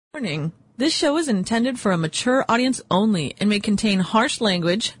Warning. This show is intended for a mature audience only and may contain harsh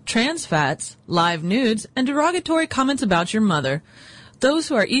language, trans fats, live nudes, and derogatory comments about your mother. Those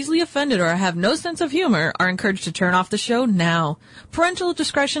who are easily offended or have no sense of humor are encouraged to turn off the show now. Parental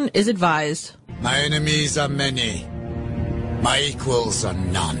discretion is advised. My enemies are many. My equals are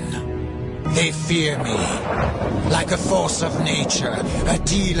none. They fear me, like a force of nature, a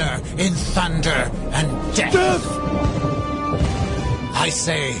dealer in thunder and death. I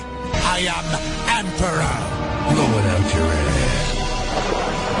say, I am Emperor. Blowing out your ass.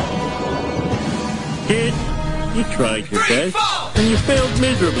 Kid, you tried your best, and you failed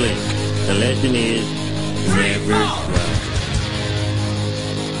miserably. The lesson is, never try.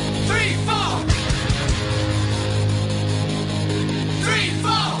 3, 4. 3,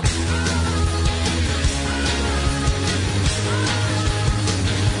 4.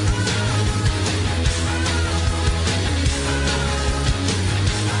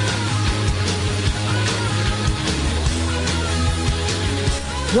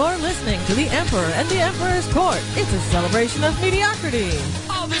 You're listening to The Emperor and the Emperor's Court. It's a celebration of mediocrity.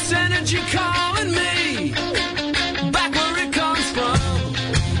 All this energy calling me back where it comes from.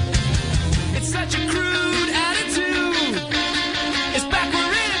 It's such a crude attitude. It's back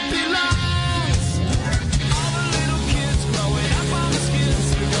where it belongs. All the little kids growing up on the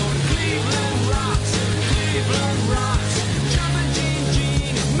skids. We're going to Cleveland Rocks. Cleveland Rocks. Jumping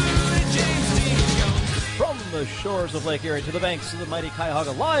Gene, Moody James Dean. From the shores of Lake Erie to the banks of the mighty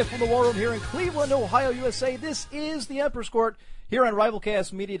Cuyahoga, live from the War Room here in Cleveland, Ohio, USA. This is the Emperor's Court here on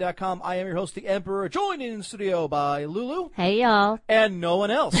RivalCastMedia.com. I am your host, the Emperor, joined in studio by Lulu. Hey, y'all. And no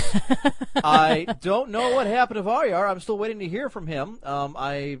one else. I don't know what happened to Varyar. I'm still waiting to hear from him.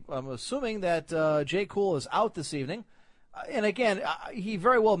 I'm assuming that Jay Cool is out this evening. And again, he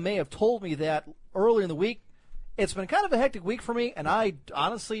very well may have told me that earlier in the week. It's been kind of a hectic week for me, and I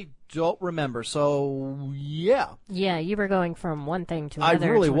honestly don't remember. So, yeah. Yeah, you were going from one thing to another. I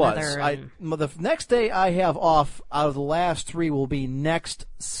really was. Another, the next day I have off out of the last 3 will be next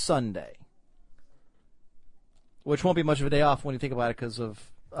Sunday, which won't be much of a day off when you think about it because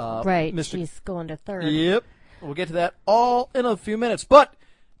of right, Mr. she's going to third. Yep. We'll get to that all in a few minutes. But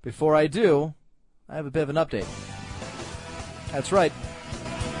before I do, I have a bit of an update. That's right.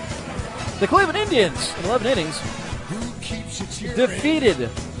 The Cleveland Indians, in 11 innings, defeated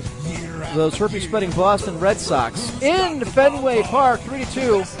those herpes-spreading Boston Red Sox in Fenway Park,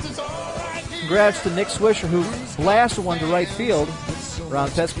 3-2. Congrats to Nick Swisher, who blasted one to right field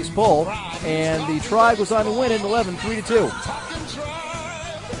around Pesky's pole, and the Tribe was on to win in 11, 3-2.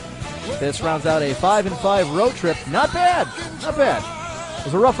 This rounds out a 5-5 road trip. Not bad. Not bad. It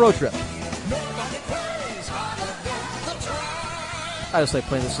was a rough road trip. I just like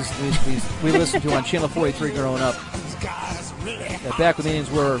playing this we listened to on Channel 43 growing up. Yeah, back when the Indians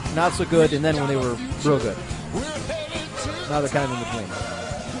were not so good, and then when they were real good. Now they're kind of in between.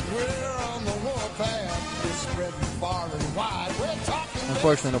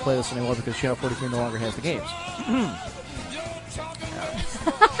 Unfortunately, I don't play this anymore because Channel 43 no longer has the games.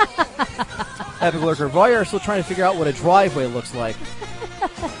 Epic Lurker. Varyar is still trying to figure out what a driveway looks like.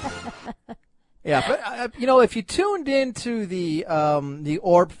 Yeah, but if you tuned into the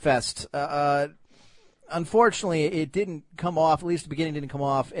Orb Fest, unfortunately, it didn't come off. At least the beginning didn't come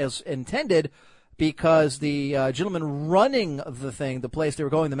off as intended, because the gentleman running the thing, the place they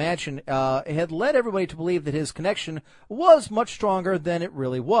were going, the mansion, had led everybody to believe that his connection was much stronger than it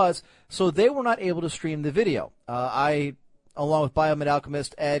really was. So they were not able to stream the video. I, along with Biomed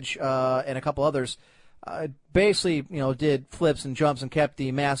Alchemist, Edge, and a couple others, basically, did flips and jumps and kept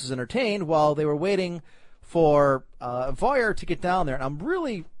the masses entertained while they were waiting for Varyar to get down there. And I'm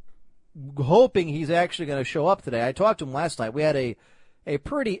really hoping he's actually going to show up today. I talked to him last night. We had a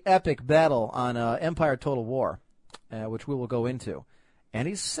pretty epic battle on Empire Total War, which we will go into. And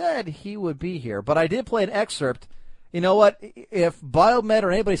he said he would be here. But I did play an excerpt. You know what? If Biomed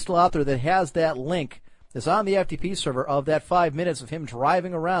or anybody still out there that has that link that's on the FTP server of that 5 minutes of him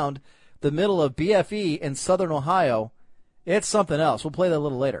driving around the middle of BFE in southern Ohio, it's something else. We'll play that a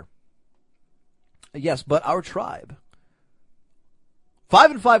little later. Yes, but our Tribe,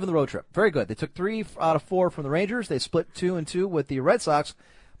 5-5 in the road trip. Very good. They took 3 out of 4 from the Rangers. They split 2-2 with the Red Sox.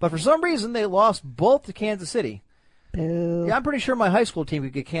 But for some reason, they lost both to Kansas City. Boo. Yeah, I'm pretty sure my high school team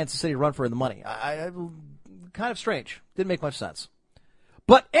could get Kansas City a run for the money. I kind of strange. Didn't make much sense.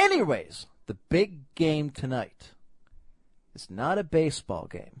 But anyways, the big game tonight is not a baseball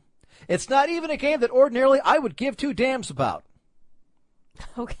game. It's not even a game that ordinarily I would give 2 damns about.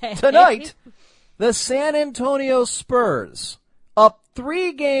 Okay. Tonight, the San Antonio Spurs, up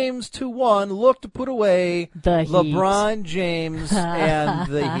 3-1 look to put away The Heat. LeBron James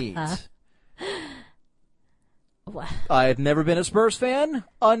and the Heat. I've never been a Spurs fan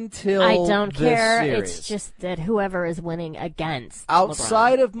until I don't this care. series. It's just that whoever is winning against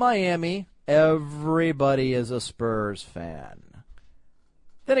Outside LeBron. of Miami, everybody is a Spurs fan.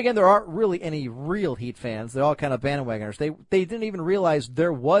 Then again, there aren't really any real Heat fans. They're all kind of bandwagoners. They didn't even realize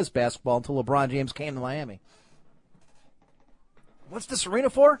there was basketball until LeBron James came to Miami. What's this arena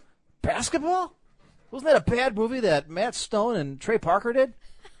for? Basketball? Wasn't that a bad movie that Matt Stone and Trey Parker did?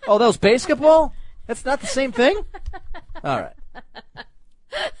 Oh, that was basketball? That's not the same thing? All right.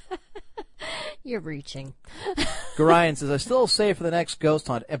 You're reaching. Gorian says, I still say for the next ghost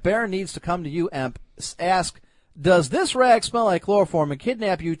hunt, if Baron needs to come to you, Emp, ask, does this rag smell like chloroform and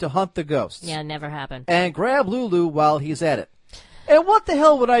kidnap you to hunt the ghosts? Yeah, never happened. And grab Lulu while he's at it. And what the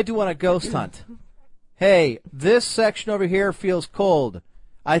hell would I do on a ghost hunt? Hey, this section over here feels cold.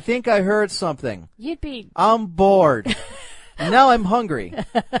 I think I heard something. You'd be... I'm bored. Now I'm hungry.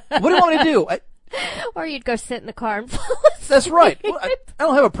 What do you want me to do? Or you'd go sit in the car and fall asleep. That's right. I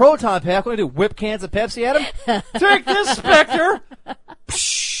don't have a proton pack. What do I do? Whip cans of Pepsi at him? Take this, Spectre!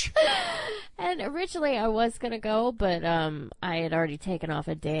 Psh. And originally I was going to go, but I had already taken off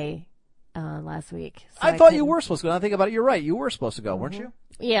a day last week. So I thought you couldn't. were supposed to go. Now I think about it, you're right. You were supposed to go, weren't you?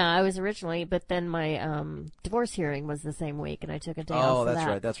 Yeah, I was originally, but then my divorce hearing was the same week, and I took a day off Oh, for that's that.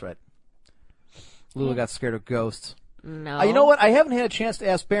 right. That's right. Lulu got scared of ghosts. No. You know what? I haven't had a chance to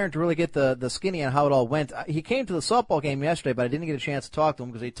ask Barron to really get the skinny on how it all went. He came to the softball game yesterday, but I didn't get a chance to talk to him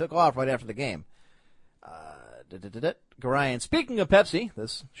because he took off right after the game. Gorian, speaking of Pepsi,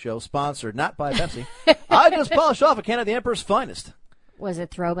 this show sponsored not by Pepsi, I just polished off a can of the Emperor's Finest. Was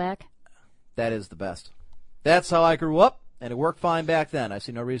it throwback? That is the best. That's how I grew up, and it worked fine back then. I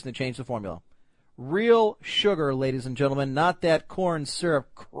see no reason to change the formula. Real sugar, ladies and gentlemen, not that corn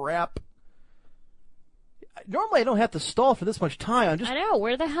syrup crap. Normally I don't have to stall for this much time. I know.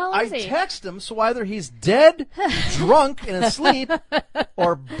 Where the hell I is he? text him, so either he's dead, drunk, and asleep,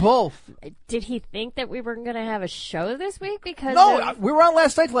 or both. Did he think that we were going to have a show this week? Because No, we were on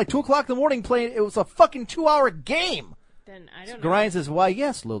last night till like 2 o'clock in the morning playing. It was a fucking 2-hour game. Then I don't know. Gorian says, why,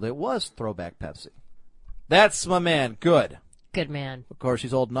 yes, Lil, it was throwback Pepsi. That's my man. Good. Good man. Of course,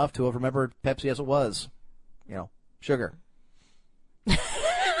 he's old enough to have remembered Pepsi as it was. You know, sugar.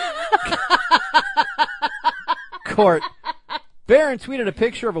 Court. Barron tweeted a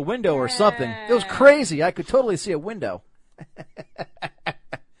picture of a window or something. It was crazy. I could totally see a window.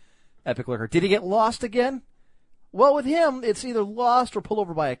 Epic Lurker. Did he get lost again? Well, with him, it's either lost or pulled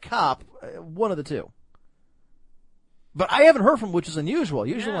over by a cop. One of the two. But I haven't heard from him, which is unusual.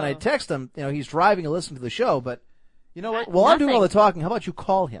 Usually when I text him, you know, he's driving and listening to the show. But you know what? While I'm doing all the talking, how about you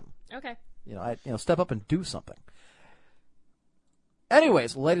call him? Okay. You know, step up and do something.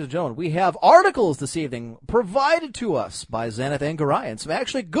 Anyways, ladies and gentlemen, we have articles this evening provided to us by Zenith and Gorian. Some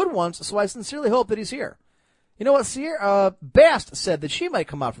actually good ones, so I sincerely hope that he's here. You know what, Bast said that she might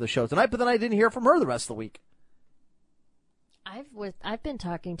come out for the show tonight, but then I didn't hear from her the rest of the week. I've been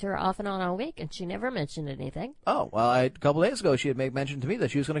talking to her off and on all week, and she never mentioned anything. Oh, well, a couple days ago she had made mention to me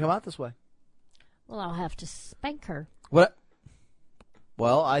that she was going to come out this way. Well, I'll have to spank her. What?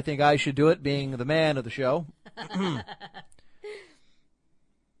 Well, I think I should do it, being the man of the show.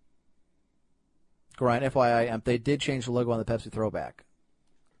 Gorian, FYI, they did change the logo on the Pepsi throwback.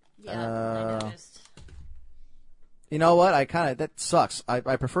 Yeah, I noticed. You know what? That sucks.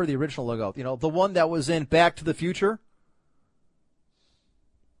 I prefer the original logo. You know, the one that was in Back to the Future.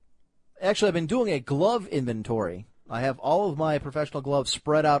 Actually, I've been doing a glove inventory. I have all of my professional gloves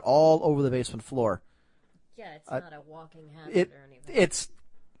spread out all over the basement floor. Yeah, it's not a walking hazard or anything.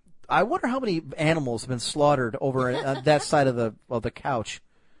 I wonder how many animals have been slaughtered over on that side of the couch.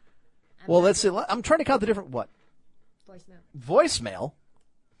 Well, let's see. I'm trying to count the different what? Voicemail.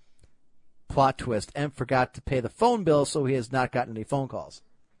 Plot twist. M forgot to pay the phone bill, so he has not gotten any phone calls.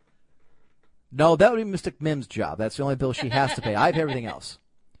 No, that would be Mystic Mim's job. That's the only bill she has to pay. I pay everything else.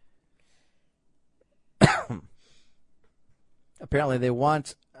 Apparently, they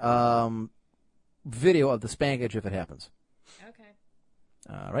want video of the spankage if it happens. Okay.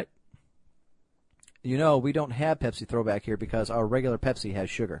 All right. You know, we don't have Pepsi throwback here because our regular Pepsi has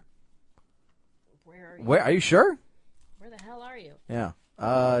sugar. Where are you? Where are you sure? Where the hell are you? Yeah.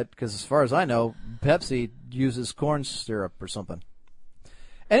 Because as far as I know, Pepsi uses corn syrup or something.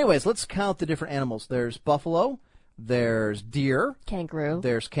 Anyways, let's count the different animals. There's buffalo. There's deer. Kangaroo.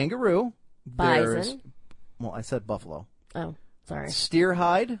 There's kangaroo. Bison. Well, I said buffalo. Oh, sorry.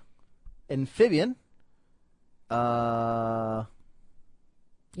 Steerhide. Amphibian.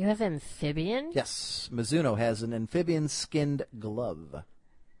 You have amphibian? Yes, Mizuno has an amphibian-skinned glove.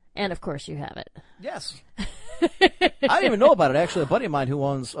 And, of course, you have it. Yes. I didn't even know about it. Actually, a buddy of mine who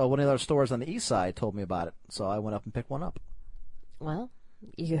owns one of the other stores on the east side told me about it. So I went up and picked one up. Well,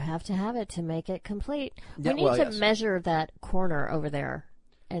 you have to have it to make it complete. Yeah, we need to yes. measure that corner over there.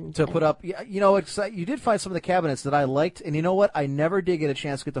 And Put up, you did find some of the cabinets that I liked, and you know what? I never did get a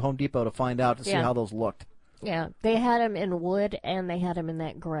chance to get to Home Depot to find out to see how those looked. Yeah, they had them in wood, and they had them in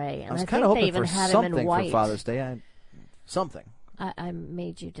that gray. And I was kind of hoping they even for had something them in white. for Father's Day. Something. I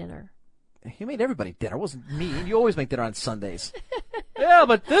made you dinner. You made everybody dinner. It wasn't me. You always make dinner on Sundays. Yeah,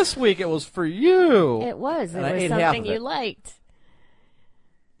 but this week it was for you. It was. And It I was ate half something of it. you liked.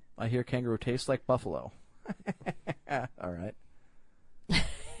 I hear kangaroo tastes like buffalo. All right.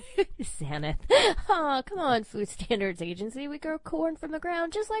 Xanath. Oh, come on, Food Standards Agency. We grow corn from the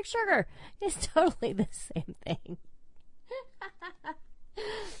ground just like sugar. It's totally the same thing.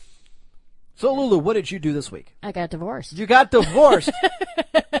 So, Lulu, what did you do this week? I got divorced. You got divorced.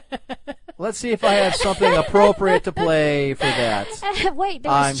 Let's see if I have something appropriate to play for that. Wait,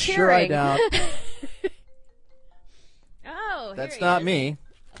 there was I'm cheering. sure I don't. Oh, That's here he not is. me.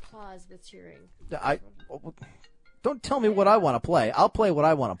 Applause with cheering. Don't tell me what I want to play. I'll play what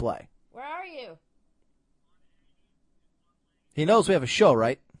I want to play. Where are you? He knows we have a show,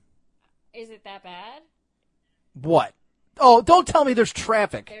 right? Is it that bad? What? Oh, don't tell me there's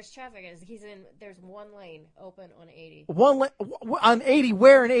traffic. There's traffic. There's one lane open on 80. On 80,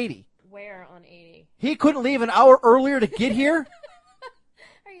 where in 80? Where on 80? He couldn't leave an hour earlier to get here?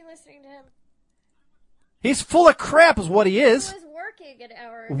 Are you listening to him? He's full of crap is what he is. He was working an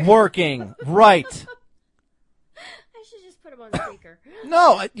hour. Working, right. I should just put him on speaker.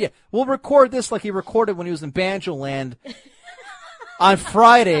 No, yeah, we'll record this like he recorded when he was in Banjo Land on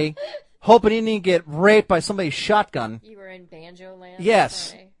Friday, hoping he didn't get raped by somebody's shotgun. You were in Banjo Land?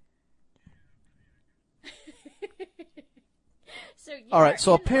 Yes. So all right,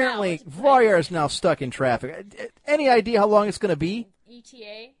 so apparently Varyar is now stuck in traffic. Any idea how long it's going to be?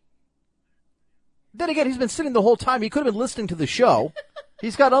 ETA? Then again, he's been sitting the whole time. He could have been listening to the show.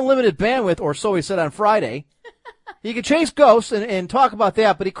 He's got unlimited bandwidth, or so he said on Friday. He could chase ghosts and talk about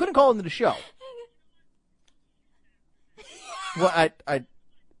that, but he couldn't call into the show. Well, I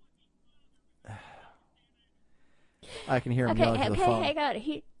can hear him yelling to the phone. Hang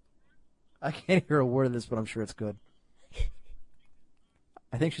on. I can't hear a word of this, but I'm sure it's good.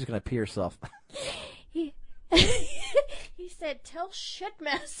 I think she's going to pee herself. He said, tell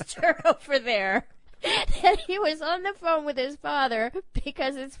Shitmaster over there that he was on the phone with his father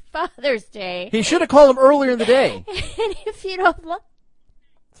because it's Father's Day. He should have called him earlier in the day. And if you don't look...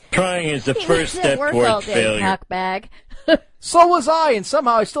 Trying is the first step all towards day, failure. cockbag. So was I, and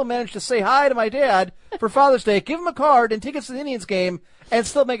somehow I still managed to say hi to my dad for Father's Day, give him a card and tickets to the Indians game, and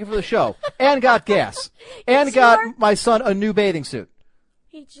still make it for the show. And got gas. And got my son a new bathing suit.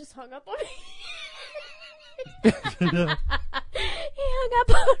 He just hung up on me. He hung up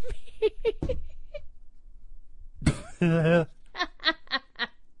on me.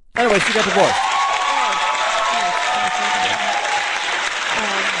 Anyway, she got divorced.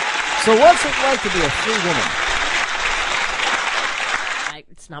 So what's it like to be a free woman?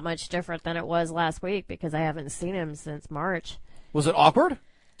 It's not much different than it was last week because I haven't seen him since March. Was it awkward?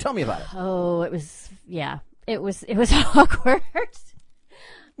 Tell me about it. Oh, it was awkward.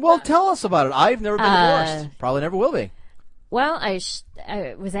 Well, tell us about it. I've never been divorced. Probably never will be. Well, I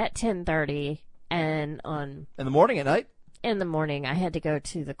was at 10:30, and In the morning, at night? in the morning I had to go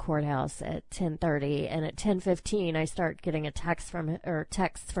to the courthouse at 10:30, and at 10:15 I start getting a text from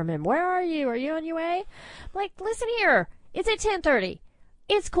him. Where are you? Are you on your way? I'm like, listen here, it's at 10:30.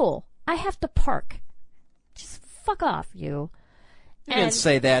 It's cool. I have to park. Just fuck off, you. You didn't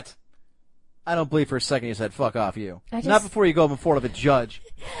say that. I don't believe for a second you said, fuck off, you. I just- Not before you go before the judge.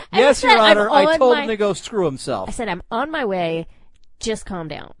 I Yes, just Your said, Honor, I'm I on told my- him to go screw I himself. said, I'm on my way. Just calm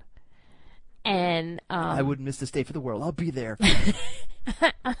down. And I wouldn't miss this day for the world. I'll be there.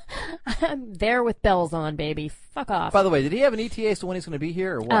 I'm there with bells on, baby. Fuck off. By the way, did he have an ETA as to when he's going to be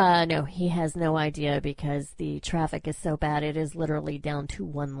here or what? No, he has no idea because the traffic is so bad. It is literally down to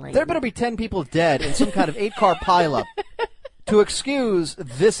one lane. There better be 10 people dead in some kind of 8-car pileup to excuse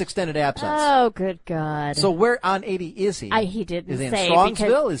this extended absence. Oh, good God. So where on 80 is he? He didn't Is he in say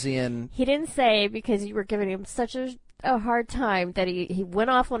Strongsville? Is he in... He didn't say because you were giving him such a hard time that he went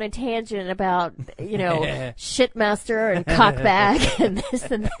off on a tangent about, shitmaster and cockbag and this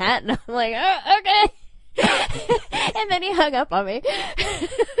and that. And I'm like, oh, okay. And then he hung up on me.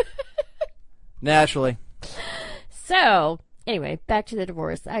 Naturally. So, anyway, back to the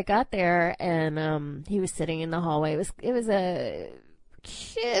divorce. I got there and he was sitting in the hallway. It was a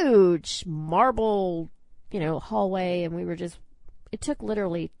huge marble, hallway, and it took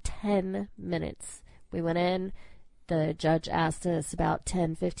literally 10 minutes. We went in, the judge asked us about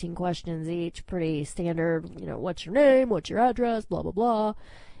 10, 15 questions each, pretty standard, what's your name, what's your address, blah, blah, blah.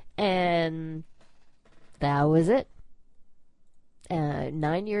 And that was it.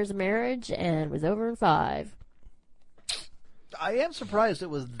 9 years of marriage, and it was over in 5. I am surprised it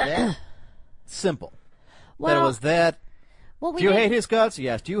was that simple. Well, that it was that. Well, Do you hate his guts?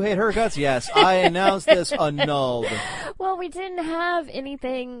 Yes. Do you hate her guts? Yes. I announced this annulled. Well, we didn't have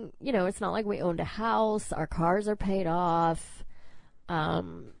anything, it's not like we owned a house. Our cars are paid off. You have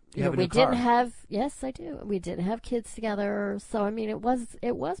a we new car. didn't have, yes, I do. We didn't have kids together. So, I mean, it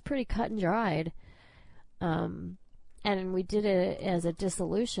was pretty cut and dried. And we did it as a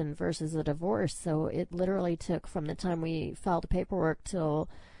dissolution versus a divorce. So it literally took from the time we filed the paperwork till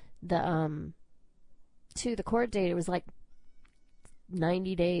the court date. It was like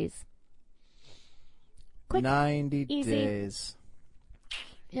 90 days. Quick, 90 easy. days.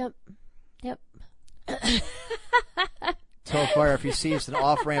 Yep. Tell Fire if he sees an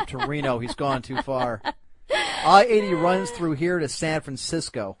off-ramp to Reno, he's gone too far. I-80 runs through here to San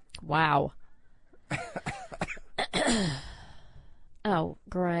Francisco. Wow. Oh,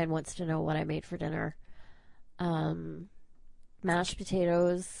 Brian wants to know what I made for dinner. Mashed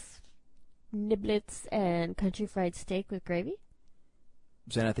potatoes, niblets, and country fried steak with gravy.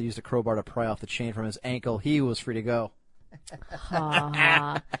 Xanath used a crowbar to pry off the chain from his ankle. He was free to go.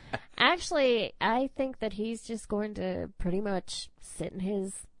 Actually, I think that he's just going to pretty much sit in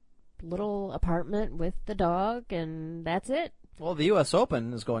his little apartment with the dog, and that's it. Well, the U.S.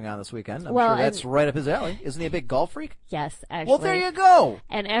 Open is going on this weekend. I'm Well, sure that's right up his alley. Isn't he a big golf freak? Yes, actually. Well, there you go.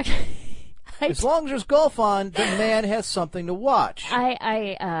 And actually, As long as there's golf on, the man has something to watch.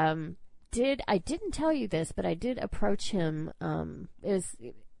 I didn't tell you this, but I did approach him.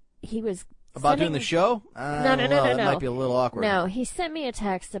 He was About doing the show? No. That might be a little awkward. No, he sent me a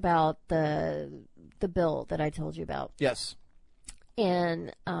text about the bill that I told you about. Yes.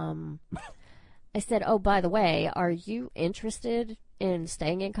 And I said, oh, by the way, are you interested in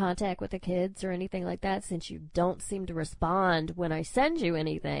staying in contact with the kids or anything like that, since you don't seem to respond when I send you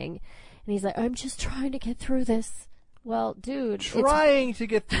anything? And he's like, I'm just trying to get through this. Well, dude. Trying to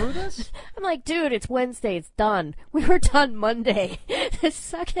get through this? I'm like, dude, it's Wednesday. It's done. We were done Monday.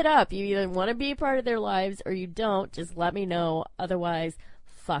 Suck it up. You either want to be a part of their lives or you don't. Just let me know. Otherwise,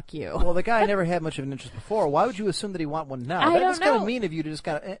 fuck you. Well, the guy never had much of an interest before. Why would you assume that he want one now? I don't That's kind of know. mean of you to just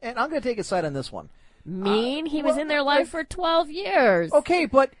kind of... And I'm going to take his side on this one. Mean? He was in their life for 12 years. Okay,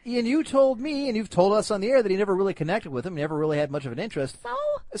 but and you told me, and you've told us on the air that he never really connected with him, never really had much of an interest.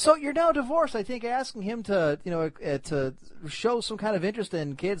 So you're now divorced. I think asking him to, to show some kind of interest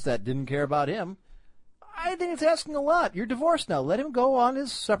in kids that didn't care about him, I think it's asking a lot. You're divorced now. Let him go on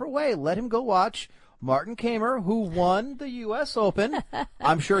his separate way. Let him go watch Martin Kamer, who won the U.S. Open.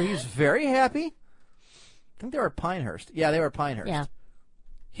 I'm sure he's very happy. I think they were at Pinehurst. Yeah, they were at Pinehurst. Yeah.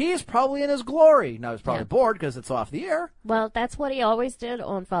 He's probably in his glory. Now, he's probably bored because it's off the air. Well, that's what he always did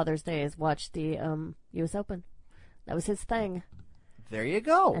on Father's Day, is watch the U.S. Open. That was his thing. There you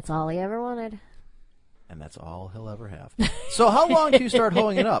go. That's all he ever wanted. And that's all he'll ever have. So how long do you start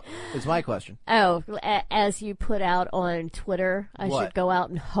hoeing it up, is my question. Oh, as you put out on Twitter, I What? should go out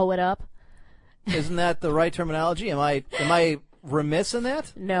and hoe it up? Isn't that the right terminology? Am I remiss in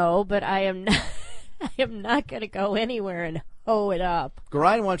that? No, but I am not, I am not going to go anywhere and hoe it up.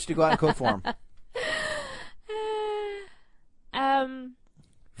 Gorion wants you to go out and cook for him.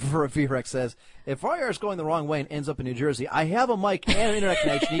 Virex says, if Varyar is going the wrong way and ends up in New Jersey, I have a mic and an internet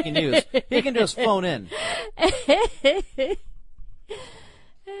connection he can use. He can just phone in.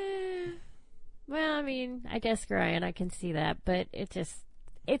 Well, I mean, I guess, Ryan, I can see that, but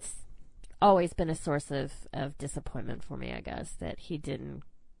it's always been a source of disappointment for me, I guess, that he didn't.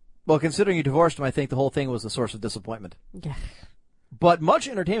 Well, considering you divorced him, I think the whole thing was a source of disappointment. Yeah. But much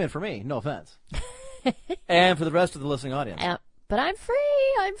entertainment for me, no offense. And for the rest of the listening audience. But I'm free.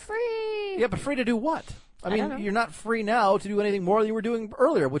 I'm free. Yeah, but free to do what? I don't know. mean, you're not free now to do anything more than you were doing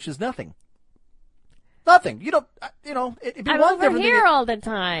earlier, which is nothing. Nothing. You don't, it'd be I'm one over different here thing. all the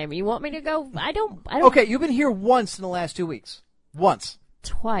time. You want me to go? I don't. Okay, you've been here once in the last 2 weeks. Once.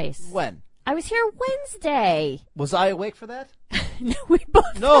 Twice. When? I was here Wednesday. Was I awake for that? No, we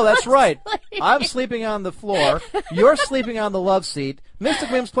both. No, that's fell right. asleep. I'm sleeping on the floor. You're sleeping on the love seat. Mystic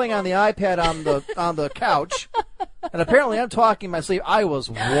Mim's playing on the iPad on the couch. And apparently I'm talking in my sleep. I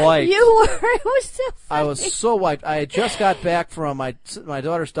was wiped. You were. It was so funny. I was so wiped. I had just got back from my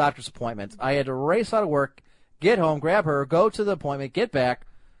daughter's doctor's appointment. I had to race out of work, get home, grab her, go to the appointment, get back.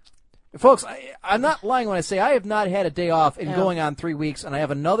 Folks, I'm not lying when I say I have not had a day off in going on 3 weeks, and I have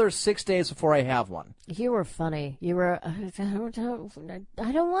another 6 days before I have one. You were funny. You were, I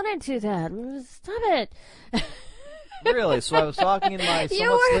don't want to do that. Stop it. Really? So I was talking in my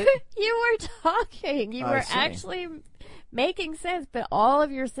You were talking. You were actually making sense, but all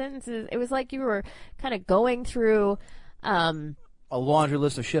of your sentences, it was like you were kind of going through, a laundry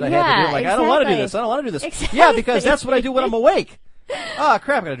list of shit I had to do. Like, exactly. I don't want to do this. I don't want to do this. Exactly. Yeah, because that's what I do when I'm awake. Oh,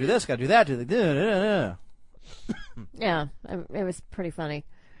 crap, I gotta do this, gotta do that, Yeah, it was pretty funny.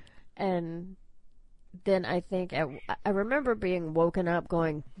 And then I think, I remember being woken up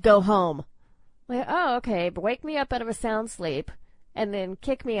going, go home. Like, oh, okay, but wake me up out of a sound sleep and then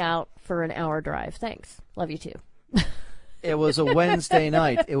kick me out for an hour drive. Thanks. Love you too. It was a Wednesday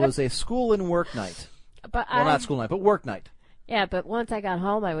night. It was a school and work night. But not school night, but work night. Yeah, but once I got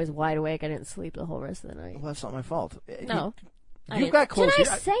home, I was wide awake. I didn't sleep the whole rest of the night. Well, that's not my fault. No. You've got clothes here.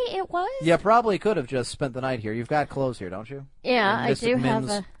 Did I say it was? Yeah, probably could have just spent the night here. You've got clothes here, don't you? Yeah, I do have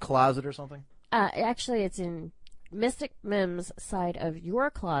Mim's closet or something? Actually, it's in Mystic Mim's side of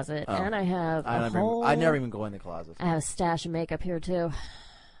your closet, and I have I never even go in the closet. I have a stash of makeup here, too.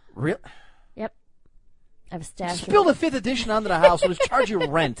 Really? Yep. I have a stash Spill the 5th edition onto the house. We'll just charge you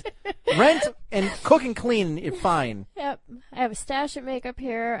rent. Rent and cook and clean, you're fine. Yep. I have a stash of makeup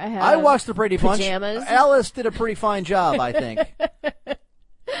here. I watched the Brady Bunch. pajamas. Alice did a pretty fine job, I think.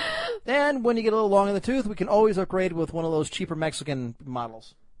 And when you get a little long in the tooth, we can always upgrade with one of those cheaper Mexican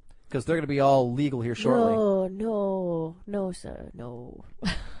models. Because they're going to be all legal here shortly. No, sir, no.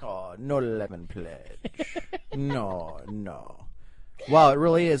 Oh, no lemon pledge. No. Wow, it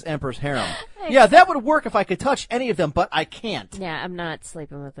really is Emperor's Harem. Yeah, that would work if I could touch any of them, but I can't. Yeah, I'm not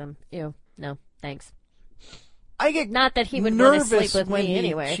sleeping with him. Ew, no, thanks. I get not that he would want to nervous sleep with when me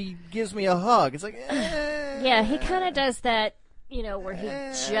anyway. She gives me a hug. It's like, yeah, he kind of does that, where he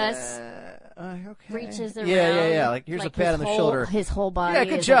just okay. reaches around. Yeah. Like, here's a pat on the shoulder. His whole body. Yeah,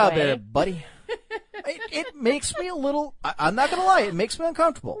 good job there, buddy. It makes me a little. I'm not gonna lie. It makes me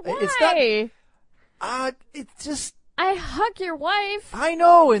uncomfortable. Why? It's not. It's just. I hug your wife. I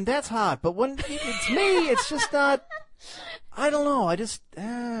know, and that's hot. But when it's me, it's just not. I don't know. I just.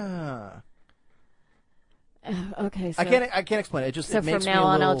 Okay. So, I can't explain it. It just. So it makes from now me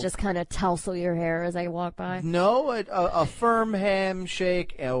on, little... I'll just kind of tousle your hair as I walk by. No, a firm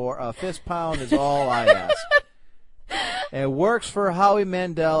handshake or a fist pound is all I ask. It works for Howie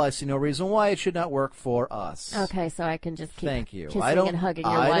Mandel. I see no reason why it should not work for us. Okay, so I can just keep Thank you. kissing and hugging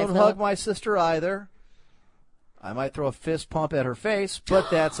your wife. I don't hug my sister either. I might throw a fist pump at her face, but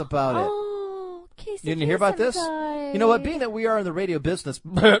that's about it. Oh, Casey, you didn't hear about this? Guy. You know what? Being that we are in the radio business,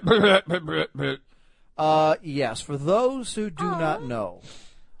 yes, for those who do not know,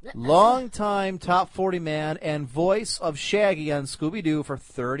 longtime top 40 man and voice of Shaggy on Scooby-Doo for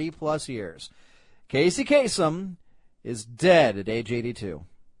 30-plus years, Casey Kasem is dead at age 82.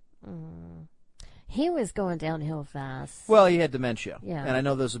 He was going downhill fast. Well, he had dementia. Yeah. And I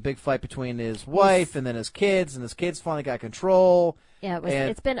know there's a big fight between his wife and then his kids, and his kids finally got control. Yeah,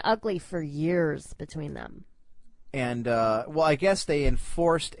 it's been ugly for years between them. And, I guess they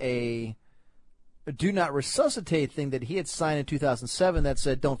enforced a do not resuscitate thing that he had signed in 2007 that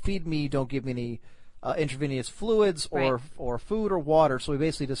said, don't feed me, don't give me any intravenous fluids or food or water, so he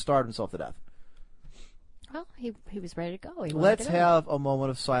basically just starved himself to death. Well, he was ready to go. Let's have a moment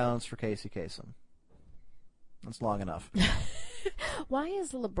of silence for Casey Kasem. That's long enough. Why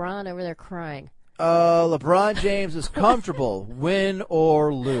is LeBron over there crying? LeBron James is comfortable, win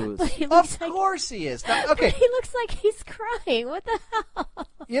or lose. Of course he is. Now, okay. He looks like he's crying. What the hell?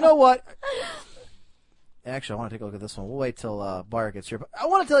 You know what? Actually, I want to take a look at this one. We'll wait till Bart gets here. But I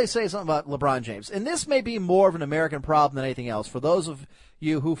want to say something about LeBron James. And this may be more of an American problem than anything else for those of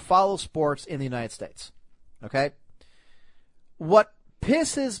you who follow sports in the United States. Okay? What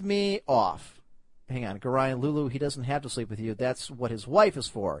pisses me off, hang on, Garayan Lulu, he doesn't have to sleep with you. That's what his wife is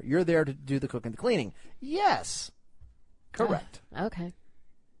for. You're there to do the cooking and the cleaning. Yes. Correct. Okay.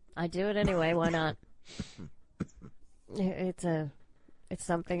 I do it anyway. Why not? It's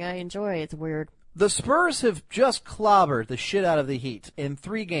something I enjoy. It's weird. The Spurs have just clobbered the shit out of the Heat in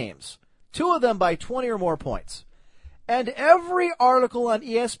 3 games. 2 of them by 20 or more points. And every article on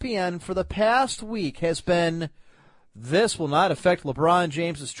ESPN for the past week has been, this will not affect LeBron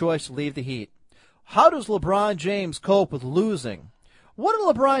James' choice to leave the Heat. How does LeBron James cope with losing? What did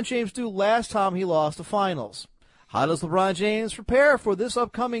LeBron James do last time he lost the finals? How does LeBron James prepare for this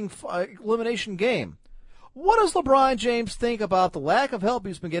upcoming elimination game? What does LeBron James think about the lack of help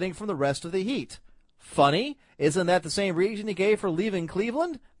he's been getting from the rest of the Heat? Funny, isn't that the same reason he gave for leaving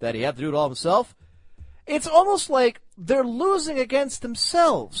Cleveland? That he had to do it all himself? It's almost like they're losing against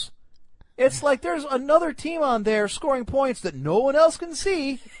themselves. It's like there's another team on there scoring points that no one else can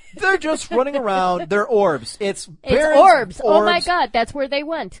see. They're just running around. They're orbs. It's orbs. Oh, my God. That's where they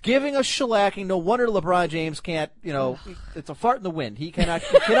went. Giving us shellacking. No wonder LeBron James can't, it's a fart in the wind. He cannot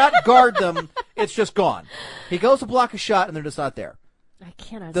guard them. It's just gone. He goes to block a shot, and they're just not there. I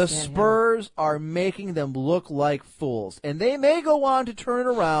cannot The stand Spurs are making them look like fools. And they may go on to turn it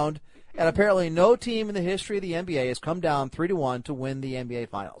around. And apparently no team in the history of the NBA has come down 3-1 to win the NBA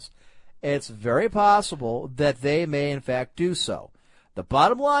Finals. It's very possible that they may, in fact, do so. The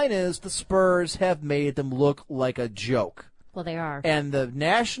bottom line is the Spurs have made them look like a joke. Well, they are. And the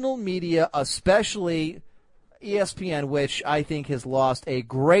national media, especially ESPN, which I think has lost a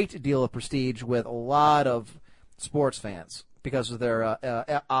great deal of prestige with a lot of sports fans because of their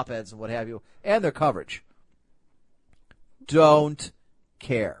op-eds and what have you, and their coverage, don't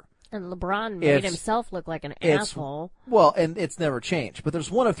care. And LeBron made himself look like an asshole. Well, and it's never changed. But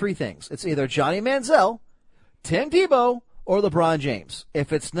there's one of three things. It's either Johnny Manziel, Tim Tebow, or LeBron James.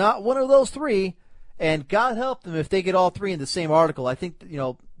 If it's not one of those three, and God help them if they get all three in the same article, I think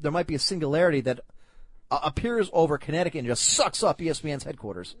there might be a singularity that appears over Connecticut and just sucks up ESPN's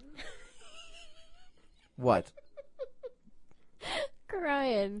headquarters. What?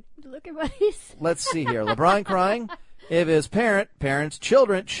 Crying. Look at what he's... Let's see here. LeBron crying. If his parents,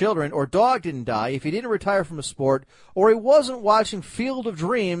 children, or dog didn't die, if he didn't retire from a sport, or he wasn't watching Field of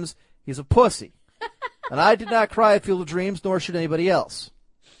Dreams, he's a pussy. And I did not cry at Field of Dreams, nor should anybody else.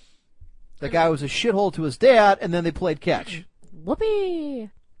 The guy was a shithole to his dad, and then they played catch.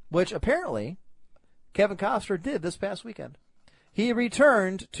 Whoopee! Which apparently Kevin Costner did this past weekend. He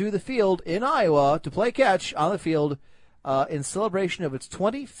returned to the field in Iowa to play catch on the field in celebration of its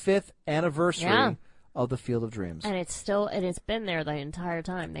 25th anniversary of the Field of Dreams. And it's been there the entire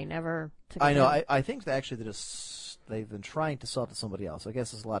time. They never took it I know. down. I think that actually they've been trying to sell it to somebody else. I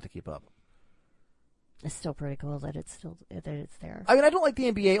guess there's a lot to keep up. It's still pretty cool that it's there. I mean, I don't like the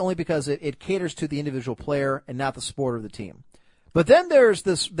NBA only because it caters to the individual player and not the sport or the team. But then there's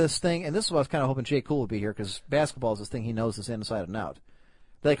this thing, and this is what I was kind of hoping Jay Cool would be here because basketball is this thing he knows this inside and out.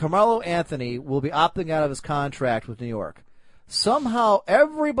 That Carmelo Anthony will be opting out of his contract with New York. Somehow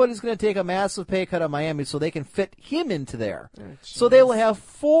everybody's going to take a massive pay cut on Miami so they can fit him into there. So they will have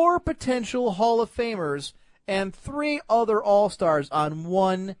 4 potential Hall of Famers and 3 other All-Stars on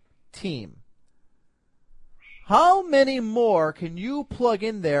one team. How many more can you plug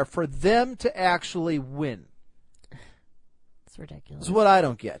in there for them to actually win? It's ridiculous. That's what I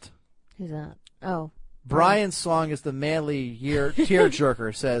don't get. Who's that? Oh. Brian's song is the manly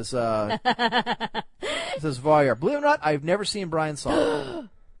tearjerker, says Varyar. Believe it or not, I've never seen Brian's song.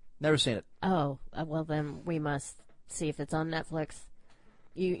 Never seen it. Oh, well then we must see if it's on Netflix.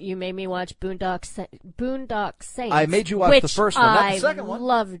 You made me watch Boondock Saints. I made you watch the first one, not the second one.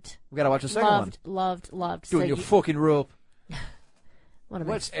 Loved. We got to watch the second one. Loved. Doing your fucking rope.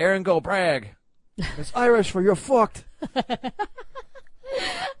 What's Aaron go brag? It's Irish for you're fucked.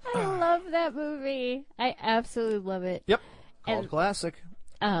 I love that movie. I absolutely love it. Yep. Cult classic.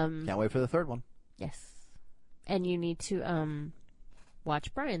 Can't wait for the third one. Yes. And you need to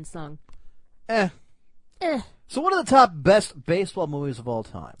watch Brian's song. So what are the top best baseball movies of all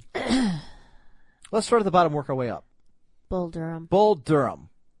time? Let's start at the bottom, work our way up. Bull Durham. Bull Durham.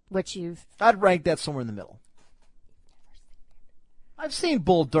 Which I'd rank that somewhere in the middle. I've seen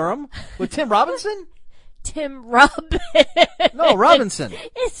Bull Durham with Tim Robinson. Tim Robinson. No, Robinson.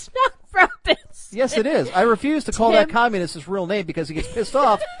 It's not Robinson. Yes, it is. I refuse to call that communist his real name because he gets pissed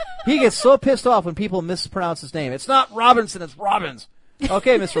off. He gets so pissed off when people mispronounce his name. It's not Robinson, it's Robbins.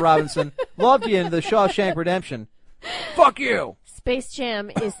 Okay, Mr. Robinson. Loved you in the Shawshank Redemption. Fuck you. Space Jam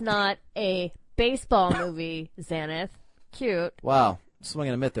is not a baseball movie, Xanath. Cute. Wow. Swing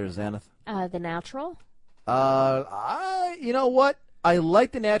and a mitt there, Xanath. The Natural? You know what? I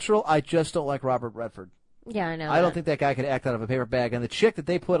like The Natural. I just don't like Robert Redford. Yeah, I know. I don't think that guy could act out of a paper bag. And the chick that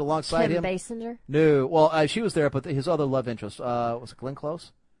they put alongside him. Kim Basinger? No. Well, she was there, but his other love interest, was it Glenn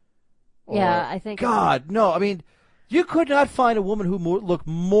Close? Yeah, I think. God, no. I mean, you could not find a woman who looked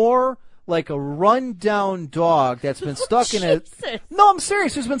more like a run-down dog that's been stuck in a... No, I'm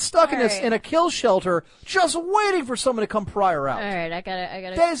serious. Who's been stuck in a kill shelter just waiting for someone to come pry her out. All right, I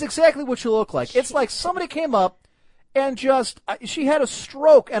gotta... That is exactly what you look like. It's like somebody came up and just... she had a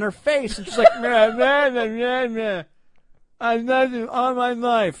stroke on her face and she's like... I've loved you all my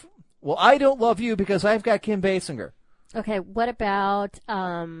life. Well, I don't love you because I've got Kim Basinger. Okay, what about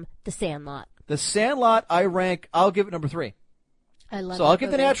The Sandlot? The Sandlot, I'll give it number 3. I love So I'll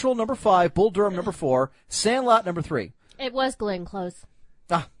give The Natural number 5, Bull Durham number 4, Sandlot number 3. It was Glenn Close.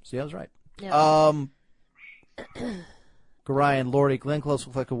 Ah, see, I was right. Yeah. Ryan, Lordy, Glenn Close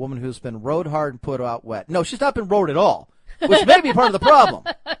looks like a woman who's been rode hard and put out wet. No, she's not been rode at all, which may be part of the problem.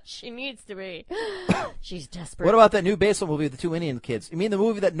 She needs to be. She's desperate. What about that new baseball movie with the two Indian kids? You mean the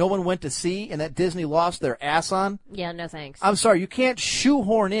movie that no one went to see and that Disney lost their ass on? Yeah, no thanks. I'm sorry, you can't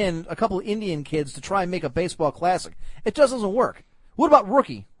shoehorn in a couple of Indian kids to try and make a baseball classic. It just doesn't work. What about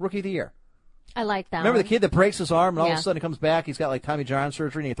Rookie of the Year? I like that Remember one. the kid that breaks his arm and all of Yeah. a sudden he comes back, he's got like Tommy John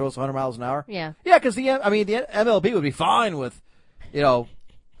surgery and he throws 100 miles an hour? Yeah. Yeah, because the MLB would be fine with, oh,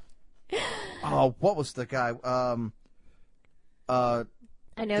 what was the guy? I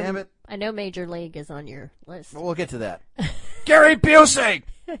know. Damn it. I know Major League is on your list. We'll get to that. Gary Busey!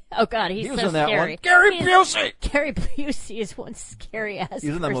 Oh God, he's He was so in that scary. one. Gary Busey! Gary Busey is one scary ass. He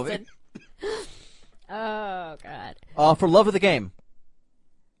was in that person. movie. Oh God. For Love of the Game.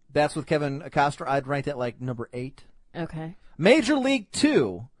 That's with Kevin Costner. I'd rank that like number 8. Okay. Major League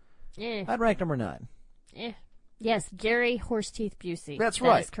 2. Eh. I'd rank number 9. Eh. Yes, Gary Horseteeth Busey. That's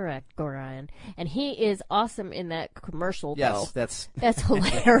right. That is correct, Gorion. And he is awesome in that commercial, though. Yes, That's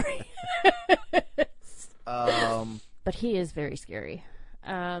hilarious. um, But he is very scary.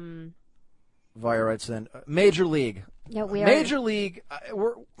 Varyar writes in Major League. Yeah, we are. Major League.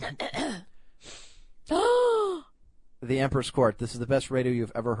 We're The Emperor's Court. This is the best radio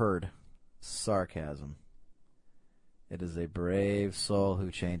you've ever heard. Sarcasm. It is a brave soul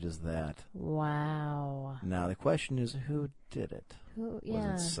who changes that. Wow. Now, the question is, who did it?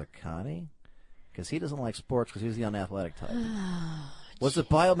 Yeah. Was it Sakani? Because he doesn't like sports because he's the unathletic type. Was it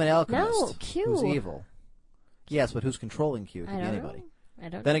Bioman Alchemist? No, Q. Who's evil? Yes, but who's controlling Q? It could be anybody. I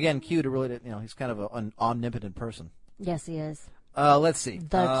don't Then know. again, Q, he's kind of an omnipotent person. Yes, he is. Let's see.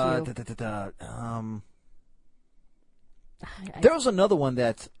 The Q. There was another one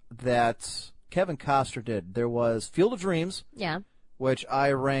that Kevin Costner did. There was Field of Dreams, Yeah. which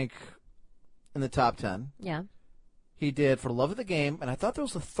I rank in the top 10. Yeah. He did For the Love of the Game, and I thought there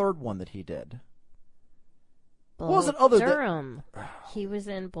was a third one that he did. Bull What was it other than- Durham. He was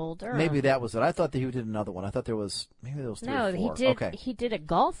in Bull Durham. Maybe that was it. I thought that he did another one. I thought there was 3 No, or 4. he did. Okay. He did a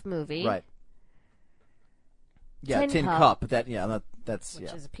golf movie. Right. Yeah, Tin Tin Cup. Cup. But that's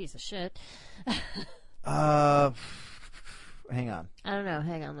Which is a piece of shit. Hang on. I don't know.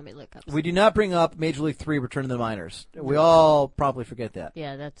 Hang on. Let me look up. We do not bring up Major League 3 Return to the Minors. We all probably forget that.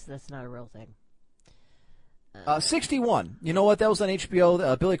 Yeah, that's not a real thing. 61. You know what? That was on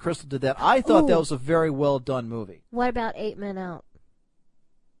HBO. Billy Crystal did that. I thought that was a very well done movie. What about 8 Men Out?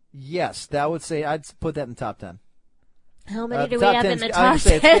 Yes, I'd put that in the top 10. How many do we top have 10 in the I top would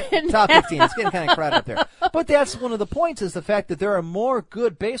say 10? top 15. It's getting kind of crowded up there. But that's one of the points is the fact that there are more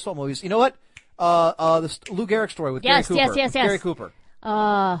good baseball movies. You know what? The Lou Gehrig story with Yes, Gary Cooper. yes. Gary Cooper.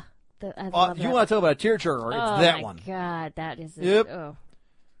 I love You that. want to talk about a tearjerker? Oh, It's that my one. God, that is. Yep. Oh.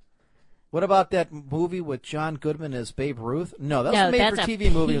 What about that movie with John Goodman as Babe Ruth? No, that was No, a that's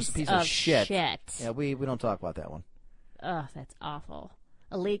made-for-TV movie. It was a piece piece of of shit. shit. Yeah, we don't talk about that one. Oh, that's awful.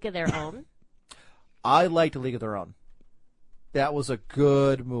 A League of Their Own. I liked A League of Their Own. That was a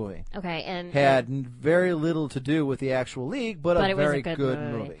good movie. Okay, and Had very little to do with the actual league, but a it was very a good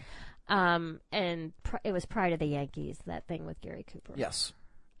movie. And it was Pride of the Yankees, that thing with Gary Cooper. Yes.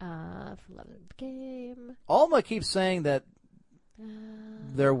 For Love of the Game. Alma keeps saying that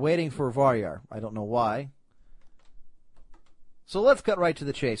they're waiting for Varyar. I don't know why. So let's cut right to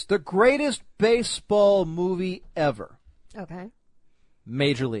the chase. The greatest baseball movie ever. Okay.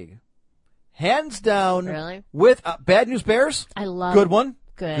 Major League. Hands down. Really? With Bad News Bears. I love Good one.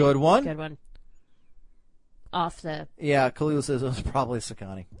 Good one. Good one. Off the. Yeah, Khalil says it was probably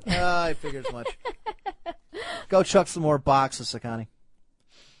Sakani. I figured as much. Go chuck some more boxes, Sakani.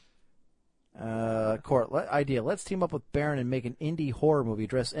 Court, idea. Let's team up with Barron and make an indie horror movie.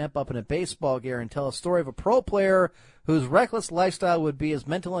 Dress Amp up in a baseball gear and tell a story of a pro player whose reckless lifestyle would be as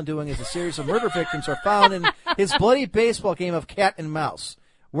mental undoing as a series of murder victims are found in his bloody baseball game of cat and mouse.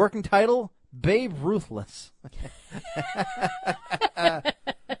 Working title, Babe Ruthless.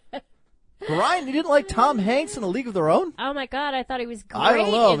 Ryan, you didn't like Tom Hanks in A League of Their Own? Oh my God! I thought he was great. I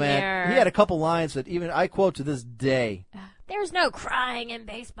don't know, in man. There. He had a couple lines that even I quote to this day. There's no crying in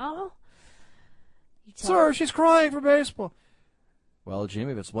baseball. Sir, she's crying for baseball. Well,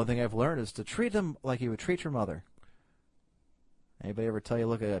 Jimmy, if it's one thing I've learned is to treat them like you would treat your mother. Anybody ever tell you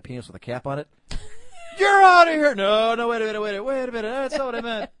look at a penis with a cap on it? You're out of here! No, wait a minute. That's not what I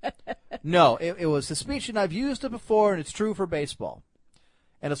meant. No, it was a speech, and I've used it before, and it's true for baseball.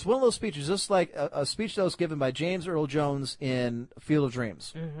 And it's one of those speeches, just like a speech that was given by James Earl Jones in Field of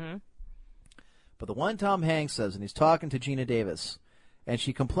Dreams. Mm-hmm. But the one Tom Hanks says, and he's talking to Gina Davis, and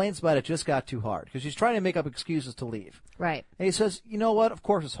she complains about it just got too hard, because she's trying to make up excuses to leave. Right. And he says, you know what? Of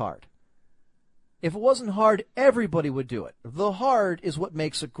course it's hard. If it wasn't hard, everybody would do it. The hard is what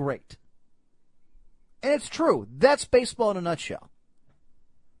makes it great. And it's true. That's baseball in a nutshell.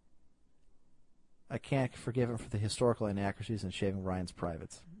 I can't forgive him for the historical inaccuracies in shaving Ryan's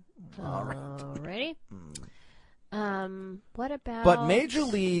privates. All right. Alrighty. What about... But Major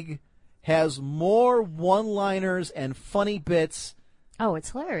League has more one-liners and funny bits. Oh,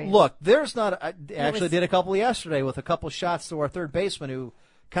 it's hilarious. Look, there's not... I actually did a couple yesterday with a couple shots to our third baseman who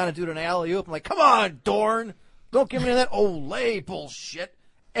kind of did an alley-oop. I'm like, come on, Dorn. Don't give me that Olay bullshit.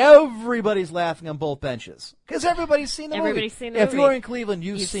 Everybody's laughing on both benches. Because everybody's seen the movie. Everybody's seen the If movie. you're in Cleveland,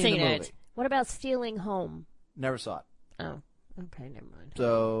 you've seen the movie. it. What about Stealing Home? Never saw it. Oh, okay, never mind.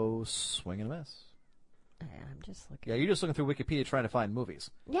 So, swing and a miss. I'm just looking. Yeah, you're just looking through Wikipedia trying to find movies.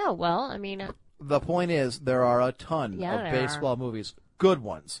 Yeah, well, I mean... The point is, there are a ton Yeah, of there baseball movies. Good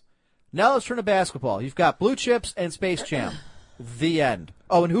ones. Now let's turn to basketball. You've got Blue Chips and Space Jam. The end.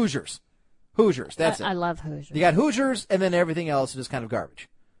 Oh, and Hoosiers. Hoosiers, that's it. I love Hoosiers. You got Hoosiers, and then everything else is just kind of garbage.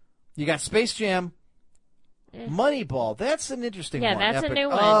 You got Space Jam, Moneyball. That's an interesting one. Yeah, that's Epic. a new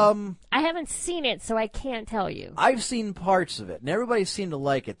one. I haven't seen it, so I can't tell you. I've seen parts of it, and everybody seemed to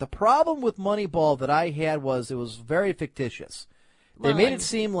like it. The problem with Moneyball that I had was it was very fictitious. They made it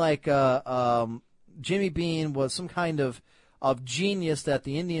seem like Jimmy Bean was some kind of genius that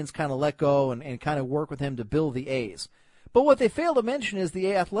the Indians kind of let go and kind of work with him to build the A's. But what they failed to mention is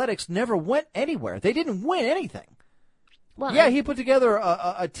the Athletics never went anywhere. They didn't win anything. Well, Yeah, he put together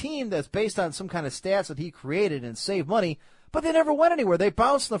a team that's based on some kind of stats that he created and saved money, but they never went anywhere. They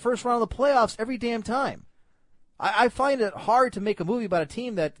bounced in the first round of the playoffs every damn time. I find it hard to make a movie about a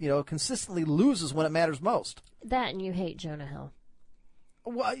team that, consistently loses when it matters most. That and you hate Jonah Hill.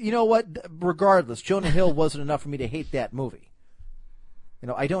 Well, you know what? Regardless, Jonah Hill wasn't enough for me to hate that movie.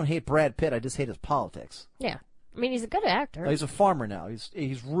 I don't hate Brad Pitt. I just hate his politics. Yeah. I mean, he's a good actor. He's a farmer now.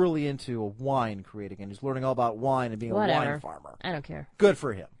 He's really into wine creating, and he's learning all about wine and being Whatever. a wine farmer. I don't care. Good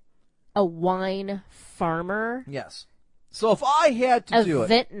for him. A wine farmer? Yes. So if I had to do A it,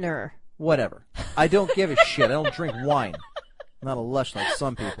 vintner. whatever. I don't give a shit. I don't drink wine. I'm not a lush like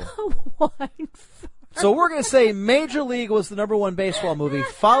some people. A wine farmer. So we're going to say Major League was the #1 baseball movie,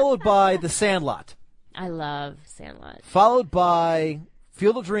 followed by The Sandlot, I love Sandlot. followed by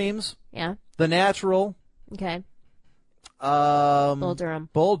Field of Dreams, Yeah. The Natural, Okay. Bull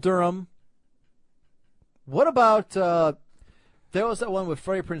Durham. What about there was that one with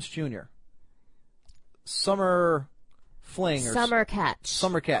Freddie Prinze Jr. Summer Fling or Summer Catch.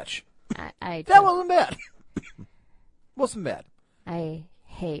 Summer Catch. I That wasn't bad. Wasn't bad. I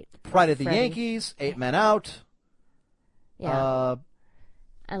hate Pride of the Freddie. Yankees, 8 Men Out. Yeah.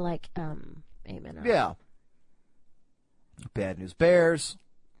 I like 8 Men Out. Yeah. Bad News Bears.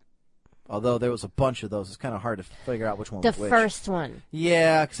 Although there was a bunch of those, it's kind of hard to figure out which one The was which. first one.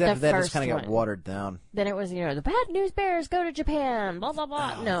 Yeah, because after The that, it just first kind of got one. watered down. Then it was, the Bad News Bears go to Japan, blah, blah,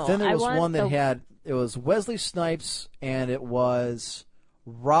 blah. No, Then there I was want one that the- it was Wesley Snipes, and it was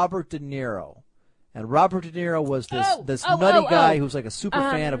Robert De Niro. And Robert De Niro was this nutty guy who was like a super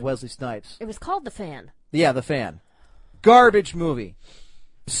fan of Wesley Snipes. It was called The Fan. Yeah, The Fan. Garbage movie.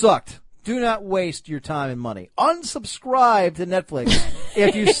 Sucked. Do not waste your time and money. Unsubscribe to Netflix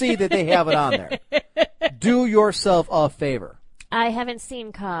if you see that they have it on there. Do yourself a favor. I haven't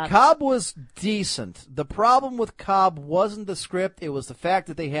seen Cobb. Cobb was decent. The problem with Cobb wasn't the script. It was the fact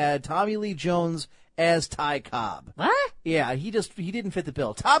that they had Tommy Lee Jones as Ty Cobb. What? Yeah, he didn't fit the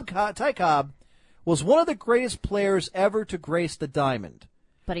bill. Ty Cobb was one of the greatest players ever to grace the diamond.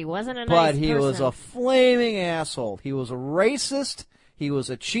 But he wasn't a nice But he was person. a flaming asshole. He was a racist. He was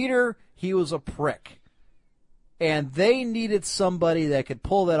a cheater. He was a prick. And they needed somebody that could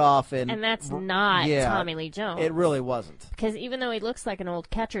pull that off. And that's not Tommy Lee Jones. It really wasn't. Because even though he looks like an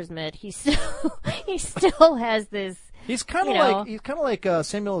old catcher's mitt, he still has this. He's kind of like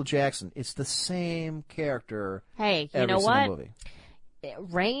Samuel L. Jackson. It's the same character. Hey, you every know single what? Movie.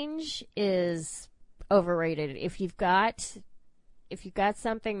 Range is overrated. If you've got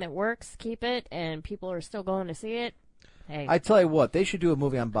something that works, keep it, and people are still going to see it. Hey, I tell you what, they should do a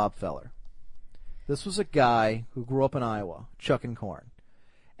movie on Bob Feller. This was a guy who grew up in Iowa, chucking corn.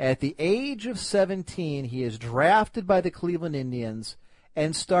 At the age of 17, he is drafted by the Cleveland Indians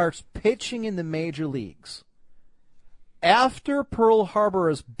and starts pitching in the major leagues. After Pearl Harbor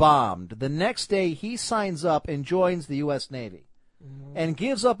is bombed, the next day he signs up and joins the U.S. Navy and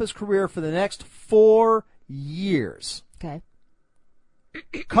gives up his career for the next 4 years. okay.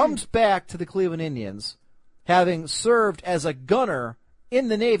 Comes back to the Cleveland Indians, having served as a gunner in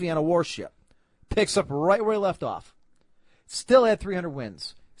the Navy on a warship. Picks up right where he left off. Still had 300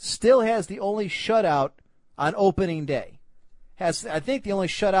 wins. Still has the only shutout on opening day. has, I think, the only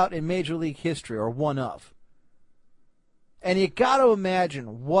shutout in Major League history, or one of. And you got to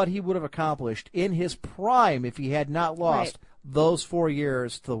imagine what he would have accomplished in his prime if he had not lost those 4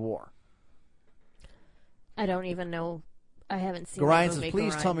 years to the war. I don't even know. I haven't seen Gorion that says, movie.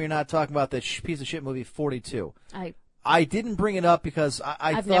 please Gorion. tell me you're not talking about that piece of shit movie 42. I I didn't bring it up because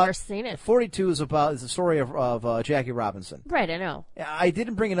I've thought never seen it. 42 is the story of Jackie Robinson. Right, I know. I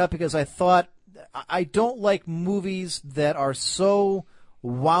didn't bring it up because I thought I don't like movies that are so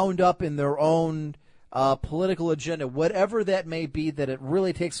wound up in their own political agenda, whatever that may be, that it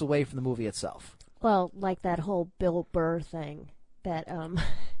really takes away from the movie itself. Well, like that whole Bill Burr thing, that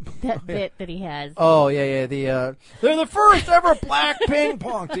that bit that he has. Oh yeah. They're the first ever black ping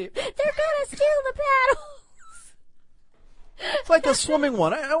pong team. They're gonna steal the paddles. It's like the swimming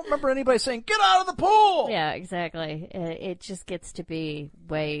one. I don't remember anybody saying, "Get out of the pool." Yeah, exactly. It just gets to be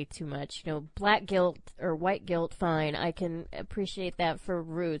way too much. You know, black guilt or white guilt, fine. I can appreciate that for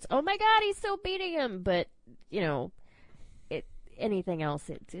Roots. Oh my God, he's still beating him. But, you know, anything else,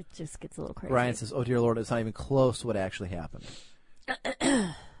 it just gets a little crazy. Ryan says, "Oh dear Lord, it's not even close to what actually happened."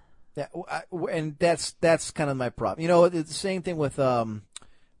 And that's kind of my problem. You know, it's the same thing with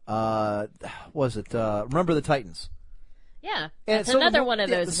Remember the Titans? Yeah, And that's some another of the, one of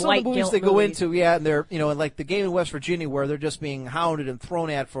those some white of the movies guilt they go movies. into, and they're and like the game in West Virginia where they're just being hounded and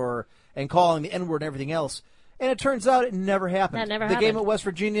thrown at for and calling the N-word and everything else, and it turns out it never happened. That never the game happened. at West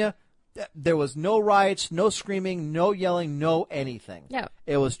Virginia, there was no riots, no screaming, no yelling, no anything. No.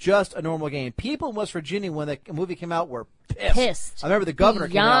 It was just a normal game. People in West Virginia when the movie came out were pissed. I remember the governor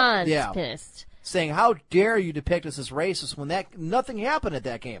came out, Beyond pissed. saying, "How dare you depict us as racist when nothing happened at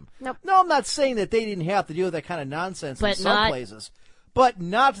that game?" Nope. No, I'm not saying that they didn't have to deal with that kind of nonsense in But some places, but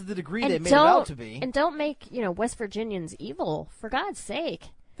not to the degree they made it out to be. And don't make, West Virginians evil, for God's sake.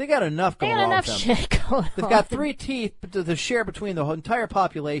 They got enough They going got on enough with them. shit going on. They've got 3 teeth to share between the entire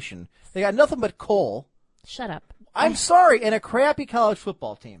population. They got nothing but coal. Shut up. I'm sorry, and a crappy college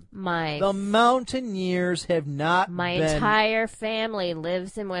football team. The Mountaineers have not My been... entire family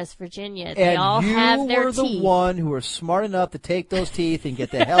lives in West Virginia. They and all you have their were the teeth. one who was smart enough to take those teeth and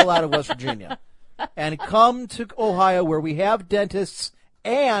get the hell out of West Virginia and come to Ohio where we have dentists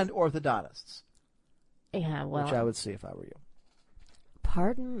and orthodontists, Yeah, well, which I would see if I were you.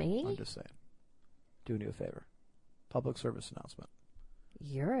 pardon me? I'm just saying. Doing you a favor. Public service announcement.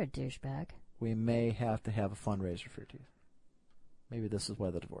 You're a douchebag. We may have to have a fundraiser for your teeth. Maybe this is why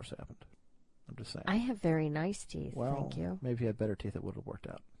the divorce happened. I'm just saying. I have very nice teeth, Well, thank you. maybe if you had better teeth, it would have worked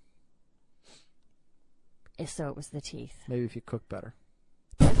out. So it was the teeth. Maybe if you cooked better.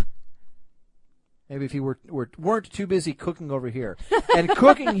 Maybe if you weren't too busy cooking over here and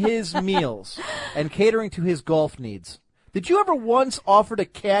cooking his meals and catering to his golf needs. Did you ever once offer to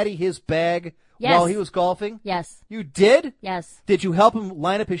caddy his bag Yes. while he was golfing? Yes. You did? Yes. Did you help him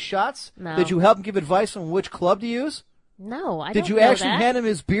line up his shots? No. Did you help him give advice on which club to use? No, I Did don't you know actually that. hand him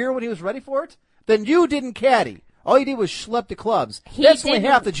his beer when he was ready for it? Then you didn't caddy. All you did was schlep the clubs. He That's only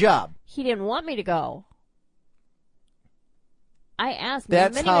didn't- half the job. He didn't want me to go. I asked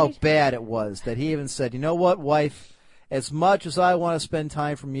That's many, how many bad it was that he even said, "You know what, wife? As much as I want to spend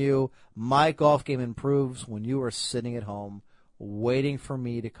time from you, my golf game improves when you are sitting at home waiting for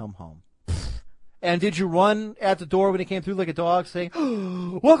me to come home." And did you run at the door when he came through like a dog saying,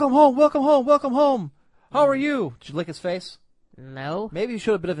 "Welcome home, welcome home, welcome home. How are you?" Did you lick his face? No. Maybe you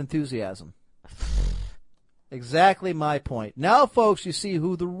showed a bit of enthusiasm. Exactly my point. Now, folks, you see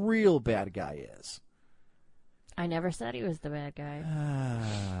who the real bad guy is. I never said he was the bad guy.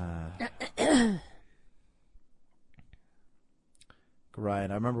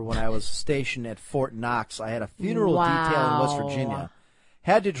 Ryan, I remember when I was stationed at Fort Knox, I had a funeral detail in West Virginia.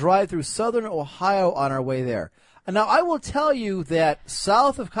 Had to drive through southern Ohio on our way there. And now I will tell you that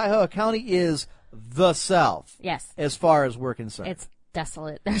south of Cuyahoga County is the South. Yes. As far as we're concerned. It's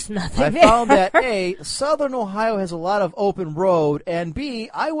desolate. There's nothing I there. found that A, southern Ohio has a lot of open road, and B,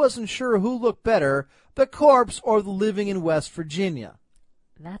 I wasn't sure who looked better, the corpse or the living in West Virginia.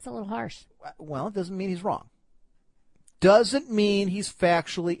 That's a little harsh. Well, it doesn't mean he's wrong. Doesn't mean he's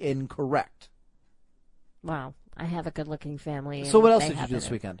factually incorrect. Wow. I have a good-looking family. So and what else they did you do haven't. this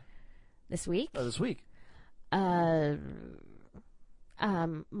weekend? This week? This week. My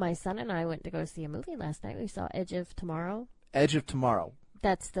son and I went to go see a movie last night. We saw Edge of Tomorrow. Edge of Tomorrow.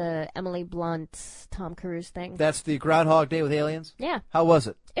 That's the Emily Blunt, Tom Cruise thing. That's the Groundhog Day with aliens? Yeah. How was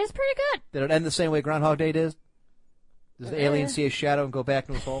it? It was pretty good. Did it end the same way Groundhog Day did? Does the alien see a shadow and go back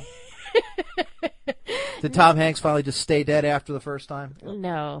into his hole? Did Tom Hanks finally just stay dead after the first time?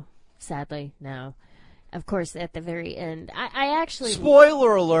 No. Sadly, no. of course, at the very end, I actually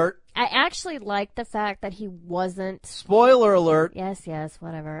Spoiler alert. I actually liked the fact that he wasn't. Spoiler alert. Yes,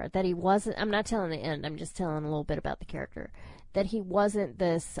 whatever. That he wasn't. I'm not telling the end. I'm just telling a little bit about the character. That he wasn't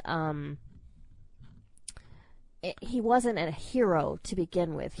this. He wasn't a hero to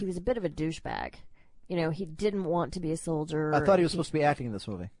begin with. He was a bit of a douchebag. You know, he didn't want to be a soldier. I thought he was supposed to be acting in this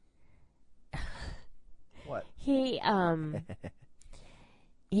movie. What? He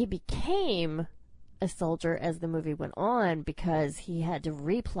became a soldier as the movie went on because he had to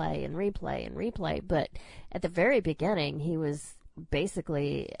replay and replay and replay. But at the very beginning, he was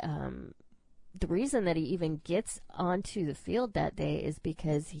basically the reason that he even gets onto the field that day is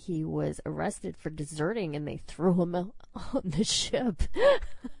because he was arrested for deserting and they threw him on the ship.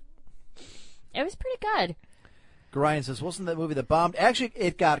 It was pretty good. Ryan says, wasn't that movie that bombed? Actually,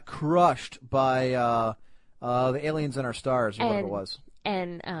 it got crushed by the Aliens in Our Stars, or whatever it was.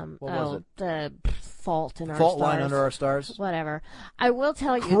 And what was it? The Fault in Our Fault Stars. Line Under Our Stars. Whatever. I will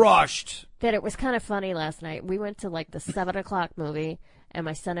tell you Crushed. that it was kind of funny last night. We went to like the 7 o'clock movie, and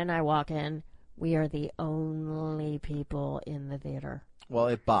my son and I walk in. We are the only people in the theater. Well,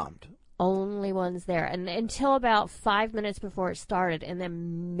 it bombed. Only ones there. And until about 5 minutes before it started, and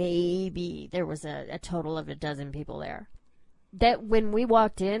then maybe there was a total of a dozen people there. That when we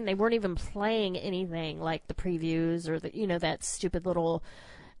walked in, they weren't even playing anything like the previews or that stupid little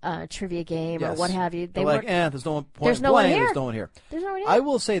trivia game or what have you. They were like, there's no one There's no one here. There's no one here. There's no one here. I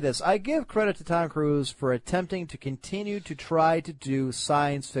will say this. I give credit to Tom Cruise for attempting to continue to try to do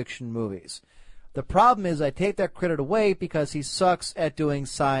science fiction movies. The problem is I take that credit away because he sucks at doing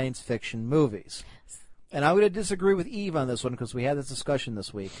science fiction movies. And I'm going to disagree with Eve on this one because we had this discussion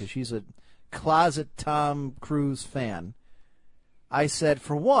this week because she's a closet Tom Cruise fan. I said,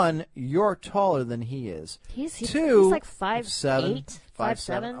 for one, you're taller than he is. He's like 5'7".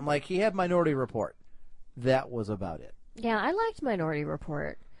 5'7". I'm like, he had Minority Report. That was about it. Yeah, I liked Minority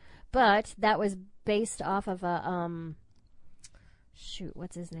Report, but that was based off of a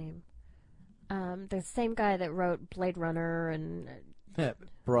what's his name? The same guy that wrote Blade Runner and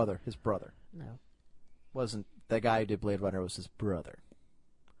his brother. No, wasn't the guy who did Blade Runner? Was his brother.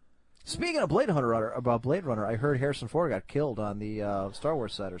 Speaking of Blade Runner, I heard Harrison Ford got killed on the Star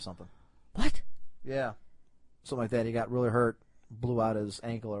Wars set or something. What? Yeah, something like that. He got really hurt, blew out his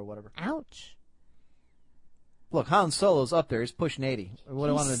ankle or whatever. Ouch. Look, Han Solo's up there. He's pushing 80. What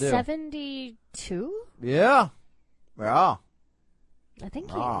do I want to do? 72? Yeah. Yeah. I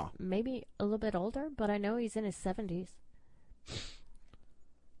think he maybe a little bit older, but I know he's in his 70s.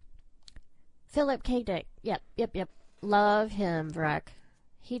 Philip K. Dick. Yep. Love him, Vrek.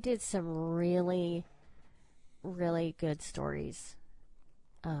 He did some really, really good stories.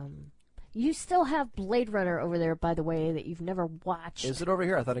 You still have Blade Runner over there, by the way, that you've never watched. Is it over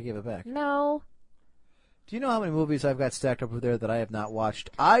here? I thought I gave it back. No. Do you know how many movies I've got stacked up over there that I have not watched?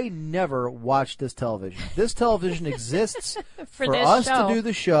 I never watched this television. This television exists for us to do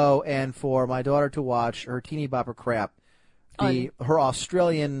the show and for my daughter to watch her teeny bopper crap. Her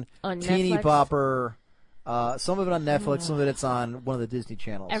Australian teeny bopper. Some of it on Netflix, some of it's on one of the Disney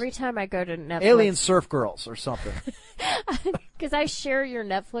channels. Every time I go to Netflix. Alien Surf Girls or something. Because I share your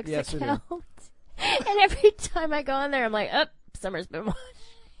Netflix account. Do. And every time I go on there, I'm like, Summer's been watching.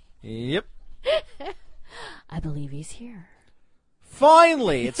 Yep. I believe he's here.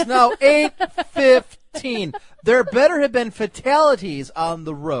 Finally, it's now 8:15. There better have been fatalities on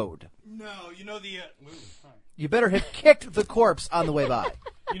the road. No, you know the... You better have kicked the corpse on the way by.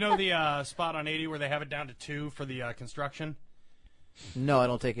 You know the spot on 80 where they have it down to 2 for the construction? No, I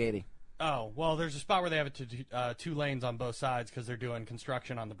don't take 80. Oh, well, there's a spot where they have it to 2 lanes on both sides because they're doing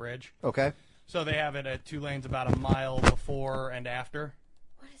construction on the bridge. Okay. So they have it at 2 lanes about a mile before and after.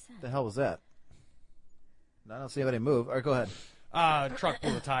 What is that? The hell was that? I don't see anybody move. All right, go ahead. Truck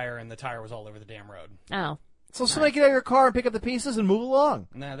blew a tire, and the tire was all over the damn road. Oh. So somebody get out of your car and pick up the pieces and move along.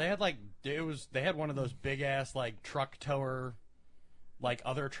 No, they had they had one of those big ass truck tower,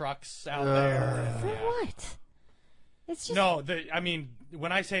 other trucks out there. For what? It's just no. I mean,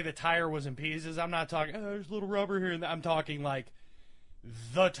 when I say the tire was in pieces, I'm not talking. Oh, there's a little rubber here. I'm talking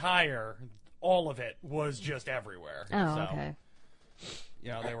the tire. All of it was just everywhere. Oh, so, okay. You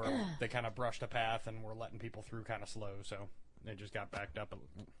know, they kind of brushed a path and were letting people through kind of slow, so they just got backed up.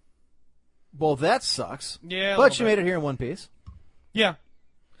 Well, that sucks. Yeah, but you made it here in one piece. Yeah.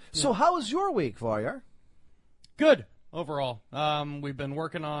 So how was your week, Varyar? Good overall. We've been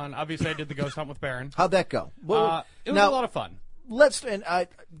working on. Obviously, I did the ghost hunt with Baron. How'd that go? It was a lot of fun.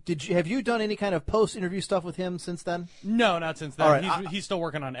 have you done any kind of post-interview stuff with him since then? No, not since then. All right, he's still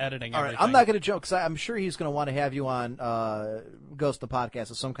working on editing. All right, everything. I'm not going to joke because I'm sure he's going to want to have you on Ghost the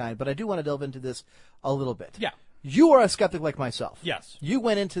Podcast of some kind, but I do want to delve into this a little bit. Yeah. You are a skeptic like myself. Yes. You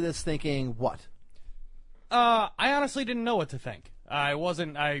went into this thinking what? I honestly didn't know what to think. I was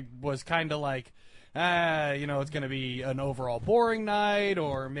kind of like, it's going to be an overall boring night,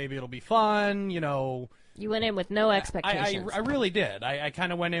 or maybe it'll be fun, You went in with no expectations. I really did. I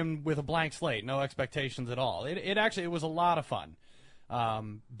kind of went in with a blank slate, no expectations at all. It was a lot of fun.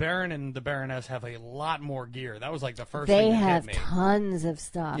 Baron and the Baroness have a lot more gear. That was like the first thing that hit me. They have tons of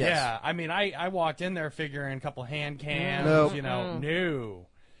stuff. Yes. Yeah, I mean, I walked in there figuring a couple hand cams, Nope. no.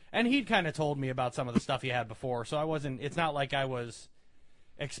 And he'd kind of told me about some of the stuff he had before, so it's not like I was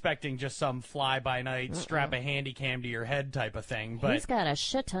expecting just some fly-by-night, strap a handy cam to your head type of thing. But He's got a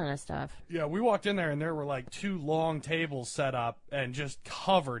shit ton of stuff. yeah, we walked in there and there were like 2 long tables set up and just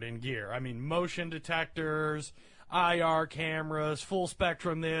covered in gear. I mean, motion detectors, IR cameras, full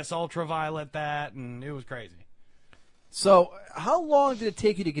spectrum this, ultraviolet that, and it was crazy. So, how long did it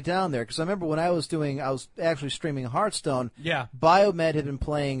take you to get down there? Because I remember when I was actually streaming Hearthstone. Yeah. Biomed had been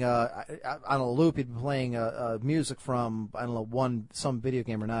playing on a loop. He'd been playing music from I don't know some video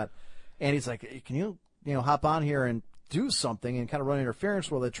game or not, and he's like, "Can you hop on here and do something?" and kind of run interference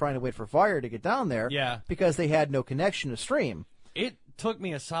while they're trying to wait for Varyar to get down there. Yeah. Because they had no connection to stream. It took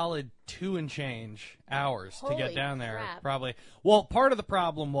me a solid 2 and change hours to get Holy down there. crap. Probably. Well, part of the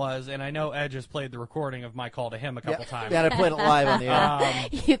problem was, and I know Edge has played the recording of my call to him a couple times. Yeah, I played it live on the air.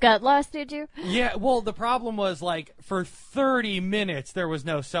 You got lost, did you? Yeah, well, the problem was, like, for 30 minutes, there was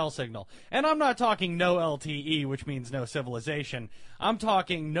no cell signal. And I'm not talking no LTE, which means no civilization. I'm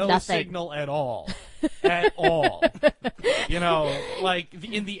talking no Nothing. signal at all. At all. Like,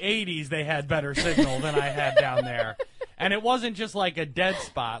 in the 80s, they had better signal than I had down there. And it wasn't just like a dead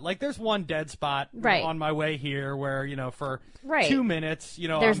spot. Like, there's one dead spot Right. on my way here where, for Right. 2 minutes,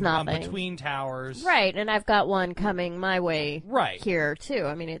 There's I'm nothing. between towers. Right, and I've got one coming my way Right. here, too.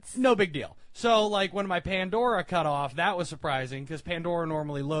 I mean, it's... No big deal. So, like, when my Pandora cut off, that was surprising because Pandora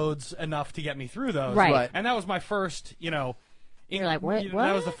normally loads enough to get me through those. Right. And that was my first, You're like, what?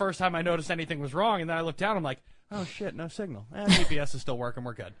 That was the first time I noticed anything was wrong. And then I looked down, I'm like, oh, shit, no signal. GPS is still working,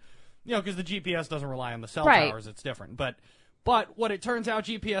 we're good. Because the GPS doesn't rely on the cell Right. towers, it's different. But what it turns out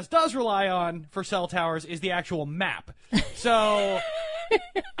GPS does rely on for cell towers is the actual map. So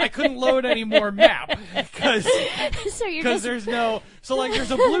I couldn't load any more map because So you're just... there's no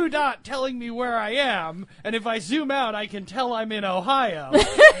there's a blue dot telling me where I am, and if I zoom out, I can tell I'm in Ohio.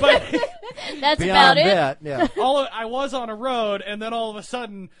 But That's Beyond about it? that, yeah. I was on a road, and then all of a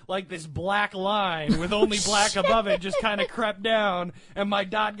sudden, like this black line with only black above it just kind of crept down, and my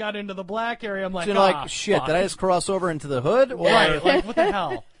dot got into the black area. I'm like, So you're like, shit, fuck. did I just cross over into the hood? Or Right, like what the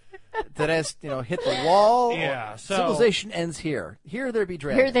hell? did I just, hit the wall? Yeah, so- Civilization ends here. Here there be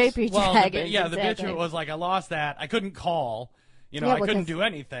dragons. Here they be Well, dragons. the exactly. bitch was like, I lost that. I couldn't call. Yeah, I because- couldn't do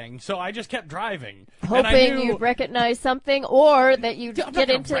anything, so I just kept driving. and I Hoping knew, you'd recognize something, or that you'd I'm not get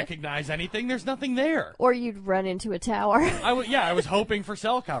gonna into... recognize anything. There's nothing there. Or you'd run into a tower. I was hoping for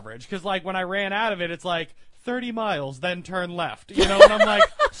cell coverage because, like, when I ran out of it, it's like 30 miles, then turn left. And I'm like,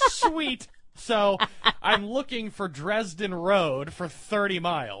 sweet. So I'm looking for Dresden Road for 30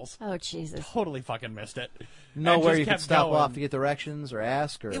 miles. Oh, Jesus. Totally fucking missed it. Nowhere And just you could kept stop going. off to get directions or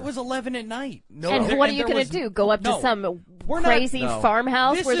ask? Or... It was 11 at night. No, And what are you there going to was- do? Go up to No. some We're not- crazy No.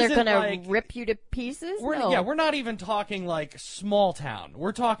 farmhouse This where they're isn't going to like- rip you to pieces? No. Yeah, we're not even talking like small town.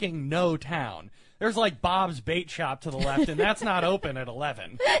 We're talking no town. There's like Bob's Bait Shop to the left, and that's not open at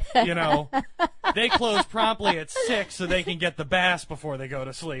 11. They close promptly at 6 so they can get the bass before they go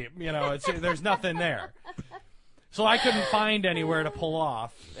to sleep. There's nothing there. So I couldn't find anywhere to pull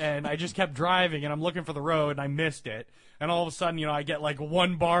off, and I just kept driving, and I'm looking for the road, and I missed it. And all of a sudden, I get like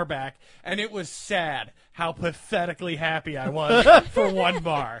 1 bar back, and it was sad how pathetically happy I was for 1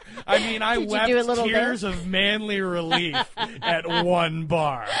 bar. I mean, I Did you wept do a little tears bit? of manly relief at 1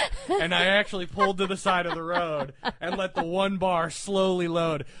 bar. And I actually pulled to the side of the road and let the 1 bar slowly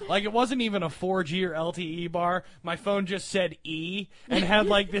load. Like, it wasn't even a 4G or LTE bar. My phone just said E and had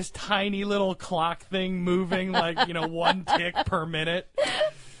like this tiny little clock thing moving, like, 1 tick per minute.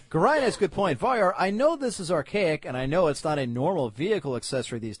 Garion has a good point. Varyar, I know this is archaic, and I know it's not a normal vehicle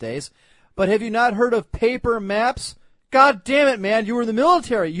accessory these days, but have you not heard of paper maps? God damn it, man, you were in the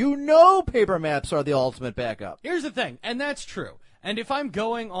military. You know paper maps are the ultimate backup. Here's the thing, and that's true. And if I'm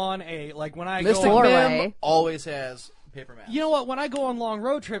going on when I Mystic go on, Mim Four-way. always has paper maps. you know what, when I go on long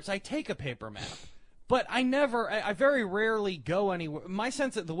road trips, I take a paper map. But I very rarely go anywhere.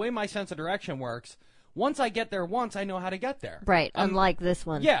 The way my sense of direction works, once I get there once, I know how to get there. Right, unlike this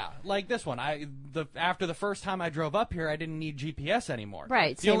one. Yeah, like this one. After the first time I drove up here, I didn't need GPS anymore.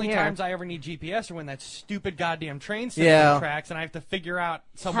 Right, The same only here. times I ever need GPS are when that stupid goddamn train sits on the tracks and I have to figure out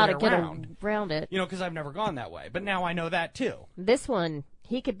some How way to get around. around it. You know, because I've never gone that way. But now I know that too. This one,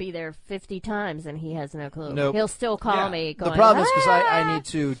 he could be there 50 times and he has no clue. Nope. He'll still call me going, The problem is because "Ah!" I need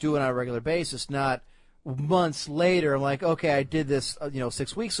to do it on a regular basis, not months later. I'm like, okay, I did this,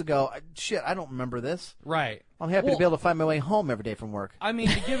 6 weeks ago. Shit, I don't remember this. Right. I'm happy to be able to find my way home every day from work. I mean,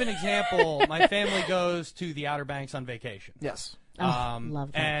 to give an example, my family goes to the Outer Banks on vacation. Yes.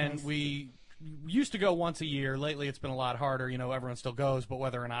 Love that and place. we used to go once a year. Lately, it's been a lot harder. You know, everyone still goes, but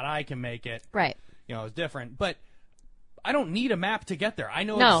whether or not I can make it, Right. is different. But I don't need a map to get there. I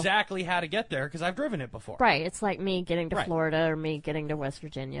know No. exactly how to get there because I've driven it before. Right. It's like me getting to Right. Florida or me getting to West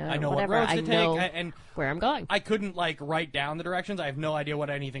Virginia. I know or whatever. what roads I to know take, and where I'm going. I couldn't write down the directions. I have no idea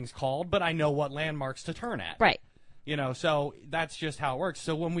what anything's called, but I know what landmarks to turn at. Right. So that's just how it works.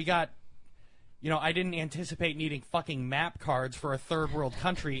 So when we got, I didn't anticipate needing fucking map cards for a third world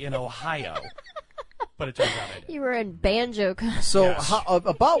country in Ohio. But it turns out I did. You were in Banjo. So Yes.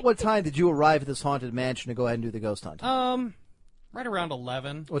 about what time did you arrive at this haunted mansion to go ahead and do the ghost hunt? Right around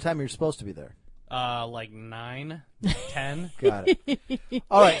 11. What time are you supposed to be there? Like 9, 10. Got it.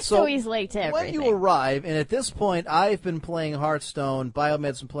 All right, So he's late to when everything. you arrive, and at this point, I've been playing Hearthstone,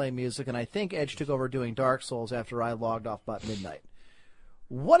 Biomed's been playing music, and I think Edge took over doing Dark Souls after I logged off about midnight.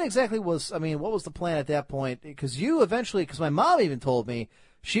 What exactly what was the plan at that point? Because my mom even told me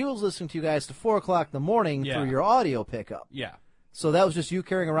she was listening to you guys to 4 o'clock in the morning Yeah. through your audio pickup. Yeah. So that was just you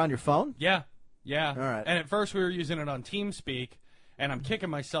carrying around your phone? Yeah. Yeah. All right. And at first we were using it on TeamSpeak, and I'm kicking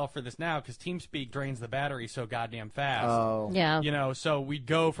myself for this now because TeamSpeak drains the battery so goddamn fast. Oh. Yeah. So we'd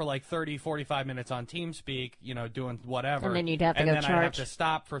go for 30, 45 minutes on TeamSpeak, doing whatever. And then you'd have to and go then I'd have charge. to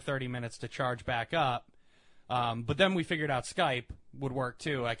stop for 30 minutes to charge back up. But then we figured out Skype would work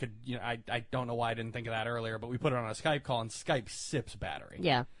too. I could, I don't know why I didn't think of that earlier, but we put it on a Skype call, and Skype sips battery.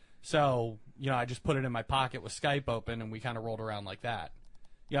 Yeah. So, I just put it in my pocket with Skype open, and we kind of rolled around like that.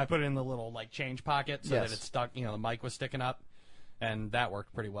 I put it in the little change pocket so that it stuck. The mic was sticking up, and that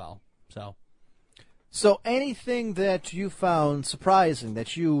worked pretty well. So anything that you found surprising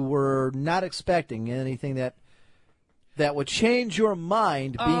that you were not expecting, anything that would change your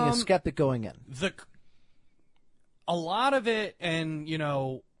mind being a skeptic going in? A lot of it, and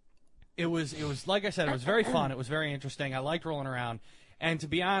it was like I said, it was very fun. It was very interesting. I liked rolling around, and to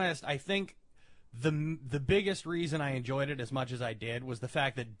be honest, I think the biggest reason I enjoyed it as much as I did was the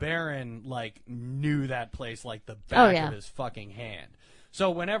fact that Baron knew that place like the back of his fucking hand. So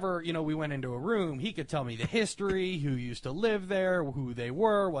whenever we went into a room, he could tell me the history, who used to live there, who they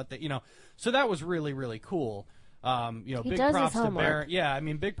were, what they So that was really, really cool. Big does props his to homework. Baron. Yeah,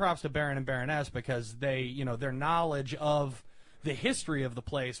 big props to Baron and Baroness because they, their knowledge of the history of the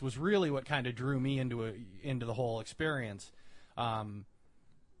place was really what kind of drew me into the whole experience.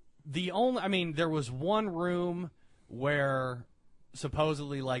 There was one room where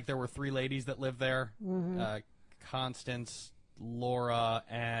supposedly there were 3 ladies that lived there, Constance, Laura,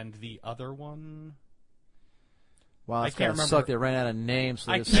 and the other one. Wow, I it's can't kind of remember. suck. They ran out of names.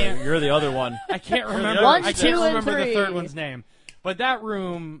 So I they just say, can't- you're the other one. I can't remember. One, I two, can't and remember the three. third one's name. But that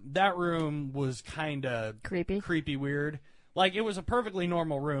room was kind of Creepy, weird. It was a perfectly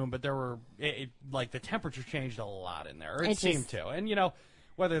normal room, but there were the temperature changed a lot in there. Or it seemed to, and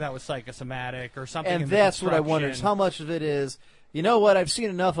whether that was psychosomatic or something. And in the that's what I wonder is construction. how much of it is. You know what? I've seen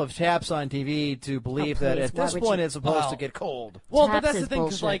enough of taps on TV to believe that please, at why this would point you- it's supposed to Well, get cold. Well, but Taps that's the is thing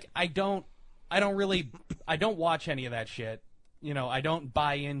because bullshit. I don't watch any of that shit. I don't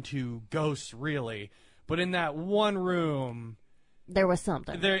buy into ghosts really. But in that one room, There was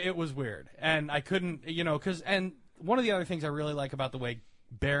something. it was weird, and I couldn't, and one of the other things I really like about the way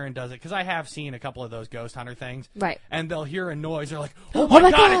Baron does it, because I have seen a couple of those ghost hunter things, Right. And they'll hear a noise, they're like, "Oh my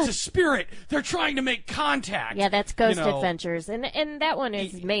god, it's a spirit! They're trying to make contact." Yeah, that's Ghost You know, Adventures, and that one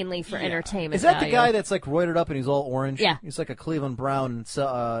is mainly for entertainment. Is that the value. guy that's roided up and he's all orange? Yeah. He's like a Cleveland Brown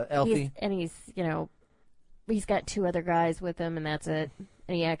Elfie. He's got 2 other guys with him, and that's it.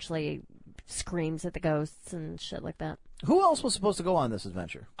 And he actually screams at the ghosts and shit like that. Who else was supposed to go on this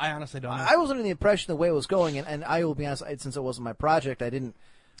adventure? I honestly don't know. I was under the impression the way it was going, and I will be honest, since it wasn't my project, I didn't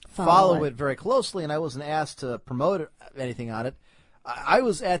follow it very closely, and I wasn't asked to promote anything on it. I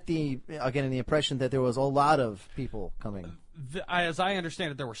was in the impression that there was a lot of people coming. As I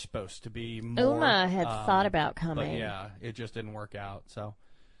understand it, there were supposed to be more. Uma had thought about But coming. yeah, it just didn't work out. So,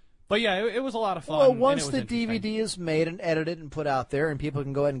 but yeah, it was a lot of fun. Well, and once it was the interesting. DVD is made and edited and put out there, and people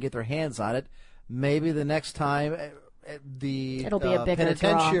can go ahead and get their hands on it, maybe the next time the It'll be a bigger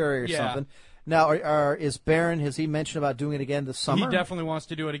penitentiary or draw. something, Now, is Barron, has he mentioned about doing it again this summer? He definitely wants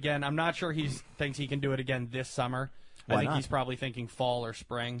to do it again. I'm not sure he thinks he can do it again this summer. I think he's probably thinking fall or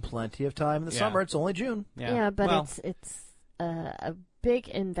spring. Plenty of time in the summer. It's only June. Yeah, but it's a big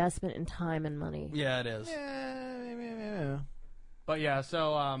investment in time and money. Yeah, it is. Yeah. But yeah,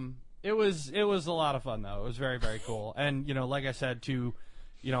 so it was a lot of fun though. It was very, very cool. And like I said, to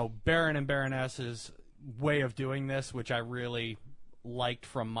Baron and Baroness's way of doing this, which I really liked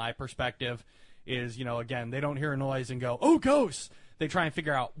from my perspective, is again, they don't hear a noise and go, "Oh, ghosts!" They try and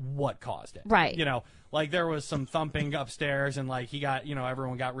figure out what caused it. Right. Like there was some thumping upstairs, and like he got,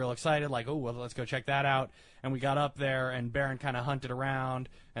 everyone got real excited, like, "Oh, well, let's go check that out." And we got up there, and Baron kind of hunted around,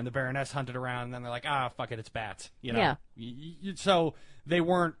 and the Baroness hunted around, and then they're like, "Ah, fuck it, it's bats." Yeah. So they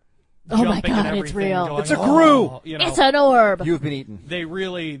weren't. Oh my jumping at God, everything, it's real. going, It's a Gru. "Oh," It's an orb. You've been eaten. They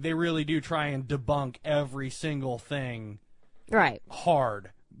really do try and debunk every single thing Right.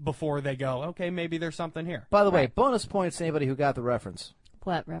 hard before they go, okay, maybe there's something here. By the way, bonus points to anybody who got the reference.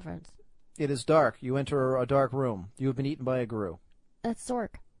 What reference? It is dark. You enter a dark room. You have been eaten by a Gru. That's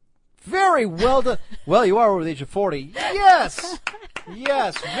Zork. Very well done. Well, you are over the age of 40. Yes!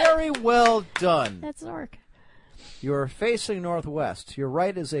 Yes, very well done. That's Zork. You're facing northwest. To your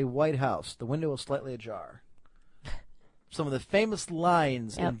right is a white house. The window is slightly ajar. Some of the famous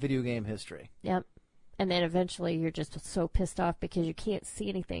lines in video game history. Yep. And then eventually you're just so pissed off because you can't see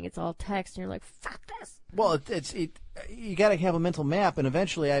anything. It's all text, and you're like, "Fuck this." Well, you got to have a mental map, and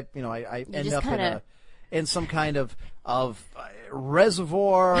eventually I end up in some kind of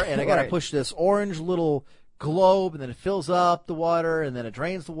reservoir, and I got to push this orange little globe, and then it fills up the water, and then it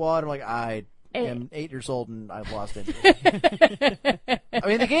drains the water. Like I am 8 years old, and I've lost interest. I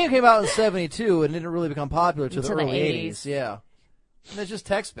mean, the game came out in '72 and didn't really become popular until the early '80s. Yeah. And it's just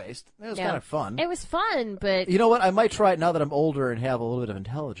text-based. It was kind of fun. It was fun, but... You know what? I might try it now that I'm older and have a little bit of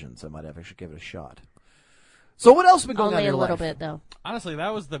intelligence. I might actually give it a shot. So what else has been going on in your life? Only a little bit, though. Honestly,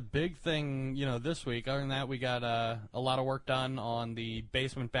 that was the big thing, this week. Other than that, we got a lot of work done on the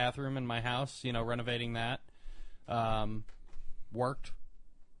basement bathroom in my house, renovating that. Worked.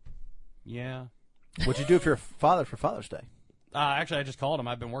 Yeah. What'd you do for your father for Father's Day? Actually, I just called him.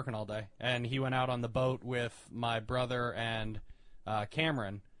 I've been working all day. And he went out on the boat with my brother and...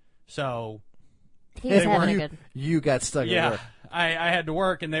 Cameron, so he's having a good. You got stuck at work. I had to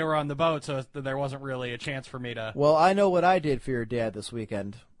work, and they were on the boat, so there wasn't really a chance for me to. Well, I know what I did for your dad this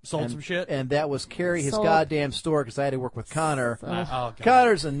weekend. Sold some shit, and that was carry his goddamn store because I had to work with Connor. Oh,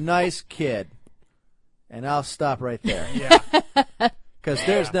 Connor's a nice kid, and I'll stop right there. Yeah, because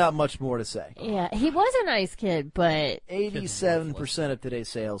there's not much more to say. Yeah, he was a nice kid, but 87% of today's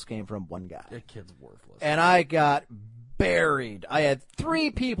sales came from one guy. That kid's worthless, and I got buried. I had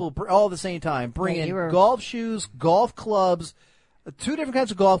 3 people all at the same time bring in golf shoes, golf clubs, 2 different kinds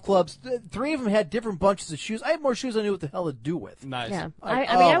of golf clubs. 3 of them had different bunches of shoes. I had more shoes than I knew what the hell to do with. Nice. Yeah.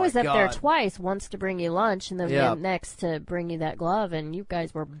 I was up there twice, once to bring you lunch and then next to bring you that glove, and you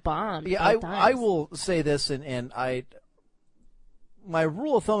guys were bombed. Yeah, I will say this, and my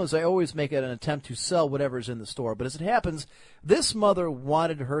rule of thumb is I always make it an attempt to sell whatever's in the store. But as it happens, this mother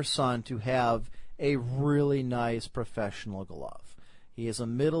wanted her son to have a really nice professional glove. He is a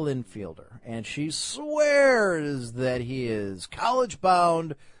middle infielder, and she swears that he is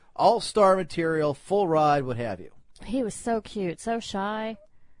college-bound, all-star material, full ride, what have you. He was so cute, so shy.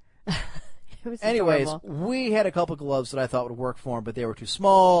 Anyways, adorable. We had a couple gloves that I thought would work for him, but they were too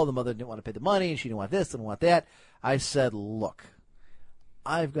small. The mother didn't want to pay the money, and she didn't want this, didn't want that. I said, look,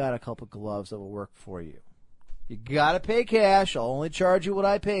 I've got a couple gloves that will work for you. You got to pay cash. I'll only charge you what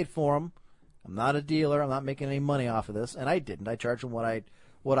I paid for them. I'm not a dealer. I'm not making any money off of this, and I didn't. I charged him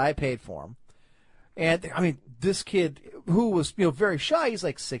what I paid for him. And I mean, this kid who was very shy. He's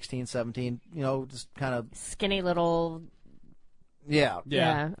like 16, 17. Just kind of skinny little. Yeah.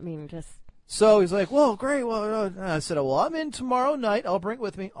 I mean, just. So he's like, well, great. Well, I said, well, I'm in tomorrow night. I'll bring it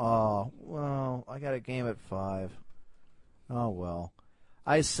with me. Oh, well, I got a game at 5. Oh well.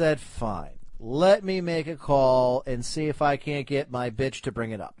 I said, fine. Let me make a call and see if I can't get my bitch to bring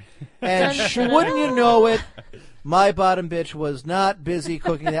it up. And wouldn't you know it, my bottom bitch was not busy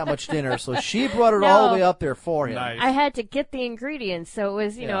cooking that much dinner, so she brought it all the way up there for him. Nice. I had to get the ingredients, so it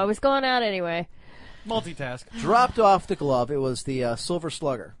was, I was going out anyway. Multitask. Dropped off the glove. It was the Silver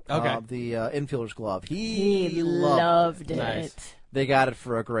Slugger. Okay. The infielder's glove. He loved it. Nice. They got it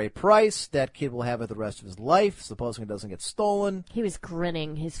for a great price. That kid will have it the rest of his life, supposing it doesn't get stolen. He was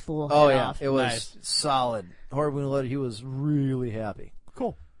grinning his fool head off. It was solid. Horrible. He was really happy.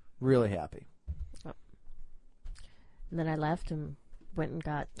 Cool. Really happy. Oh. And then I left and went and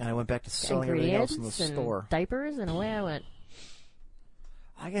got and I went back to selling everything else in the store. Diapers, and away I went.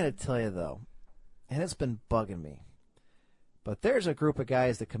 I got to tell you, though, and it's been bugging me. But there's a group of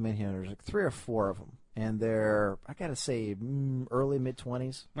guys that come in here, and there's like 3 or 4 of them, and they're, I got to say, early,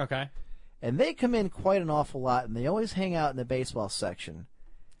 mid-20s. Okay. And they come in quite an awful lot, and they always hang out in the baseball section.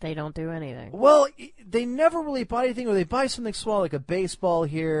 They don't do anything. Well, they never really buy anything, or they buy something small like a baseball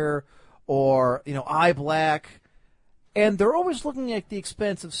here or, eye black. And they're always looking at the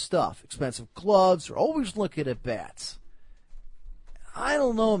expensive stuff, expensive gloves. They're always looking at bats. I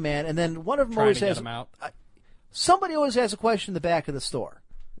don't know, man. And then one of them always has. Somebody always has a question in the back of the store.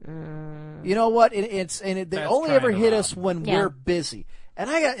 You know what? They only ever hit us when we're busy. And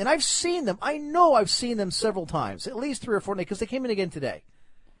I've seen them. I know I've seen them several times, at least 3 or 4 days, because they came in again today.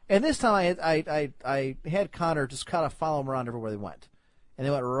 And this time I had Connor just kind of follow them around everywhere they went. And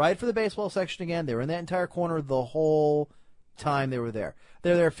they went right for the baseball section again. They were in that entire corner the whole time they were there.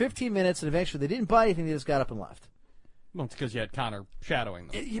 They were there 15 minutes, and eventually they didn't buy anything. They just got up and left. Well, it's because you had Connor shadowing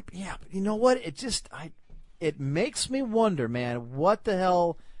them. Yeah, but you know what? It makes me wonder, man, what the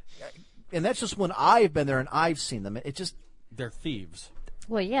hell. And that's just when I've been there and I've seen them. They're thieves.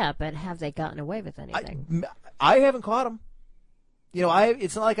 Well, yeah, but have they gotten away with anything? I haven't caught them.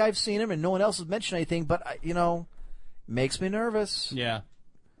 It's not like I've seen them and no one else has mentioned anything, but, makes me nervous. Yeah.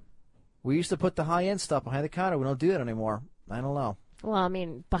 We used to put the high-end stuff behind the counter. We don't do that anymore. I don't know. Well, I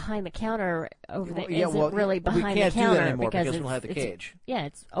mean, behind the counter isn't we really behind the counter. We can't do that anymore because we don't have the cage.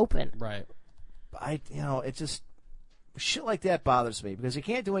 It's open. Right. It just, shit like that bothers me because you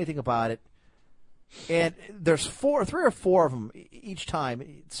can't do anything about it. And there's 3 or 4 of them each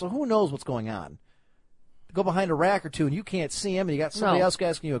time, so who knows what's going on. Go behind a rack or two and you can't see them, and you got somebody else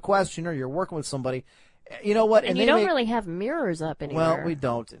asking you a question, or you're working with somebody. You know what? And you don't really have mirrors up anywhere. Well, we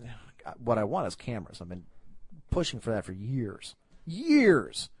don't. What I want is cameras. I've been pushing for that for years.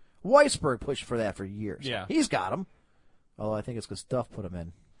 Years. Weisberg pushed for that for years. Yeah. He's got them. Although I think it's because Duff put them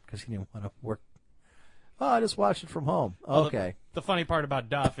in because he didn't want to work. Oh, I just watched it from home. Okay. Well, the funny part about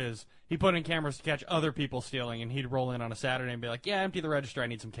Duff is he put in cameras to catch other people stealing, and he'd roll in on a Saturday and be like, yeah, empty the register. I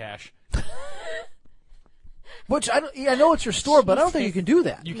need some cash. Which, I know it's your store, but I don't think you can do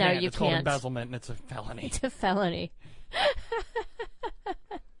that. You can't. You it's can't. called embezzlement, and it's a felony. It's a felony.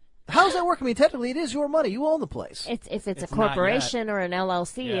 How does that work? I mean, technically, it is your money. You own the place. If it's a corporation or an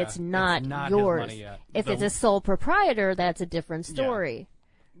LLC, it's not yours. His money yet. If it's a sole proprietor, that's a different story. Yeah.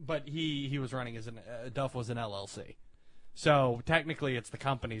 But he was running as Duff was an LLC. So technically, it's the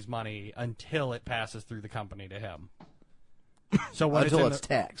company's money until it passes through the company to him. So when until it's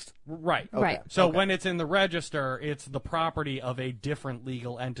taxed. Right. Okay. Right. So when it's in the register, it's the property of a different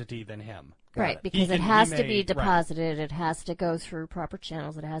legal entity than him. Right, because it has to be deposited. It has to go through proper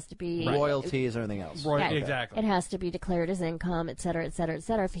channels. It has to be royalties, everything else. Exactly. It has to be declared as income, et cetera, et cetera, et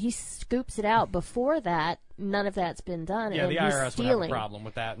cetera. If he scoops it out before that, none of that's been done. Yeah, and the he's IRS stealing. would have a problem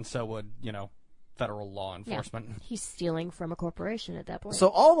with that, and so would federal law enforcement. Yeah, he's stealing from a corporation at that point. So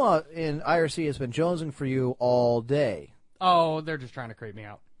Alma in IRC has been jonesing for you all day. Oh, they're just trying to creep me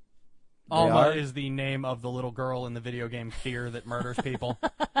out. Alma is the name of the little girl in the video game Fear that murders people.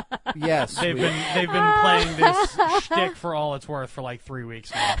 Yes. They've been playing this shtick for all it's worth for like 3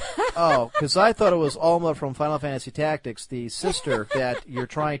 weeks now. Oh, because I thought it was Alma from Final Fantasy Tactics, the sister that you're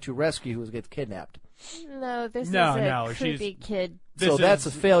trying to rescue who gets kidnapped. No, this is a creepy kid. So that's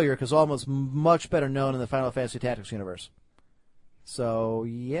a failure because Alma's much better known in the Final Fantasy Tactics universe. So,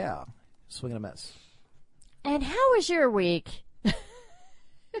 yeah. Swing and a miss. And how was your week?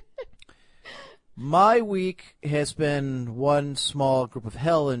 My week has been one small group of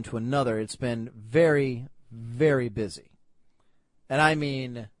hell into another. It's been very, very busy. And I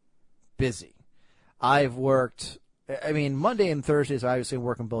mean busy. I've worked, Monday and Thursdays, I obviously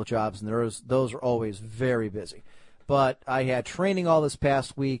working both jobs, and those are always very busy. But I had training all this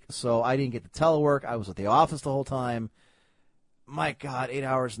past week, so I didn't get to telework. I was at the office the whole time. My God, 8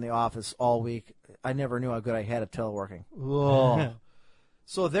 hours in the office all week. I never knew how good I had at teleworking. Oh.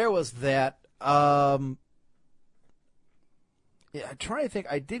 So there was that. I'm trying to think.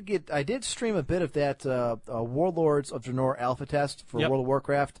 I did stream a bit of that Warlords of Draenor alpha test for World of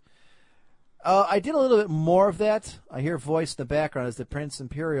Warcraft. I did a little bit more of that. I hear voice in the background as the Prince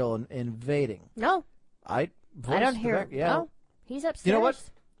Imperial invading. No. I don't hear. No, he's upstairs. You know what?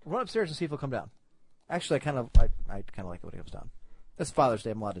 Run upstairs and see if he'll come down. Actually, I kind of like it when he comes down. It's Father's Day.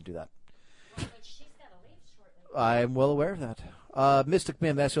 I'm allowed to do that. But she's got to leave shortly. I'm well aware of that. Mystic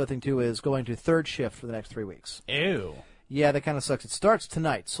Mim, that's the other thing, too, is going to third shift for the next 3 weeks. Ew. Yeah, that kind of sucks. It starts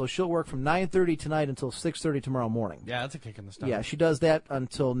tonight, so she'll work from 9:30 tonight until 6:30 tomorrow morning. Yeah, that's a kick in the stomach. Yeah, she does that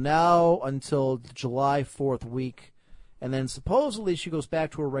until July 4th week, and then supposedly she goes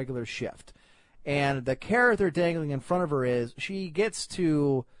back to her regular shift. And the carrot they're dangling in front of her is she gets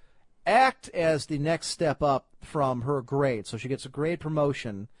to act as the next step up from her grade. So she gets a grade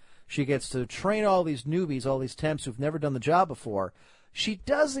promotion. She gets to train all these newbies, all these temps who've never done the job before. She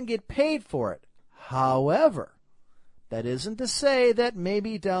doesn't get paid for it. However, that isn't to say that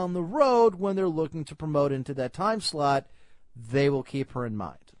maybe down the road when they're looking to promote into that time slot, they will keep her in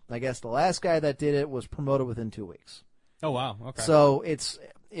mind. I guess the last guy that did it was promoted within 2 weeks. Oh, wow. Okay. So it's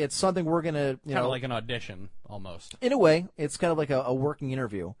something we're going to, kind of like an audition, almost. In a way, it's kind of like a working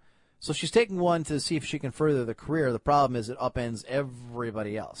interview. So she's taking one to see if she can further the career. The problem is it upends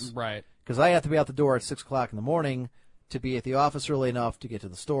everybody else. Right. Because I have to be out the door at 6 o'clock in the morning to be at the office early enough to get to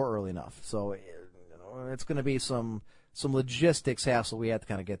the store early enough. So it's going to be some logistics hassle we have to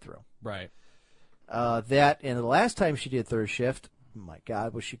kind of get through. Right. That, and the last time she did third shift, my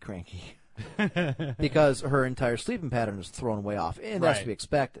God, was she cranky. Because her entire sleeping pattern is thrown way off, and that's to be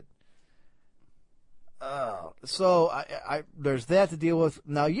expected. So I there's that to deal with.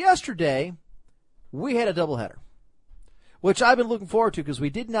 Now, yesterday, we had a doubleheader, which I've been looking forward to because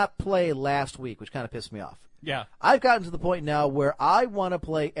we did not play last week, which kind of pissed me off. Yeah. I've gotten to the point now where I want to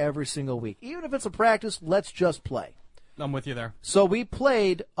play every single week. Even if it's a practice, let's just play. I'm with you there. So we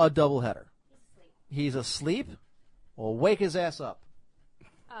played a doubleheader. He's asleep? Well, wake his ass up.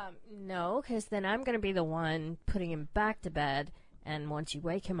 No, because then I'm going to be the one putting him back to bed, and once you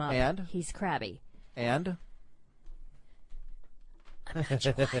wake him up, and? He's crabby. And? I'm not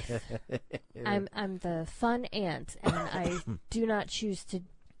your wife. I'm the fun aunt, and I do not choose to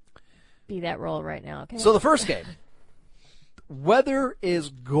be that role right now. Okay. So the first game, weather is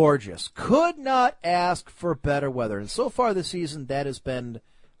gorgeous. Could not ask for better weather, and so far this season, that has been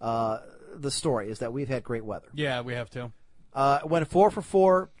the story: is that we've had great weather. Yeah, we have to. Went 4 for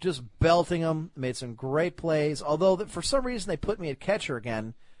 4, just belting them. Made some great plays. Although for some reason they put me at catcher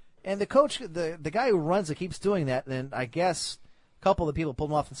again, and the coach, the guy who runs it, keeps doing that. And I guess a couple of the people pulled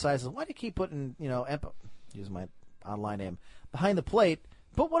him off the side and said, "Why do you keep putting use my online name behind the plate?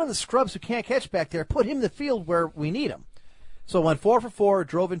 Put one of the scrubs who can't catch back there. Put him in the field where we need him." So went 4 for 4,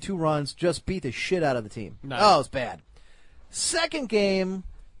 drove in 2 runs, just beat the shit out of the team. Nice. Oh, it was bad. Second game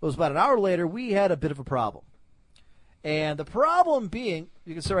was about an hour later. We had a bit of a problem. And the problem being,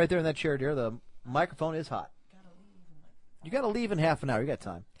 you can sit right there in that chair, dear. The microphone is hot. You got to leave in half an hour. You got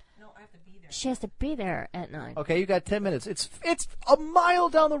time. No, I have to be there. She has to be there at 9. Okay, you got 10 minutes. It's a mile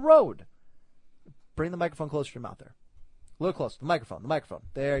down the road. Bring the microphone closer to your mouth there. A little closer. The microphone.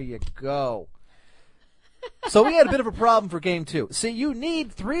 There you go. So we had a bit of a problem for game 2. See, you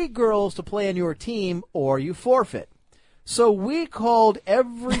need 3 girls to play on your team or you forfeit. So we called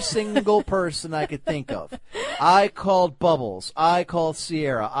every single person I could think of. I called Bubbles. I called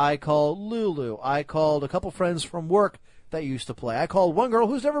Sierra. I called Lulu. I called a couple friends from work that used to play. I called one girl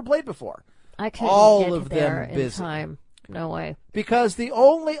who's never played before. I couldn't all get of there them busy. in time. No way. Because the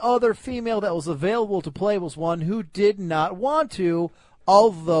only other female that was available to play was one who did not want to,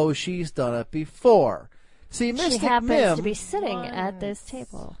 although she's done it before. See, Mystic she happens Mim to be sitting at this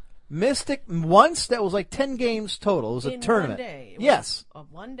table. Mystic once, that was like 10 games total. It was a tournament. 1 day. It was Yes. A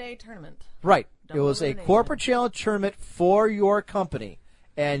 1-day tournament. Right. It Double was a elimination. corporate challenge tournament for your company.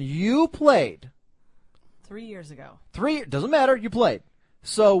 And you played. 3 years ago. Doesn't matter, you played.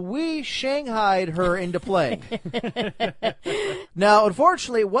 So we shanghaied her into playing. Now,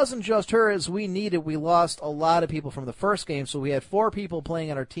 unfortunately, it wasn't just her as we needed. We lost a lot of people from the first game, so we had 4 people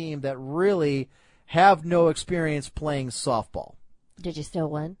playing on our team that really have no experience playing softball. Did you still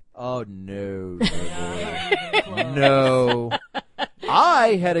win? Oh, no. No.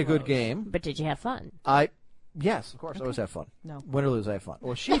 I had a good game. But did you have fun? Yes, of course. I always have fun. No. Win or lose, I have fun.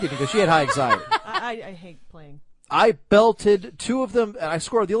 Well, she did because she had high anxiety. I hate playing. I belted 2 of them, and I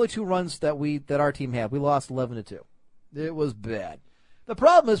scored the only 2 runs that our team had. We lost 11-2. It was bad. The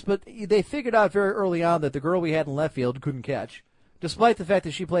problem is, but they figured out very early on that the girl we had in left field couldn't catch, despite the fact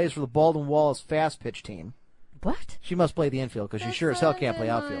that she plays for the Baldwin Wallace fast pitch team. What? She must play the infield because she sure as hell can't play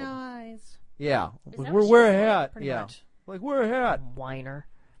outfield. Eyes. Yeah, Is that wear a what she hat. Pretty Yeah, much. like wear a hat. Whiner.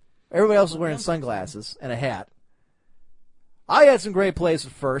 Everybody else was wearing sunglasses and a hat. I had some great plays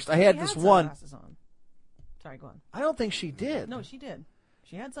at first. I had She this had one. sunglasses on. Sorry, go on. I don't think she did. No, she did.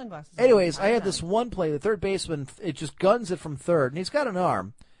 She had sunglasses Anyways, on. I had this one play. The third baseman, it just guns it from third, and he's got an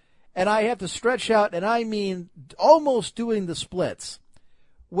arm. And I have to stretch out, and I mean almost doing the splits,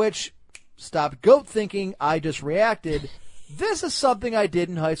 which stopped goat thinking. I just reacted. This is something I did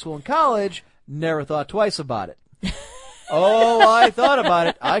in high school and college. Never thought twice about it. Oh, I thought about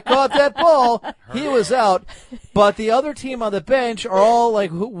it. I caught that ball. He was out. But the other team on the bench are all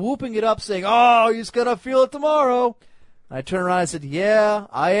like whooping it up, saying, "Oh, he's going to feel it tomorrow." I turned around and said, "Yeah,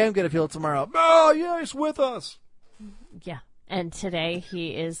 I am going to feel it tomorrow." "Oh, yeah, he's with us." Yeah. And today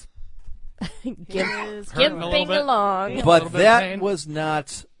he is Hurting a little Gimping bit. along. A But little bit of that pain. was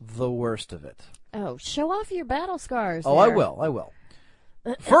not the worst of it. Oh, show off your battle scars. Oh, there. I will.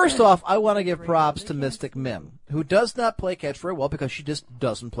 First off, I want to give props to Mystic Mim, who does not play catch very well because she just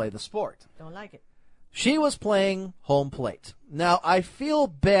doesn't play the sport. Don't like it. She was playing home plate. Now, I feel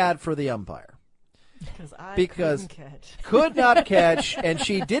bad for the umpire. Because I could not catch, and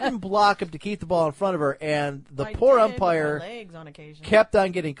she didn't block him to keep the ball in front of her, and the I poor did with umpire my legs on occasion. kept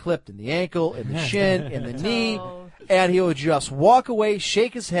on getting clipped in the ankle, in the shin, in the knee, toe. and he would just walk away,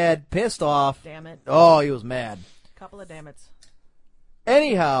 shake his head, pissed off. Damn it. Oh, he was mad. Couple of damn it's.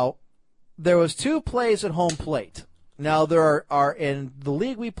 Anyhow, there was 2 plays at home plate. Now, there are in the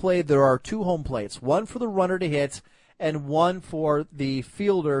league we played, there are 2 home plates, one for the runner to hit and one for the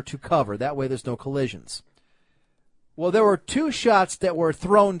fielder to cover. That way there's no collisions. Well, there were 2 shots that were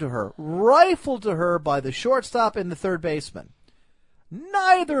thrown to her, rifled to her by the shortstop and the third baseman,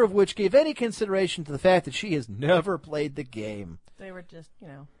 neither of which gave any consideration to the fact that she has never played the game. They were just,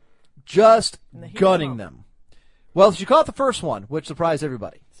 Just in the heat of the gunning moment. them. Well, she caught the first one, which surprised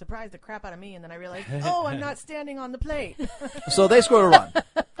everybody. Surprised the crap out of me, and then I realized, oh, I'm not standing on the plate. So they scored a run.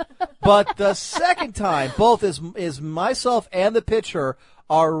 But the second time, both is myself and the pitcher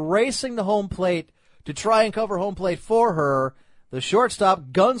are racing the home plate to try and cover home plate for her. The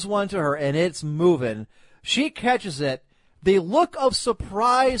shortstop guns one to her, and it's moving. She catches it. The look of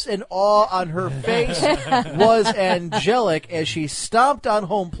surprise and awe on her face was angelic as she stomped on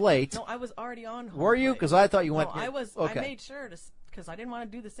home plate. No, I was already on home Were you? plate. Because I thought you went. No, I was. Okay. I made sure to, because I didn't want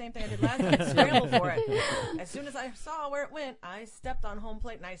to do the same thing I did last time, scramble for it. As soon as I saw where it went, I stepped on home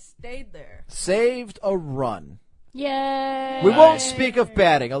plate and I stayed there. Saved a run. Yay! We won't speak of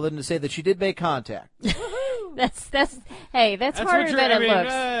batting, other than to say that she did make contact. That's That's harder what than it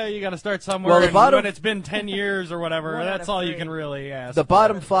looks. You got to start somewhere. Well, the and bottom- when it's been 10 years or whatever, One out that's of all you three. can really ask. The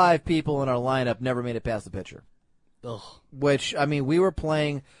bottom 5 people in our lineup never made it past the pitcher. Ugh. Which, I mean, we were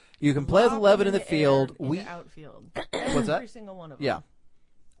playing. You can play with 11 in the field. In We the outfield. What's that? Every single one of them. Yeah,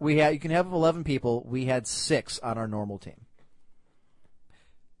 we had. You can have 11 people. We had 6 on our normal team.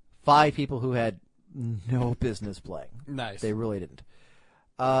 5 people who had no business playing. Nice. They really didn't.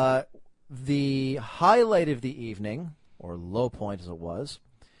 The highlight of the evening, or low point as it was,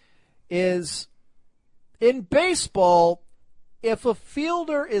 is in baseball, if a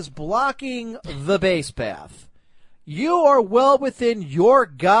fielder is blocking the base path, you are well within your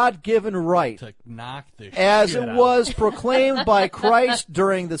God-given right, To knock the as shit it out. was proclaimed by Christ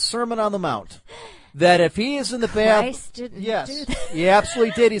during the Sermon on the Mount, that if he is in the path, Christ didn't yes, do that. he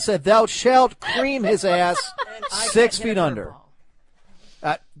absolutely did. He said, "Thou shalt cream his ass And I 6 can't hit feet a under." curveball.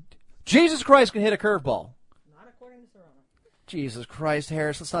 Jesus Christ can hit a curveball. Not according to Serrano. Jesus Christ,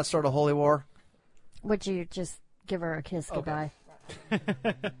 Harris, let's not start a holy war. Would you just give her a kiss goodbye? You're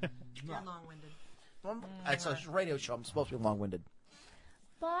long-winded. It's a radio show. I'm supposed to be long-winded.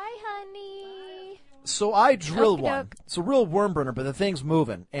 Bye, honey. So I drilled Okey one. doke. It's a real worm burner, but the thing's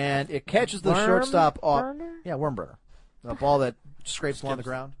moving, and it catches the Worm shortstop off. burner? Yeah, worm burner. A ball that scrapes along the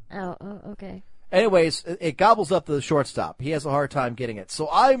ground. Oh, okay. Anyways, it gobbles up the shortstop. He has a hard time getting it. So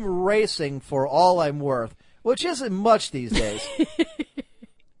I'm racing for all I'm worth, which isn't much these days.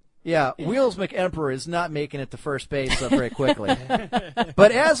 Yeah, Wheels McEmperor is not making it to first base very quickly.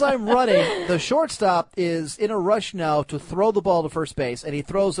 But as I'm running, the shortstop is in a rush now to throw the ball to first base, and he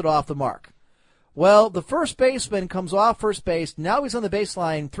throws it off the mark. Well, the first baseman comes off first base. Now he's on the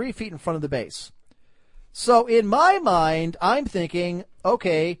baseline 3 feet in front of the base. So in my mind, I'm thinking,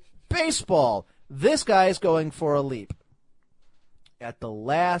 okay, baseball. This guy's going for a leap. At the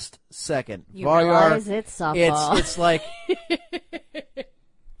last second, You Varyar, realize it's softball.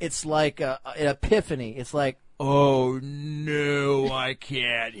 it's like an epiphany. It's like, oh no, I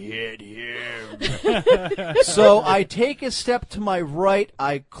can't hit him. So I take a step to my right.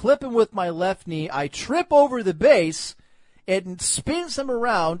 I clip him with my left knee. I trip over the base. It spins him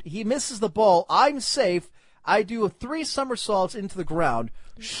around. He misses the ball. I'm safe. I do 3 somersaults into the ground,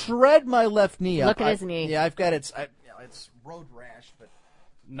 shred my left knee up. Look at his knee. Yeah, I've got it's road rash, but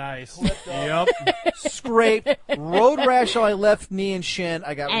Nice. Yep. scraped, road rash on my left knee and shin.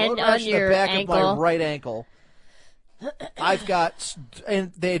 I got And road on rash in the your back of my ankle. right ankle. I've got,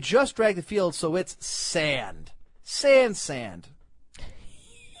 and they had just dragged the field, so it's sand. Sand.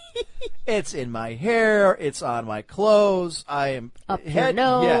 It's in my hair. It's on my clothes. I am Up your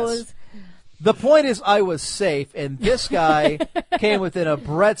nose. Yes. The point is, I was safe, and this guy came within a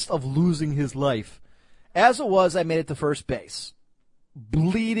breadth of losing his life. As it was, I made it to first base.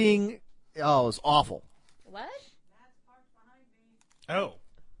 Bleeding. Oh, it was awful. What? Oh.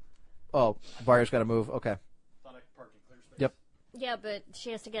 Oh, Varyar's got to move. Okay. Yep. Yeah, but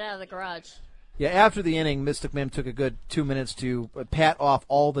she has to get out of the garage. Yeah, after the inning, Mystic Mim took a good 2 minutes to pat off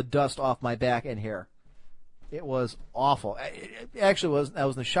all the dust off my back and hair. It was awful. It actually was. I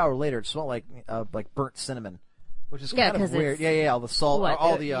was in the shower later. It smelled like burnt cinnamon, which is kind of weird. Yeah, all the salt,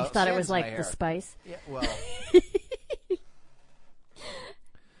 all the. You thought it was like the the spice? Yeah, well.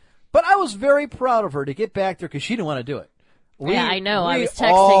 But I was very proud of her to get back there because she didn't want to do it. Yeah, I know. I was texting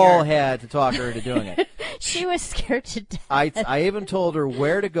We all her. had to talk her into doing it. She was scared to death. I even told her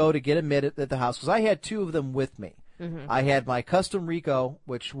where to go to get a mitt at the house because I had two of them with me. Mm-hmm. I had my custom Rico,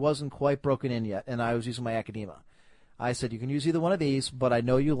 which wasn't quite broken in yet, and I was using my Academa. I said, you can use either one of these, but I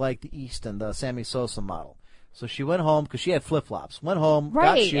know you like the Easton, the Sammy Sosa model. So she went home because she had flip-flops. Went home,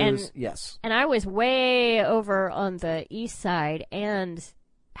 got shoes. Yes. And I was way over on the east side and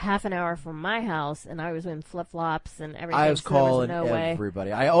half an hour from my house, and I was in flip-flops and everything. I was so calling there was no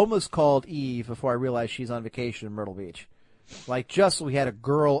everybody. I almost called Eve before I realized she's on vacation in Myrtle Beach. Like, just so we had a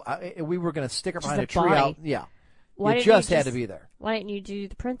girl. We were going to stick her Just behind a a tree body. out. Yeah. Why You didn't just you had to be there. Why didn't you do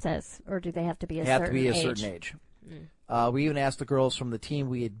the princess, or do they have to be a They have certain to be a age? certain age. We even asked the girls from the team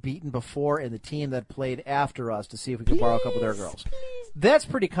we had beaten before and the team that played after us to see if we could borrow a couple of their girls. That's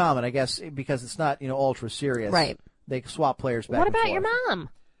pretty common, I guess, because it's not ultra serious. Right. They swap players back What and about forth. your mom?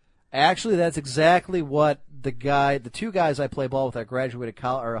 Actually, that's exactly what the two guys I play ball with, I graduated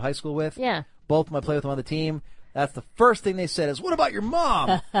high school with. Yeah. Both of them I play with them on the team. That's the first thing they said is, "What about your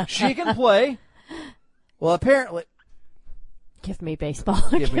mom? She can play." Well, apparently. Give me baseball.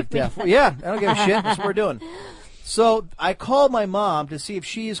 Give me, yeah, I don't give a shit. That's what we're doing. So I called my mom to see if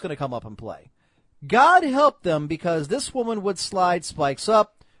she's going to come up and play. God help them because this woman would slide spikes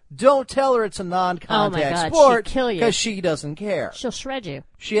up. Don't tell her it's a non-contact God, sport she'd kill you. because she doesn't care. She'll shred you.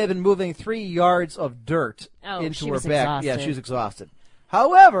 She had been moving 3 yards of dirt into she her was back. exhausted. Yeah, she was exhausted.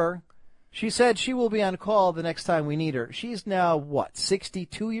 However, she said she will be on call the next time we need her. She's now,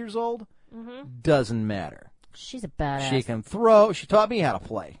 62 years old? Mm-hmm. Doesn't matter. She's a badass. She can throw. She taught me how to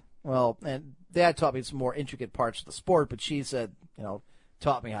play. Well, and Dad taught me some more intricate parts of the sport, but she said,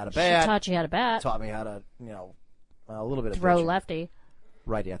 taught me how to bat. She taught you how to bat. Taught me how to, a little bit of Throw pitching. lefty.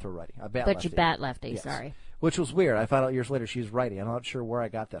 Righty, I throw righty. I bat But lefty. you bat lefty, Yes. sorry. Which was weird. I found out years later she's righty. I'm not sure where I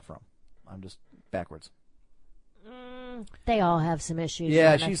got that from. I'm just backwards. They all have some issues.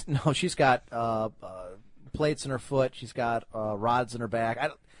 Yeah, Donna. she's got plates in her foot. She's got rods in her back.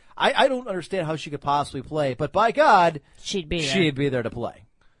 I don't understand how she could possibly play, but by God, she'd be there. She'd be there to play.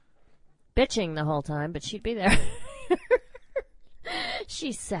 Bitching the whole time, but she'd be there.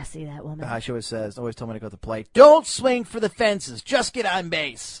 She's sassy, that woman. She always told me to go to the plate. Don't swing for the fences. Just get on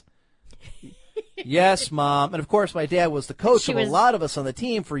base. Yes, Mom. And, of course, my dad was the coach of a lot of us on the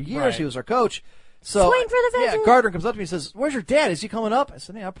team. For years, Right. He was our coach. So, swing for the fences. Yeah, Gardner comes up to me and says, "Where's your dad? Is he coming up?" I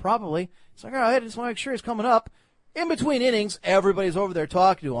said, "Yeah, probably." He's like, "All right, I just want to make sure he's coming up." In between innings, everybody's over there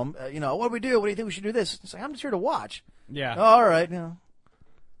talking to him. What do we do? What do you think we should do this? He's like, "I'm just here to watch." Yeah. All right.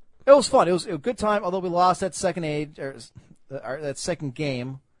 It was fun. It was a good time, although we lost that second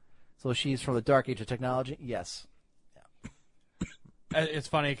game. So she's from the dark age of technology. Yes. It's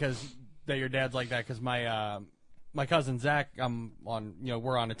funny because that your dad's like that because my cousin Zach,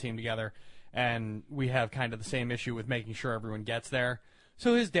 we're on a team together, and we have kind of the same issue with making sure everyone gets there.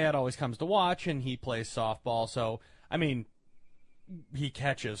 So his dad always comes to watch, and he plays softball. So I mean, he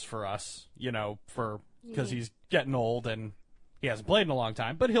catches for us, because he's getting old and he hasn't played in a long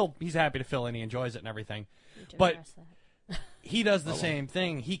time. But he's happy to fill in. He enjoys it and everything. But he does the same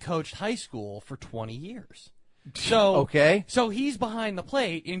thing. He coached high school for 20 years. So okay. So he's behind the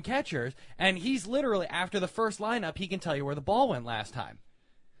plate in catchers, and he's literally after the first lineup, he can tell you where the ball went last time.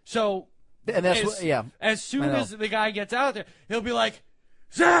 So, and that's as soon as the guy gets out there, he'll be like,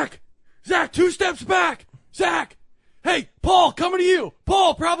 Zach, 2 steps back, Zach. Hey, Paul, coming to you.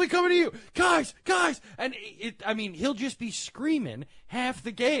 Paul, probably coming to you. Guys, and he'll just be screaming half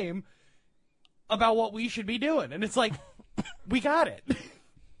the game about what we should be doing, and it's like, we got it.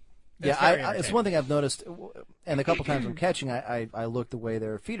 It's one thing I've noticed, and a couple times I'm catching, I look the way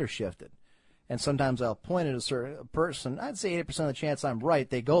their feet are shifted. And sometimes I'll point at a certain person. I'd say 80% of the chance I'm right,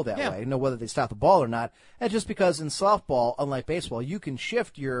 they go that way. Whether they stop the ball or not. And just because in softball, unlike baseball, you can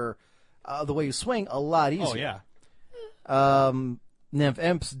shift your the way you swing a lot easier. Oh, yeah. Nymph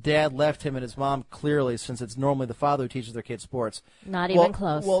Imp's dad left him and his mom clearly, since it's normally the father who teaches their kids sports. Not even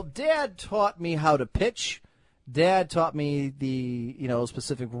close. Well, Dad taught me how to pitch. Dad taught me the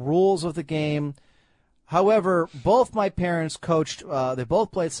specific rules of the game. However, both my parents coached. They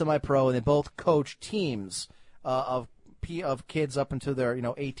both played semi-pro, and they both coached teams of kids up into their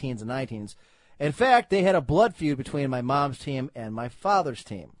 18s and 19s. In fact, they had a blood feud between my mom's team and my father's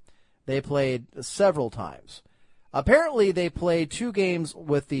team. They played several times. Apparently, they played 2 games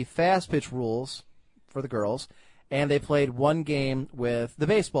with the fast pitch rules for the girls, and they played 1 game with the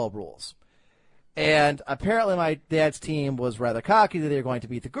baseball rules. And apparently my dad's team was rather cocky that they were going to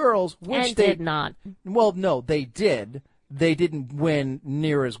beat the girls, which and they did not. Well, no, they did. They didn't win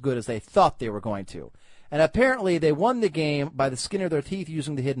near as good as they thought they were going to. And apparently they won the game by the skin of their teeth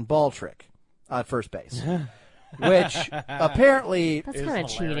using the hidden ball trick on first base. Which apparently That's kind of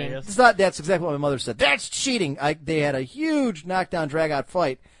cheating. That's exactly what my mother said. That's cheating. They had a huge knockdown, drag-out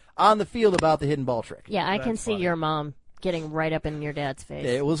fight on the field about the hidden ball trick. Yeah, I can see your mom getting right up in your dad's face.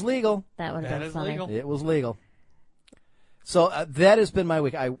 It was legal. That would have been funny. Legal. It was legal. So that has been my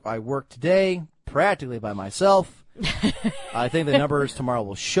week. I worked today practically by myself. I think the numbers tomorrow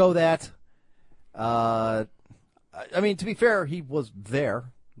will show that. I mean, to be fair, he was there.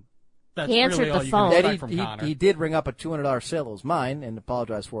 That's He answered really all the you phone. can And expect from Connor. he did ring up a $200 sale. It was mine, and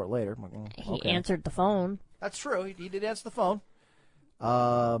apologized for it later. I'm like, He okay. answered the phone. That's true. He did answer the phone.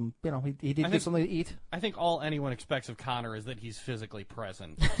 He did get something to eat. I think all anyone expects of Connor is that he's physically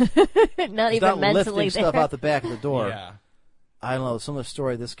present. Not He's even not mentally lifting there. stuff out the back of the door. Yeah. I don't know, some of the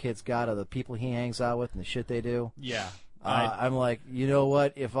story this kid's got of the people he hangs out with and the shit they do. Yeah. I'm like, you know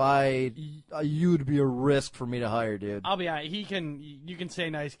what? If you'd be a risk for me to hire, dude. I'll be honest, you can say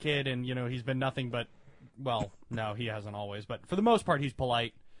nice kid and, he's been nothing but, well, no, he hasn't always, but for the most part he's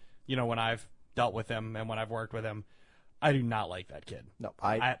polite, when I've dealt with him and when I've worked with him. I do not like that kid. No,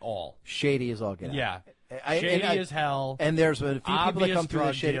 at all. Shady as all get out. Yeah. Shady as hell. And there's been a few people that Obvious come through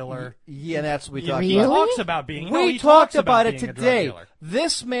drug the shady. dealer. Yeah, that's what we talked Really? He about. talks about being. We he talked talks about it being a drug today. dealer.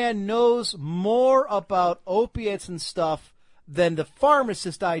 This man knows more about opiates and stuff than the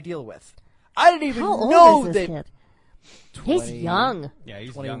pharmacist I deal with. I didn't even How know old is this that. kid? He's young. Yeah,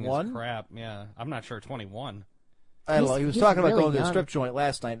 he's 21? young as crap. Yeah, I'm not sure 21. I don't know. He was He's talking about really going to the young. strip joint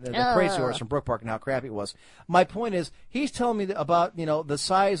last night, the Crazy Horse from Brook Park, and how crappy it was. My point is, he's telling me about the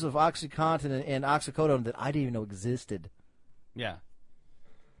size of OxyContin and oxycodone that I didn't even know existed. Yeah,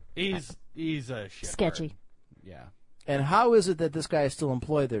 he's a shit. Sketchy. Yeah. And how is it that this guy is still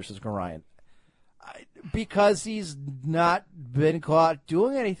employed there, says Ryan? Because he's not been caught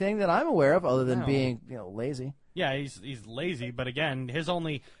doing anything that I'm aware of, other than being lazy. Yeah, he's lazy, but again,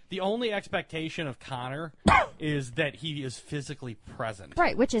 the only expectation of Connor is that he is physically present.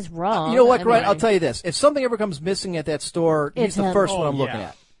 Right, which is wrong. You know what, I Ryan? mean, I'll tell you this: if something ever comes missing at that store, he's It's the him. first one I'm yeah. looking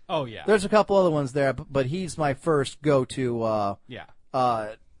at. Oh yeah. There's a couple other ones there, but he's my first go-to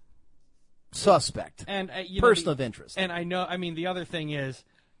suspect And person of interest. And the other thing is,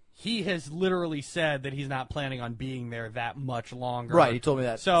 he has literally said that he's not planning on being there that much longer. Right, he told me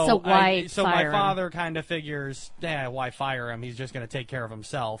that. So why So fire my him? father kind of figures, why fire him? He's just going to take care of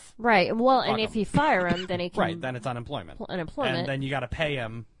himself. Right. Well, and Fuck if him. you fire him, then he can. Right, then it's unemployment. Unemployment. And then you got to pay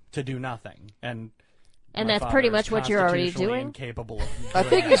him to do nothing. And my that's father pretty is much what you're already constitutionally doing? Incapable of I doing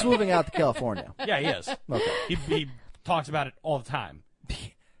think he's that. moving out to California. Yeah, he is. Okay. He talks about it all the time.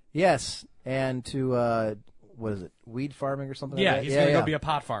 Yes, and to what is it, weed farming or something? Yeah, like that? he's going to go be a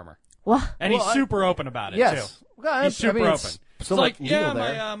pot farmer. What? And he's super open about it, yes. too. Well, He's super open. It's somewhat like, legal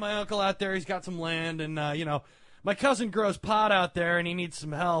there. my uncle out there, he's got some land, and, my cousin grows pot out there, and he needs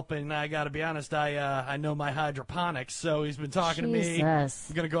some help, and I got to be honest, I know my hydroponics, so he's been talking to me. Jesus.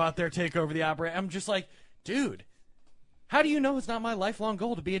 I'm going to go out there, take over the operation. I'm just like, dude, how do you know it's not my lifelong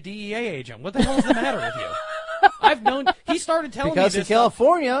goal to be a DEA agent? What the hell is the matter with you? I've known, he started telling Because me in this.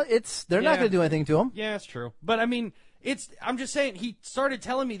 California, they're not Yeah. going to do anything to him. Yeah, it's true. But, I'm just saying, he started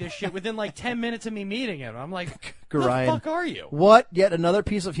telling me this shit within like 10 minutes of me meeting him. I'm like, who the Ryan, fuck are you? What? Yet another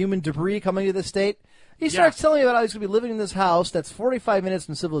piece of human debris coming to the state? He starts telling me about how he's going to be living in this house that's 45 minutes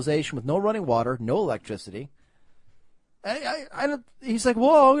from civilization with no running water, no electricity. He's like,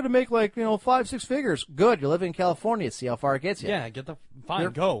 well, I'm going to make 5-6 figures. Good. You're living in California. See how far it gets you. Yeah, fine,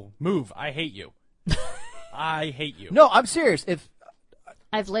 go, move. I hate you. I hate you. No, I'm serious.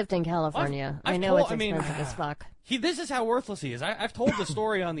 I've lived in California. I know it's expensive as fuck. This is how worthless he is. I've told the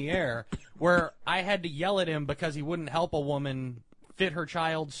story on the air where I had to yell at him because he wouldn't help a woman fit her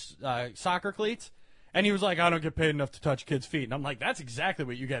child's soccer cleats. And he was like, I don't get paid enough to touch kids' feet. And I'm like, that's exactly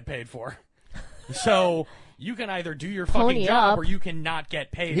what you get paid for. So you can either do your fucking Pony job up. or you cannot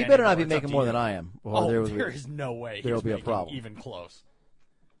get paid. He better anymore. not be It's up making to more you. than I am. Or there is no way there'll he's be a making problem. even close.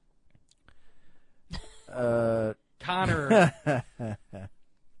 Connor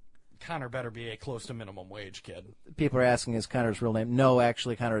better be a close to minimum wage kid. People are asking, is Connor's real name? No,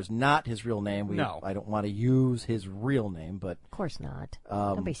 actually, Connor is not his real name. No. I don't want to use his real name, but Of course not.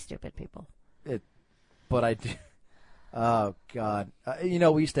 Don't be stupid, people. but I do. Oh, God.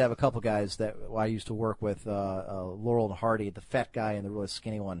 We used to have a couple guys that I used to work with, Laurel and Hardy, the fat guy and the really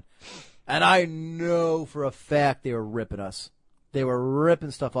skinny one. And I know for a fact they were ripping us. They were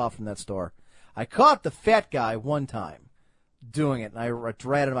ripping stuff off from that store. I caught the fat guy one time doing it, and I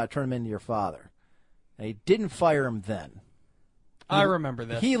ratted him out, turned him into your father. And he didn't fire him then. I remember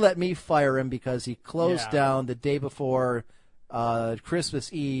this. He let me fire him because he closed down the day before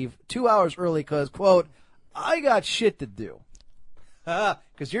Christmas Eve, 2 hours early because, quote, I got shit to do.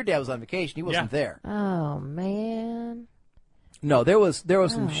 Because your dad was on vacation. He wasn't there. Oh, man. No, there was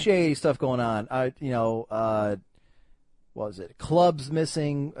some shady stuff going on. What was it? Clubs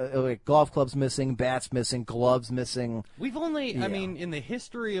missing, golf clubs missing, bats missing, gloves missing. We've only, I mean, in the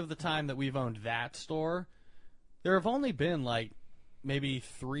history of the time that we've owned that store, there have only been like maybe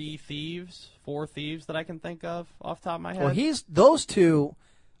 4 thieves that I can think of off the top of my head. Well, those two,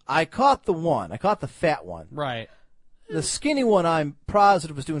 I caught the fat one. Right. The skinny one, I'm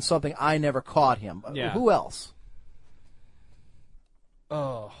positive was doing something I never caught him. Yeah. Who else?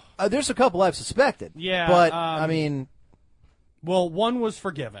 Oh. There's a couple I've suspected. Yeah. But, I mean... Well, one was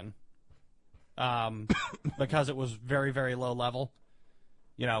forgiven because it was very, very low level.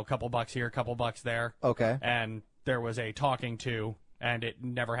 You know, a couple bucks here, a couple bucks there. Okay. And there was a talking to, and it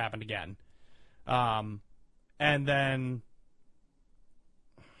never happened again. And then...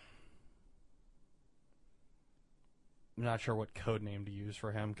 I'm not sure what code name to use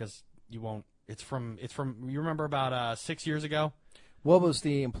for him because you won't... It's from. You remember about 6 years ago? What was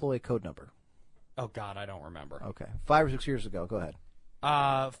the employee code number? Oh, God, I don't remember. Okay. 5 or 6 years ago. Go ahead.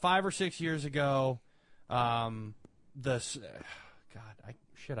 5 or 6 years ago, I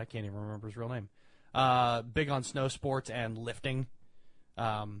can't even remember his real name. Big on snow sports and lifting.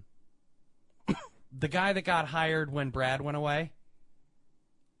 The guy that got hired when Brad went away.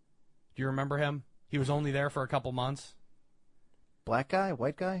 Do you remember him? He was only there for a couple months. Black guy?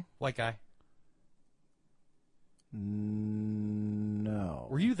 White guy? White guy. No.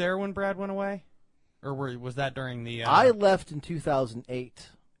 Were you there when Brad went away? Or was that during the... I left in 2008.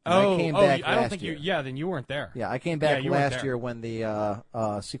 I came back I don't last think year. Yeah, then you weren't there. Yeah, I came back you weren't last there. year when the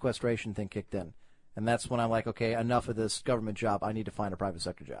sequestration thing kicked in. And that's when I'm like, okay, enough of this government job. I need to find a private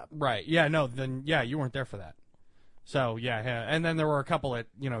sector job. Right. Yeah, no, then, you weren't there for that. So, yeah. And then there were a couple at,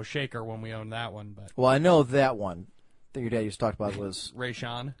 Shaker when we owned that one. But Well, I know that one that your dad used to talk about was... Ray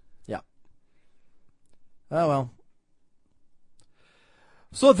Sean. Yeah. Oh, well.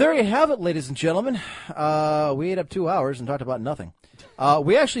 So there you have it, ladies and gentlemen. We ate up 2 hours and talked about nothing.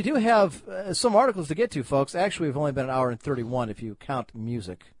 We actually do have some articles to get to, folks. Actually, we've only been an hour and 31 if you count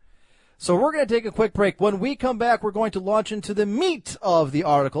music. So we're going to take a quick break. When we come back, we're going to launch into the meat of the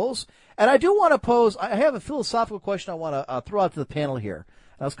articles. And I do want to pose, I have a philosophical question I want to throw out to the panel here.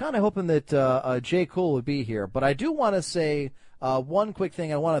 I was kind of hoping that Jay Cool would be here. But I do want to say one quick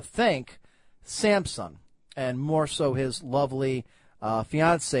thing. I want to thank Samson, and more so his lovely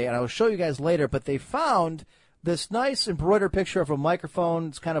fiance, and I will show you guys later, but they found this nice embroidered picture of a microphone.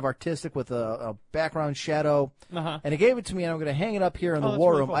 It's kind of artistic with a background shadow, and he gave it to me, and I'm going to hang it up here in the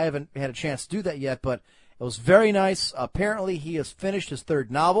war room. Cool. I haven't had a chance to do that yet, but it was very nice. Apparently, he has finished his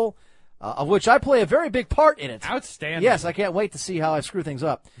third novel, of which I play a very big part in it. Outstanding. Yes, I can't wait to see how I screw things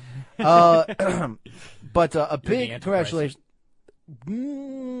up. But a big congratulations.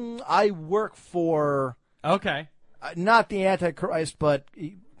 I work for... Okay. Not the Antichrist, but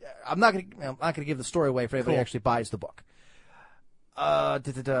I'm not going to give the story away for anybody who actually buys the book. You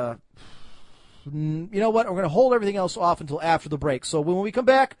know what? We're going to hold everything else off until after the break. So when we come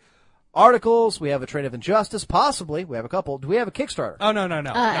back, articles, we have a Trade of Injustice, possibly. We have a couple. Do we have a Kickstarter? Oh, no.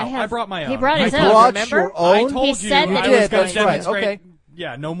 I brought my own. He brought his you own, brought remember? your own? I told He you said that I he was was going going to to. demonstrate. Okay.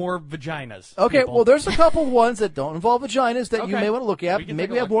 Yeah, no more vaginas. Okay, people. well, there's a couple ones that don't involve vaginas that you Okay. may want to look at. We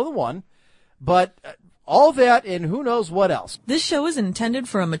Maybe we have more than one. But all that and who knows what else. This show is intended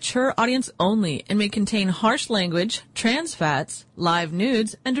for a mature audience only and may contain harsh language, trans fats, live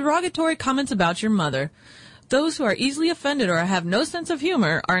nudes, and derogatory comments about your mother. Those who are easily offended or have no sense of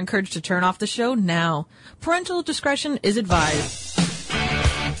humor are encouraged to turn off the show now. Parental discretion is advised.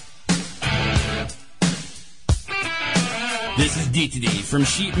 This is DTD from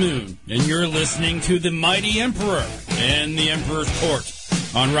Sheep Moon, and you're listening to The Mighty Emperor and the Emperor's Court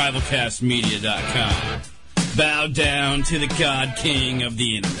on RivalCastMedia.com. Bow down to the God King of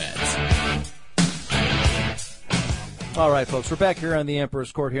the Internet. All right, folks, we're back here on the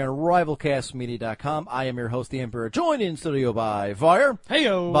Emperor's Court here on RivalCastMedia.com. I am your host, the Emperor, joined in studio by Varyar.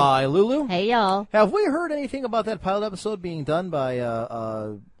 Heyo. By Lulu. Hey, y'all. Have we heard anything about that pilot episode being done by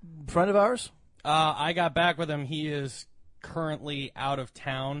a friend of ours? I got back with him. He is currently out of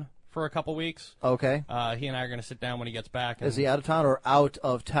town for a couple weeks. Okay. He and I are going to sit down when he gets back. Is he out of town or out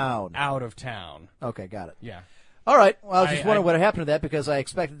of town? Out of town. Okay, got it. Yeah. All right. Well, I was just wondering what happened to that because I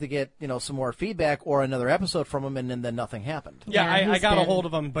expected to get some more feedback or another episode from him, and then nothing happened. Yeah, I got a hold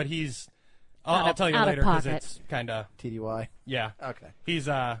of him, but he's. I'll tell you later because it's kind of TDY. Yeah. Okay. He's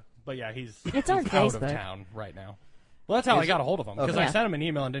but yeah, he's It's on out of Facebook. town right now. Well, that's how I got a hold of him because Okay. I sent him an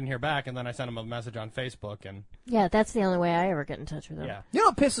email and didn't hear back, and then I sent him a message on Facebook and. Yeah, that's the only way I ever get in touch with him. Yeah. You know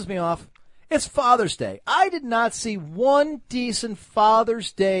what pisses me off? It's Father's Day. I did not see one decent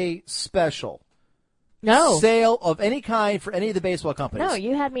Father's Day special. No. Sale of any kind for any of the baseball companies. No,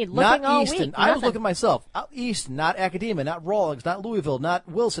 you had me looking not all Easton. week. I was Nothing. looking myself. Easton, not Academia, not Rawlings, not Louisville, not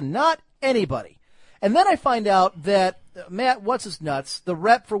Wilson, not anybody. And then I find out that Matt, what's-his-nuts, the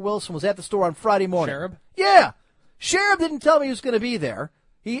rep for Wilson was at the store on Friday morning. Sherab? Yeah. Sherab didn't tell me he was going to be there.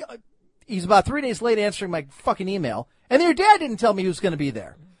 He's about 3 days late answering my fucking email. And then your dad didn't tell me he was going to be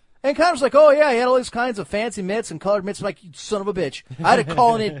there. And Connor's like, oh, yeah, he had all these kinds of fancy mitts and colored mitts. I'm like, you son of a bitch. I had to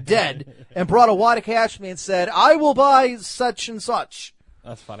call it dead and brought a wad of cash to me and said, I will buy such and such.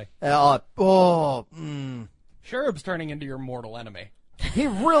 That's funny. Sherab's turning into your mortal enemy. He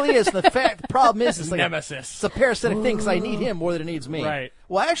really is. The problem is, it's like Nemesis. It's a parasitic thing because I need him more than he needs me. Right.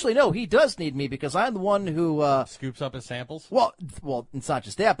 Well, actually, no, he does need me because I'm the one who Scoops up his samples? Well, it's not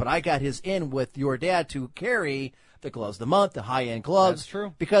just that, but I got his in with your dad to carry the gloves of the month, the high-end gloves. That's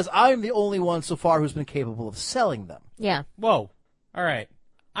true. Because I'm the only one so far who's been capable of selling them. Yeah. Whoa. All right.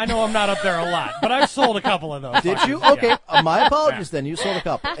 I know I'm not up there a lot, but I've sold a couple of those. Did you? fuckers, Okay. yeah. My apologies then. You sold a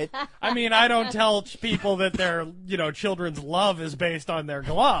couple. I mean, I don't tell people that their, children's love is based on their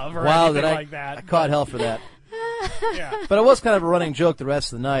glove or Wow, anything that like that. I caught hell for that. Yeah. But it was kind of a running joke the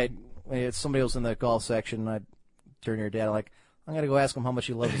rest of the night. Somebody was in the golf section, and I'd turn to your dad, like, I'm going to go ask him how much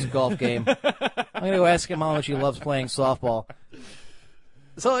he loves his golf game. I'm going to go ask him how much he loves playing softball.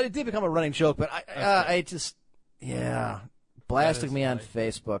 So it did become a running joke, but I just, blasting me on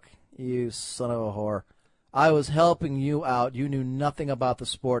Facebook. You son of a whore. I was helping you out. You knew nothing about the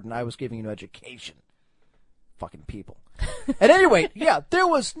sport, and I was giving you an education. Fucking people. At any rate, there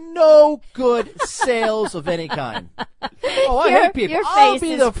was no good sales of any kind. Oh, I hate people. Your I'll face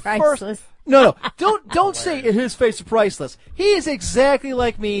be is the priceless. first. No, don't say his face is priceless. He is exactly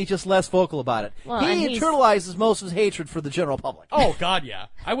like me, just less vocal about it. Well, and he he's- internalizes most of his hatred for the general public. Oh, God, yeah.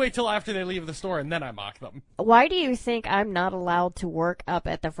 I wait till after they leave the store, and then I mock them. Why do you think I'm not allowed to work up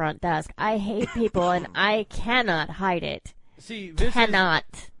at the front desk? I hate people, and I cannot hide it. See,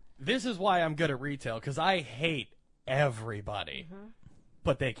 This is why I'm good at retail, because I hate everybody.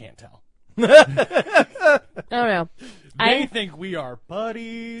 But they can't tell. Oh, no. They think we are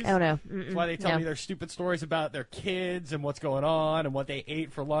buddies. Oh, no. That's why they tell me their stupid stories about their kids and what's going on and what they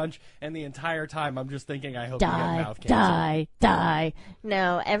ate for lunch. And the entire time, I'm just thinking, I hope you get mouth cancer. Die.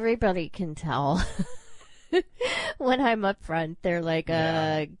 No, everybody can tell. When I'm up front, they're like,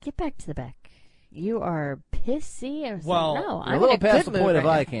 get back to the back. You are pissy. I was Well, like, no, You're I'm a little in a past good the mood point of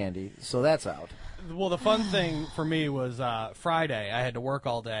right eye candy, so that's out. Well, the fun thing for me was Friday. I had to work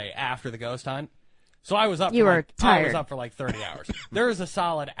all day after the ghost hunt. So I was up. You for were I tired. was up for like 30 hours. There is a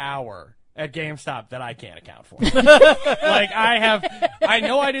solid hour at GameStop that I can't account for. Like I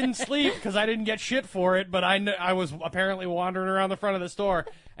know I didn't sleep because I didn't get shit for it, but I was apparently wandering around the front of the store,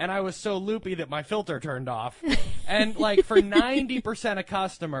 and I was so loopy that my filter turned off. And like for 90% of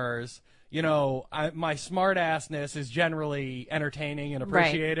customers, my smart assness is generally entertaining and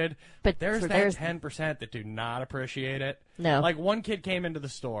appreciated. Right. But there's for that theirs- 10% that do not appreciate it. No. Like one kid came into the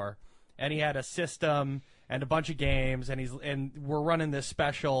store and he had a system and a bunch of games, and we're running this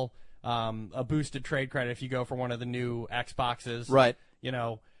special, a boosted trade credit if you go for one of the new Xboxes. Right.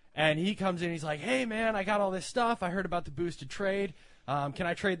 And he comes in, he's like, hey man, I got all this stuff. I heard about the boosted trade. Can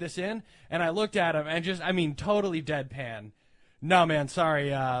I trade this in? And I looked at him and totally deadpan. No man,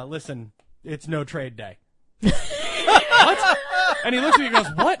 sorry. Listen, it's no trade day. What? And he looks at me and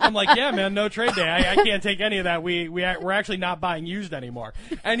goes, what? I'm like, yeah, man, no trade day. I can't take any of that. We're actually not buying used anymore.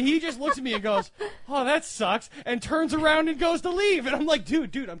 And he just looks at me and goes, oh, that sucks, and turns around and goes to leave. And I'm like,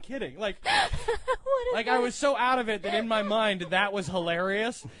 dude, I'm kidding. Like I was so out of it that in my mind that was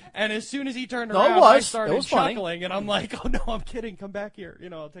hilarious. And as soon as he turned around, I started chuckling, and I'm like, oh, no, I'm kidding. Come back here.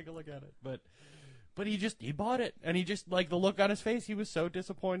 I'll take a look at it. But he bought it, and he just, like, the look on his face, he was so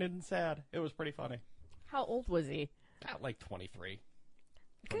disappointed and sad. It was pretty funny. How old was he? Like 23.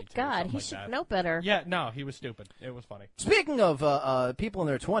 Good God, he like should that. know better. Yeah, no, he was stupid. It was funny. Speaking of people in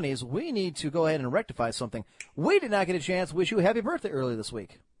their 20s, we need to go ahead and rectify something. We did not get a chance to wish you a happy birthday early this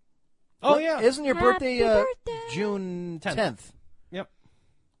week. Oh, yeah. Isn't your Happy birthday. June 10th? Yep.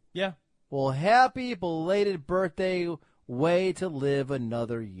 Yeah. Well, happy belated birthday. Way to live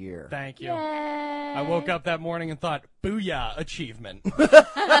another year. Thank you. Yay. I woke up that morning and thought, booyah, achievement.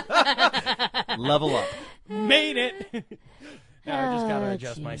 Level up. Made it. Now I just got to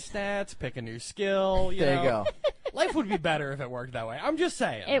adjust my stats, pick a new skill. There you go. Life would be better if it worked that way. I'm just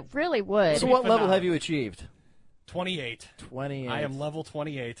saying. It really would. So what level have you achieved? 28. 28. I am level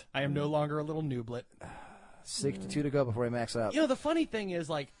 28. I am no longer a little nooblet. 62 to go before I max out. You know, the funny thing is,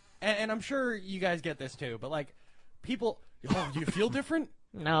 like, and I'm sure you guys get this too, but, like, people, do you feel different?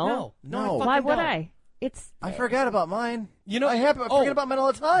 No. No. Why would don't. I? I forgot about mine. You know, I forget about mine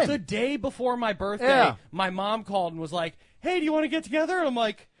all the time. The day before my birthday, Yeah. my mom called and was like, "Hey, do you want to get together?" And I'm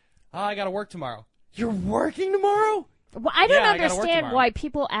like, "I got to work tomorrow." You're working tomorrow? Well, I don't Yeah, I gotta work understand tomorrow. why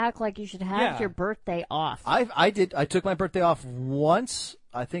people act like you should have Yeah. your birthday off. I took my birthday off once,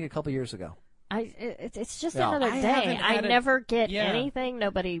 I think a couple years ago. It's just Yeah. another I day. haven't I had never get yeah. anything.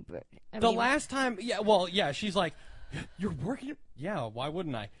 Nobody. The last time, she's like, "You're working?" Yeah, why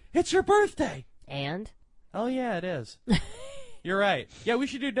wouldn't I? It's your birthday. And? Oh, yeah, it is. You're right. Yeah, we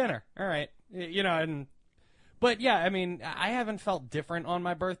should do dinner. All right. But yeah, I mean, I haven't felt different on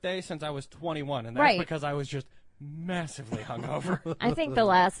my birthday since I was 21, and that's Right. because I was just massively hungover. I think the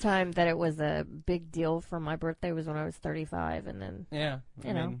last time that it was a big deal for my birthday was when I was 35, and then, Yeah.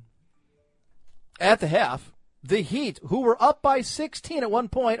 you know. At the half, the Heat, who were up by 16 at one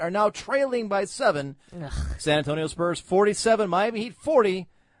point, are now trailing by 7. Ugh. San Antonio Spurs 47, Miami Heat 40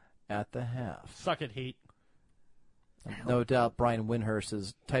 at the half. Suck it, Heat. No doubt Brian Windhurst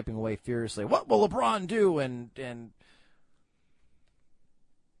is typing away furiously. What will LeBron do? And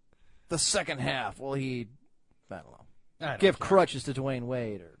the second half, will he, I don't know, give crutches to Dwayne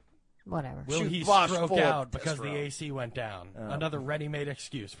Wade or Whatever. Will he Bosh stroke full out of because the testosterone. AC went down? Another ready-made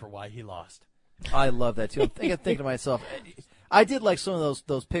excuse for why he lost. I love that too. I'm thinking to myself, I did like some of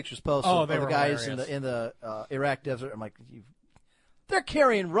those pictures posted Oh, of they the were guys hilarious. in the Iraq desert. I'm like, they're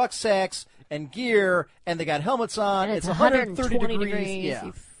carrying rucksacks and gear, and they got helmets on. And it's 130 degrees. Yeah.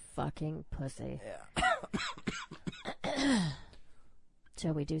 You fucking pussy. Yeah.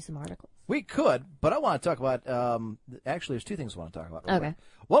 Shall we do some articles? We could, but I want to talk about. Actually, there's two things I want to talk about. real Okay. quick.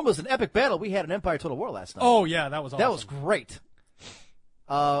 One was an epic battle we had in Empire Total War last night. Oh, yeah, that was awesome. That was great.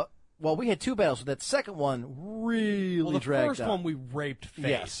 Well, we had two battles, but that second one really Well, the dragged first out. one we raped face.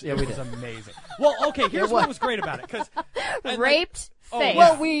 Yes, yeah, we it was did. amazing. Well, okay, here's what was great about it. Cause, Raped face.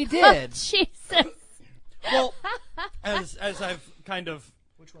 Well, we did. Jesus. Well, as I've kind of,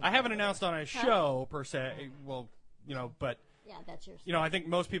 I haven't announced on a show per se. Well, but Yeah, that's yours. I think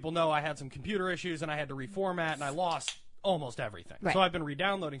most people know I had some computer issues and I had to reformat and I lost almost everything. Right. So I've been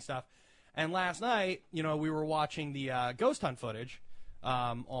re-downloading stuff. And last night, we were watching the ghost hunt footage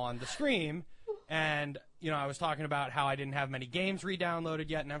on the stream, and I was talking about how I didn't have many games re-downloaded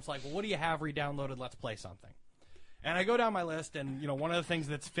yet, and I was like, well, what do you have re-downloaded? Let's play something. And I go down my list, and one of the things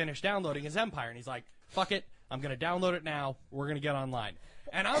that's finished downloading is Empire, and he's like, fuck it, I'm going to download it now, we're going to get online.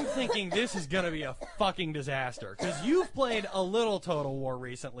 And I'm thinking this is going to be a fucking disaster, because you've played a little Total War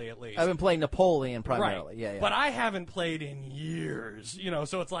recently, at least. I've been playing Napoleon primarily. Right. Yeah. But I haven't played in years,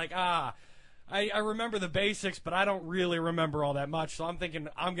 so it's like, I remember the basics, but I don't really remember all that much. So I'm thinking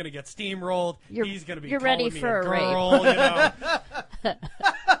I'm going to get steamrolled. He's going to be you're calling ready me for a a rape. girl,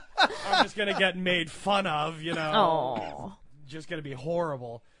 I'm just going to get made fun of, Oh. Just going to be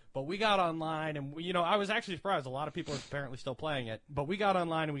horrible. But we got online, and I was actually surprised. A lot of people are apparently still playing it. But we got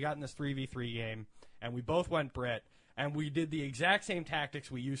online, and we got in this 3v3 game, and we both went Brit, and we did the exact same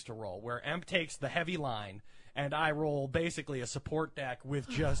tactics we used to roll, where Emp takes the heavy line, and I roll basically a support deck with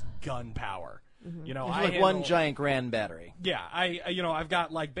just gun power. It's I like one handle- giant grand battery. Yeah, I've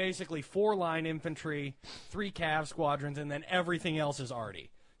got like basically 4 line infantry, 3 cav squadrons, and then everything else is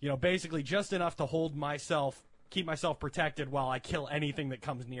arty. Basically just enough to keep myself protected while I kill anything that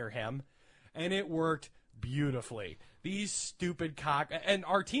comes near him. And it worked beautifully. These stupid and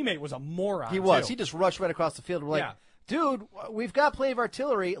our teammate was a moron. He was. too. He just rushed right across the field. We're like, Yeah. dude, we've got plenty of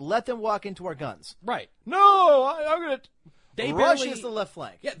artillery. Let them walk into our guns. Right. No, I'm going to. They Rush barely- is the left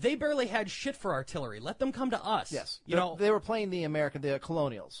flank. Yeah, they barely had shit for artillery. Let them come to us. Yes. They were playing the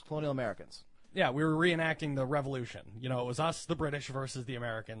colonial Americans. Yeah, we were reenacting the revolution. It was us, the British, versus the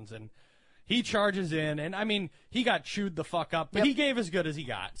Americans, and he charges in, and I mean, he got chewed the fuck up, but he gave as good as he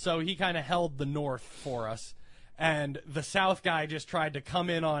got, so he kind of held the North for us, and the South guy just tried to come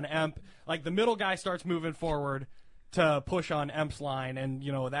in on Emp. Like, the middle guy starts moving forward to push on Emp's line, and,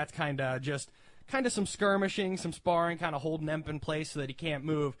 that's kind of some skirmishing, some sparring, kind of holding Emp in place so that he can't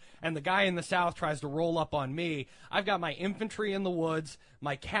move. And the guy in the south tries to roll up on me. I've got my infantry in the woods,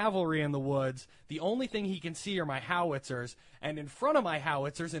 my cavalry in the woods. The only thing he can see are my howitzers. And in front of my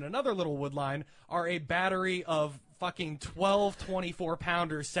howitzers, in another little wood line, are a battery of fucking 12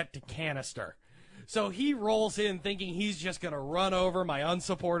 24-pounders set to canister. So he rolls in thinking he's just going to run over my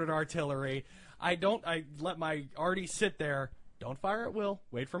unsupported artillery. I let my arty sit there. Don't fire at will.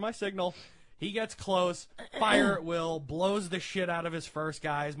 Wait for my signal. He gets close, fire at will, blows the shit out of his first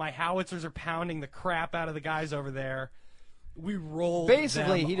guys. My howitzers are pounding the crap out of the guys over there. We rolled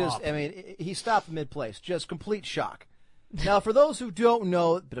Basically, them up. he stopped mid-place. Just complete shock. Now, for those who don't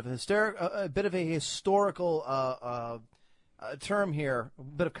know, a bit of a historical term here, a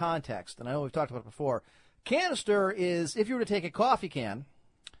bit of context, and I know we've talked about it before. Canister is if you were to take a coffee can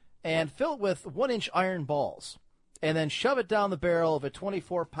and fill it with 1-inch iron balls and then shove it down the barrel of a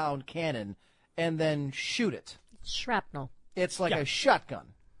 24-pound cannon and then shoot it. Shrapnel. It's like a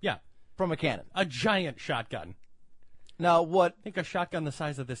shotgun. Yeah. From a cannon. A giant shotgun. Now, what... I think a shotgun the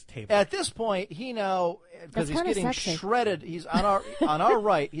size of this table. At this point, he now... Because he's getting sexy. shredded. He's on our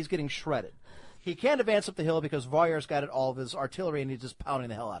right, he's getting shredded. He can't advance up the hill because Varyar's got all of his artillery and he's just pounding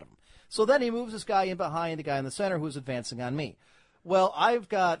the hell out of him. So then he moves this guy in behind the guy in the center who's advancing on me. Well, I've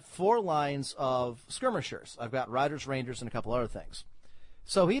got 4 lines of skirmishers. I've got riders, rangers, and a couple other things.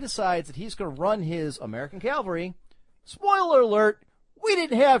 So he decides that he's going to run his American cavalry. Spoiler alert, we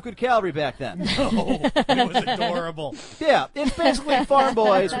didn't have good cavalry back then. No, it was adorable. Yeah, it's basically farm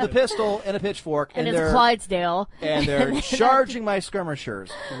boys with a pistol and a pitchfork. And it's Clydesdale. And they're charging my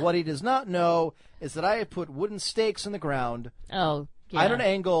skirmishers. What he does not know is that I have put wooden stakes in the ground. Oh, yeah. At an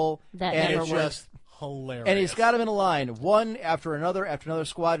angle. That and never it's works. just hilarious. And he's got them in a line, one after another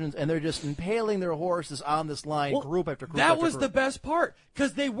squadrons, and they're just impaling their horses on this line, group after group That after was group. the best part,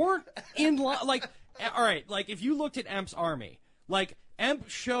 because they weren't in line. Like, all right, like, if you looked at Emp's army, like, Emp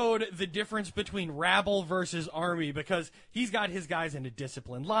showed the difference between rabble versus army because he's got his guys in a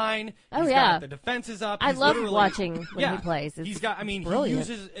disciplined line. Oh, He's yeah. got the defenses up. I He's love literally- watching when yeah, he plays. It's he's got. I mean, brilliant.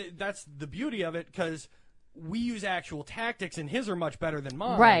 he uses. That's the beauty of it because we use actual tactics, and his are much better than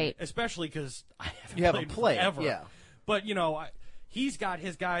mine. Right. Especially because I haven't You haven't played, forever. yeah. But he's got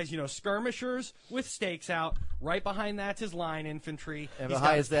his guys, skirmishers with stakes out. Right behind that's his line infantry. And He's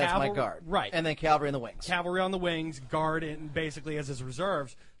behind got his that's my cavalry- guard. Right. And then cavalry in the wings. Cavalry on the wings, guard in basically as his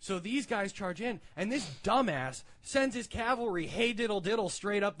reserves. So these guys charge in, and this dumbass sends his cavalry hey diddle diddle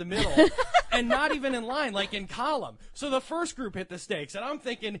straight up the middle, and not even in line, like in column. So the first group hit the stakes, and I'm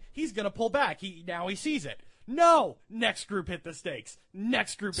thinking he's going to pull back. Now he sees it. No! Next group hit the stakes.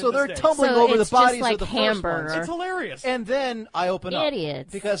 Next group hit So the they're stakes. tumbling So over the it's just bodies like of the hamburger. first ones. It's hilarious. And then I open up.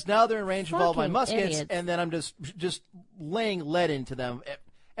 Idiots. Because now they're in range of all my Fucking muskets, idiots. and then I'm just laying lead into them.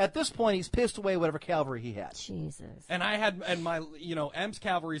 At this point, he's pissed away whatever cavalry he had. Jesus. And I had, and my, M's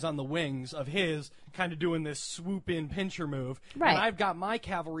cavalry's on the wings of his, kind of doing this swoop-in pincher move. Right. And I've got my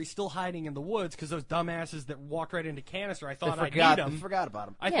cavalry still hiding in the woods because those dumbasses that walked right into canister, I thought I'd need I them. forgot about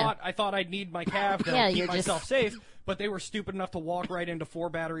him. I thought I'd need my cav to Yeah, keep you're myself safe, but they were stupid enough to walk right into 4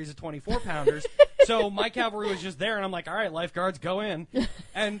 batteries of 24-pounders. So my cavalry was just there, and I'm like, all right, lifeguards, go in.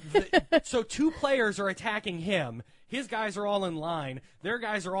 And so 2 players are attacking him. His guys are all in line. Their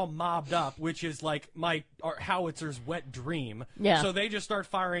guys are all mobbed up, which is like my howitzer's wet dream. Yeah. So they just start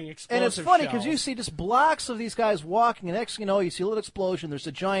firing And explosive it's funny because shells. you see just blocks of these guys walking, and next thing you know, you see a little explosion. There's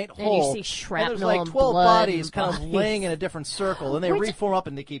a giant And you hole. see shrapnel and there's like and 12 blood bodies and kind of bodies. laying in a different circle, and they Which- reform up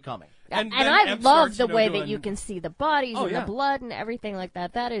and they keep coming. And then I Emp love starts, the way doing- that you can see the bodies Oh, and yeah. the blood and everything like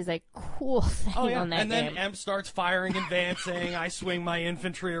that. That is a cool thing Oh, yeah. on that And then game. Emp starts firing and advancing. I swing my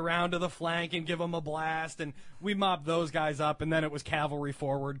infantry around to the flank and give them a blast, and we mobbed those guys up, and then it was cavalry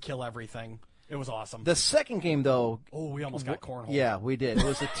forward, kill everything. It was awesome. The second game, though, we almost got cornhole. yeah, we did. It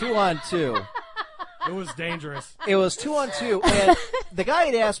was a 2-on-2. It was dangerous. It was 2-on-2, and the guy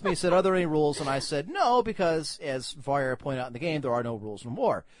had asked me, said, are there any rules? And I said, no, because, as Varyar pointed out in the game, there are no rules in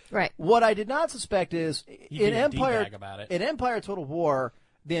war. Right. What I did not suspect is, did in a Empire, D-bag about it. in Empire Total War,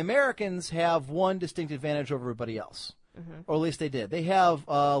 the Americans have one distinct advantage over everybody else. Or at least they did. They have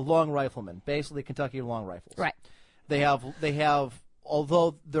long riflemen, basically Kentucky long rifles. Right. They have,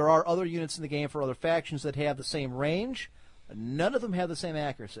 although there are other units in the game for other factions that have the same range, none of them have the same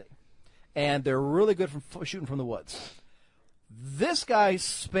accuracy. And they're really good from shooting from the woods. This guy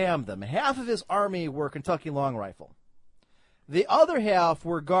spammed them. Half of his army were Kentucky long rifle. The other half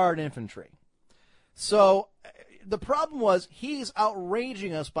were guard infantry. So the problem was he's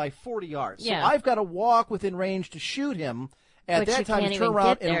outranging us by 40 yards. Yeah. So I've got to walk within range to shoot him. At But that you time, can't to turn even around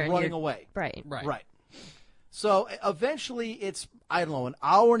get there and and running you're- away. Right. Right. So eventually it's, I don't know, an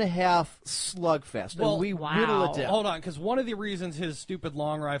hour and a half slugfest. Well, and we wow. whittle it down. Hold on, because one of the reasons his stupid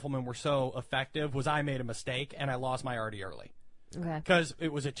long riflemen were so effective was I made a mistake, and I lost my arty early. Okay. Because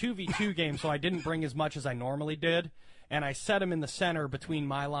it was a 2v2 game, so I didn't bring as much as I normally did, and I set him in the center between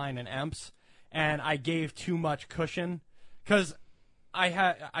my line and Emp's, and I gave too much cushion. Because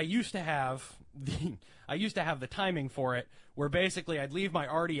I used to have the timing for it where basically I'd leave my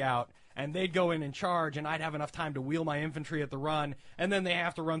arty out and they'd go in and charge, and I'd have enough time to wheel my infantry at the run, and then they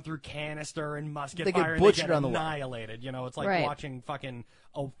have to run through canister and musket fire, and they get annihilated. You know, it's like watching fucking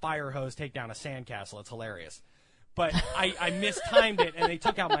a fire hose take down a sandcastle. It's hilarious. But I mistimed it, and they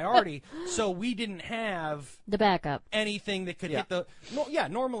took out my arty, so we didn't have the backup, anything that could hit the.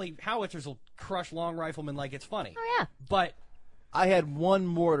 Normally howitzers will crush long riflemen like it's funny. Oh yeah, but I had one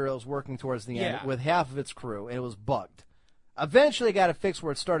mortar that was working towards the end with half of its crew, and it was bugged. Eventually, I got it fixed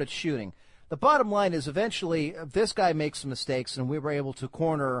where it started shooting. The bottom line is, eventually, this guy makes some mistakes, and we were able to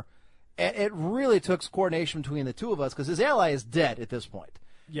corner. It really took coordination between the two of us because his ally is dead at this point.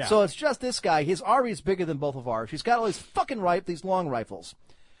 Yeah. So it's just this guy. His army is bigger than both of ours. He's got all these fucking these long rifles.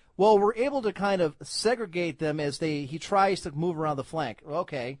 Well, we're able to kind of segregate them as he tries to move around the flank.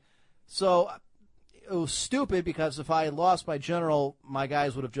 Okay. So it was stupid because if I had lost my general, my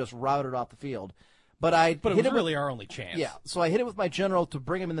guys would have just routed off the field. But it was really our only chance. Yeah. So I hit it with my general to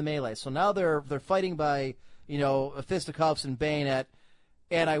bring him in the melee. So now they're fighting by, fisticuffs and bayonet.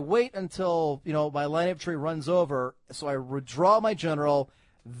 And I wait until, my line infantry runs over. So I withdraw my general.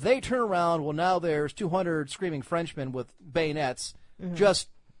 They turn around. Well, now there's 200 screaming Frenchmen with bayonets just,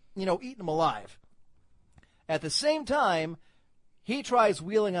 eating them alive. At the same time, he tries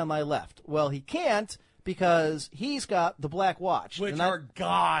wheeling on my left. Well, he can't because he's got the Black Watch. Which are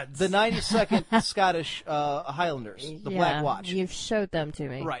gods. The 92nd Scottish Highlanders, the Black Watch. You've showed them to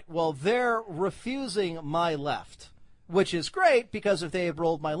me. Right. Well, they're refusing my left, which is great because if they had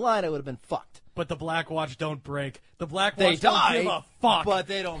rolled my line, I would have been fucked. But the Black Watch don't break. The Black Watch don't give a fuck. But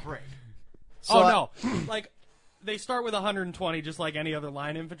they don't break. So no. They start with 120 just like any other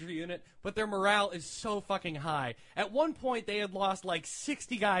line infantry unit, but their morale is so fucking high. At one point, they had lost like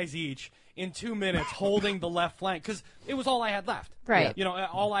 60 guys each in 2 minutes holding the left flank because it was all I had left. Right.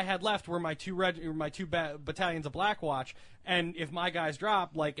 All I had left were my two battalions of Black Watch, and if my guys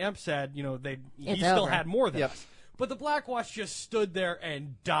dropped, like Emp said, he still had more than us. But the Black Watch just stood there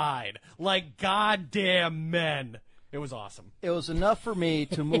and died like goddamn men. It was awesome. It was enough for me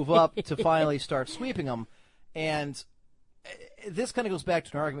to move up to finally start sweeping them. And this kind of goes back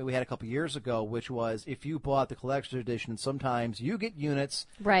to an argument we had a couple years ago, which was if you bought the collector's edition, sometimes you get units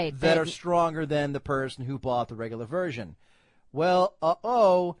that are stronger than the person who bought the regular version. Well,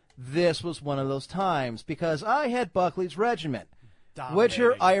 this was one of those times because I had Buckley's regiment, which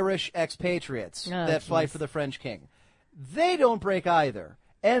are Irish expatriates that fight for the French king. They don't break either,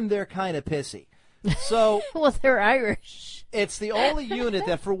 and they're kind of pissy. So, well, they're Irish. It's the only unit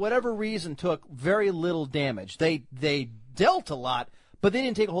that, for whatever reason, took very little damage. They dealt a lot, but they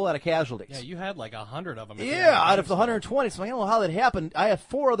didn't take a whole lot of casualties. Yeah, you had like 100 of them. Yeah, out of the 120. So I don't know how that happened. I have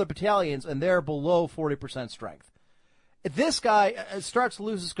 4 other battalions, and they're below 40% strength. This guy starts to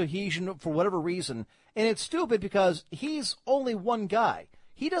lose his cohesion for whatever reason, and it's stupid because he's only one guy.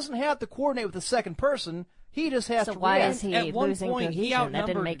 He doesn't have to coordinate with the second person. He just has to react. So why is he At one losing point, cohesion? That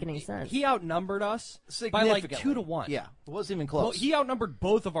didn't make any sense. He outnumbered us by like 2-1. Yeah, it wasn't even close. Well, he outnumbered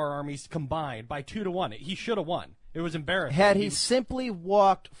both of our armies combined by 2-1. He should have won. It was embarrassing. Had he simply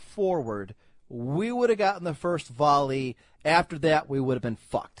walked forward, we would have gotten the first volley. After that, we would have been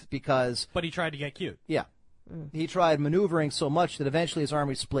fucked because. But he tried to get cute. Yeah, he tried maneuvering so much that eventually his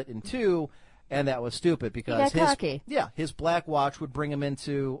army split in two, and that was stupid because his Black Watch would bring him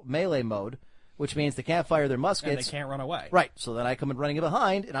into melee mode. Which means they can't fire their muskets. And they can't run away. Right. So then I come in running in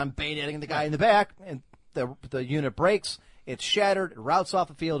behind, and I'm bayoneting the guy in the back, and the unit breaks, it's shattered, it routes off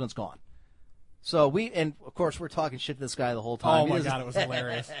the field, and it's gone. So and of course, we're talking shit to this guy the whole time. Oh, my God, it was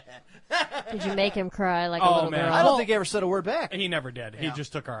hilarious. Did you make him cry like a little girl? I don't think he ever said a word back. He never did. Yeah. He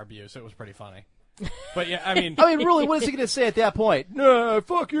just took our abuse. It was pretty funny. But yeah, I mean, really, what is he going to say at that point? No,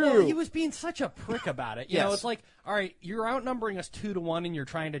 fuck you. Well, he was being such a prick about it. You know, it's like, all right, you're outnumbering us 2-1, and you're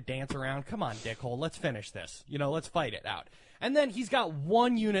trying to dance around. Come on, dickhole, let's finish this. Let's fight it out. And then he's got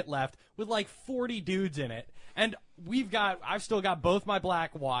one unit left with like 40 dudes in it, and I've still got both my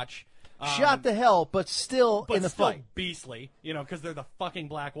Black Watch. Shot to hell, but still in the fight. Beastly, because they're the fucking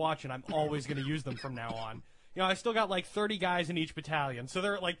Black Watch, and I'm always going to use them from now on. I still got like 30 guys in each battalion, so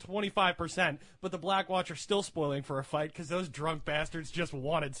they're at like 25%, but the Black Watch are still spoiling for a fight because those drunk bastards just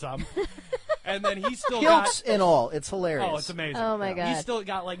wanted some. And then he's still Kilts and all. It's hilarious. Oh, it's amazing. Oh, my God. He's still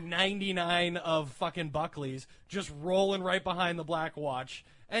got like 99 of fucking Buckleys just rolling right behind the Black Watch.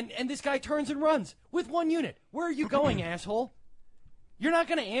 And this guy turns and runs with one unit. Where are you going, asshole? You're not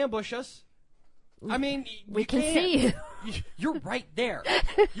going to ambush us. I mean, we can see you. You're right there.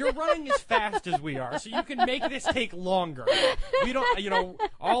 You're running as fast as we are, so you can make this take longer. We don't,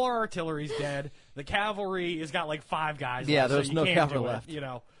 all our artillery's dead. The cavalry has got like 5 guys. Yeah, left, there's so no you can't cavalry do it, left. You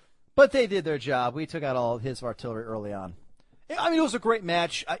know. But they did their job. We took out all his artillery early on. I mean, it was a great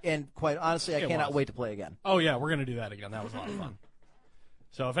match, and quite honestly, I cannot wait to play again. Oh, yeah, we're going to do that again. That was a lot of fun.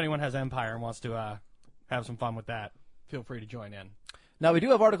 So if anyone has Empire and wants to have some fun with that, feel free to join in. Now, we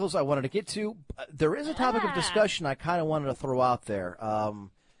do have articles I wanted to get to. There is a topic of discussion I kind of wanted to throw out there.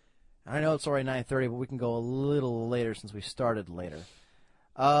 I know it's already 9:30, but we can go a little later since we started later.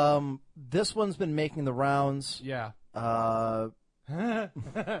 This one's been making the rounds. Yeah.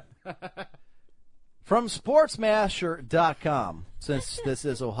 From sportsmasher.com, since this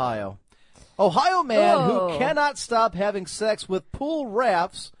is Ohio. Ohio man who cannot stop having sex with pool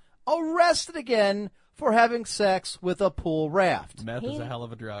rafts arrested again for having sex with a pool raft. Meth is a hell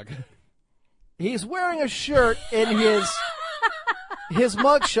of a drug. He's wearing a shirt in his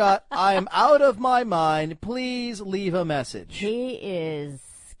mugshot. I am out of my mind. Please leave a message. He is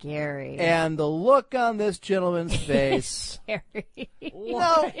scary. And the look on this gentleman's face. Scary.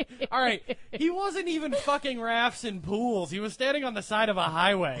 No. All right. He wasn't even fucking rafts and pools. He was standing on the side of a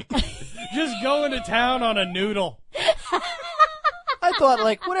highway. Just going to town on a noodle. I thought,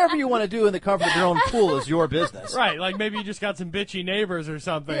 like, whatever you want to do in the comfort of your own pool is your business. Right. Like maybe you just got some bitchy neighbors or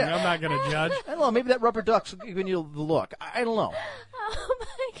something. Yeah. I'm not going to judge. I don't know. Maybe that rubber duck's giving you the look. I don't know. Oh,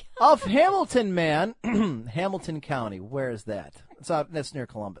 my God. Of Hamilton man, Hamilton County, where is that? That's near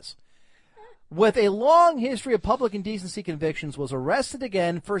Columbus. With a long history of public indecency convictions, was arrested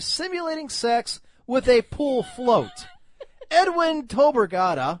again for simulating sex with a pool float. Edwin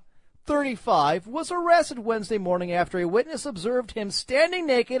Tobergata, 35, was arrested Wednesday morning after a witness observed him standing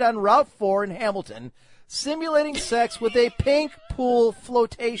naked on Route 4 in Hamilton, simulating sex with a pink pool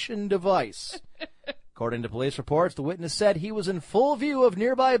flotation device. According to police reports, the witness said he was in full view of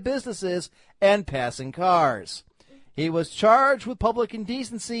nearby businesses and passing cars. He was charged with public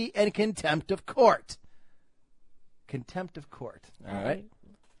indecency and contempt of court. Contempt of court. All right.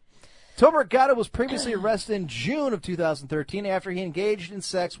 Tobergata was previously arrested in June of 2013 after he engaged in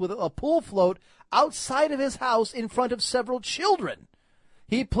sex with a pool float outside of his house in front of several children.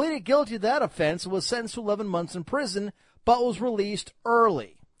 He pleaded guilty to that offense and was sentenced to 11 months in prison, but was released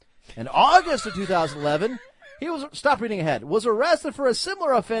early. In August of 2011, he was arrested for a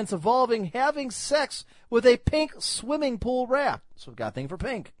similar offense involving having sex with a pink swimming pool raft. So we've got a thing for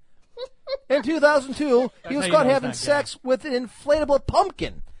pink. In 2002, he was caught having sex with an inflatable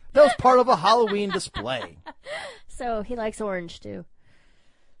pumpkin. That was part of a Halloween display. So he likes orange, too.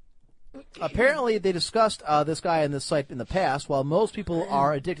 Apparently, they discussed this guy on this site in the past. While most people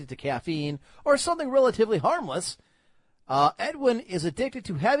are addicted to caffeine or something relatively harmless, Edwin is addicted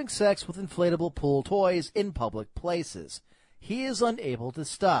to having sex with inflatable pool toys in public places. He is unable to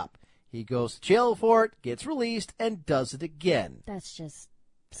stop. He goes to jail for it, gets released, and does it again. That's just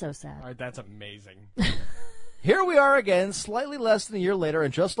so sad. All right, that's amazing. Here we are again, slightly less than a year later,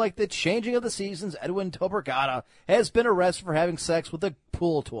 and just like the changing of the seasons, Edwin Tobergata has been arrested for having sex with a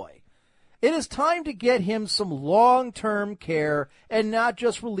pool toy. It is time to get him some long-term care and not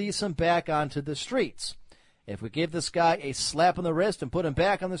just release him back onto the streets. If we give this guy a slap on the wrist and put him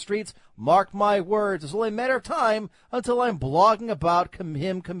back on the streets, mark my words, it's only a matter of time until I'm blogging about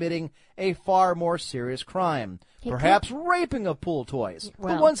him committing a far more serious crime. Perhaps raping of pool toys,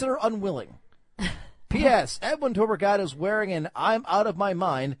 the ones that are unwilling. P.S. Edwin Tobergata is wearing an I'm out of my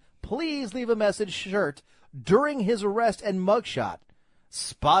mind, please leave a message shirt during his arrest and mugshot.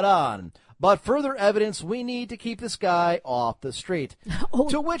 Spot on. But further evidence, we need to keep this guy off the street.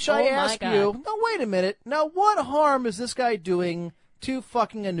 To which I ask you, now wait a minute, now what harm is this guy doing to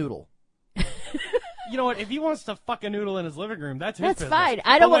fucking a noodle? You know what, if he wants to fuck a noodle in his living room, that's his business. Fine.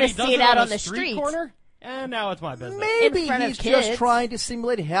 I don't want to see it out on the street corner. And now it's my business. Maybe he's just trying to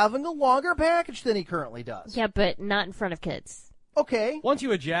simulate having a longer package than he currently does. Yeah, but not in front of kids. Okay. Once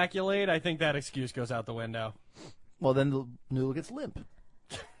you ejaculate, I think that excuse goes out the window. Well, then the noodle gets limp.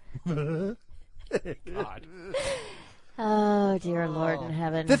 God. Oh, dear Lord in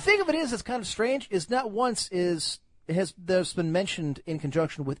heaven. The thing of it is, it's kind of strange, is not once there's been mentioned in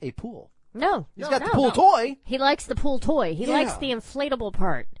conjunction with a pool. No. He's got the pool toy. He likes the pool toy. He likes the inflatable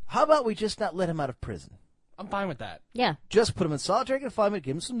part. How about we just not let him out of prison? I'm fine with that. Yeah. Just put him in solitary confinement,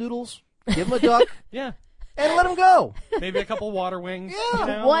 give him some noodles, give him a duck. Yeah. And let him go. Maybe a couple water wings. Yeah. You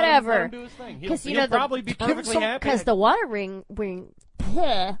know, whatever. Let him do his thing. He'll probably be perfectly happy. Because the water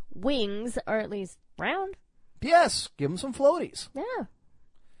wings are at least round. Yes. Give him some floaties. Yeah.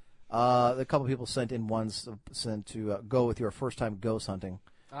 A couple people sent in ones to go with your first time ghost hunting.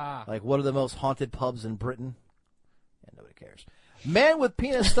 Like, what are the most haunted pubs in Britain? Yeah, nobody cares. Man with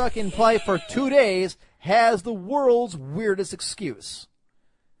penis stuck in pipe for 2 days has the world's weirdest excuse.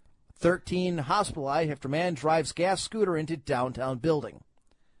 13 hospitalized after man drives gas scooter into downtown building.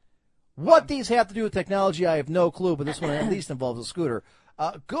 What these have to do with technology, I have no clue, but this one at least involves a scooter.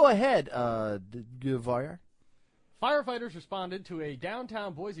 Go ahead, Varyar. Firefighters responded to a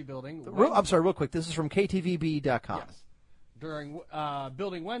downtown Boise building. I'm sorry, real quick. This is from KTVB.com. Yes. During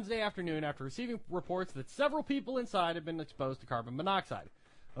building Wednesday afternoon after receiving reports that several people inside had been exposed to carbon monoxide.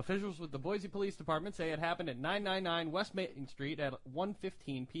 Officials with the Boise Police Department say it happened at 999 West Main Street at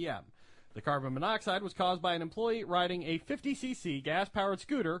 1:15 p.m. The carbon monoxide was caused by an employee riding a 50cc gas-powered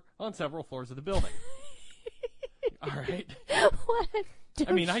scooter on several floors of the building. All right. What a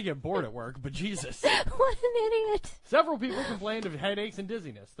I mean, I get bored at work, but Jesus. What an idiot. Several people complained of headaches and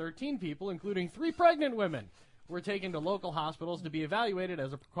dizziness. 13 people, including 3 pregnant women, were taken to local hospitals to be evaluated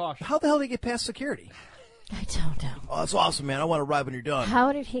as a precaution. How the hell did he get past security? I don't know. Oh, that's awesome, man. I want to ride when you're done.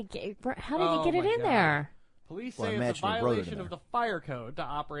 How did he get it in God. there? Police Well, say it's a imagine he wrote it in violation there. of the fire code to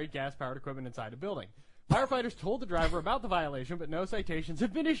operate gas-powered equipment inside a building. Firefighters told the driver about the violation, but no citations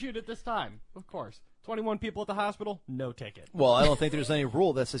have been issued at this time. Of course. 21 people at the hospital, no ticket. Well, I don't think there's any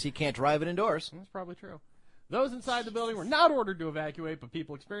rule that says he can't drive it indoors. That's probably true. Those inside the building were not ordered to evacuate, but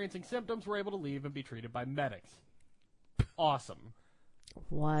people experiencing symptoms were able to leave and be treated by medics. Awesome.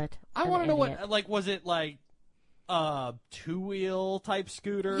 What? I want to know what, was it like a 2-wheel type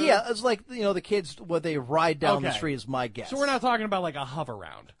scooter? Yeah, it's like, the kids, when they ride down the Okay. street is my guess. So we're not talking about like a hover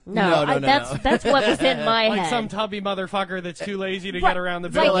round. No, that's what was in my Like head. some tubby motherfucker that's too lazy to get around the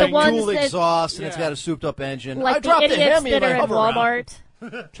Like building. the like ones dual that- exhaust, and it's Yeah. got a souped-up engine. like I the dropped the idiots Hemi in that my are in hover round.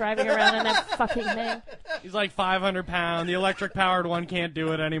 Walmart driving around in that fucking thing. He's like 500 pounds. The electric powered one can't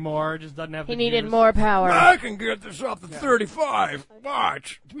do it anymore. It just doesn't have He the needed juice. more power. I can get this up to 35.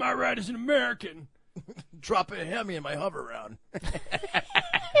 Watch. It's my right as an American. Drop a Hemi in my hover round.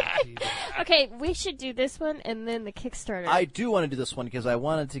 Okay, we should do this one and then the Kickstarter. I do want to do this one because I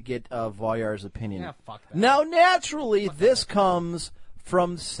wanted to get Varyar's opinion. Yeah, fuck that. Now, naturally, this comes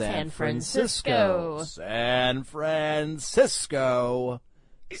from San Francisco. San Francisco.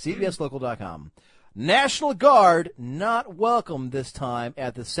 CBSLocal.com. National Guard not welcome this time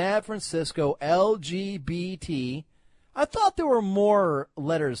at the San Francisco LGBT. I thought there were more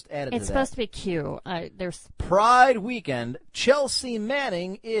letters added It's to that. supposed to be Q. There's Pride weekend, Chelsea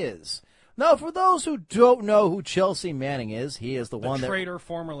Manning is. Now, for those who don't know who Chelsea Manning is, he is the one that... traitor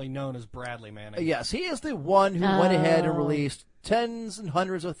formerly known as Bradley Manning. Yes, he is the one who went ahead and released tens and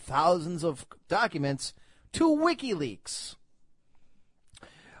hundreds of thousands of documents to WikiLeaks.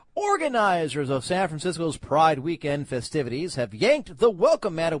 Organizers of San Francisco's Pride Weekend festivities have yanked the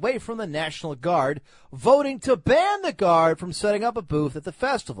welcome mat away from the National Guard, voting to ban the Guard from setting up a booth at the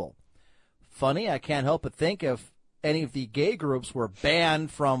festival. Funny, I can't help but think if any of the gay groups were banned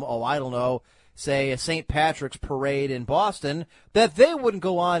from, I don't know, say a St. Patrick's parade in Boston, that they wouldn't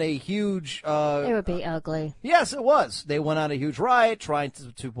go on a huge... it would be ugly. Yes, it was. They went on a huge riot trying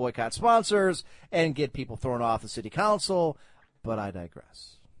to boycott sponsors and get people thrown off the city council, but I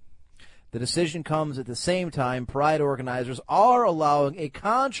digress. The decision comes at the same time Pride organizers are allowing a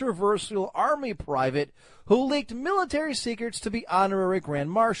controversial Army private who leaked military secrets to be honorary Grand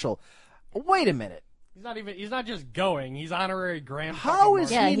Marshal. Wait a minute. He's not just going. He's honorary Grand. How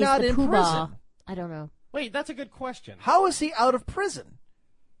is Yeah, he he's not the in poobah. prison? I don't know. Wait, that's a good question. How is he out of prison?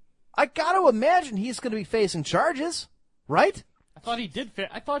 I got to imagine he's going to be facing charges, right? I thought he did fit.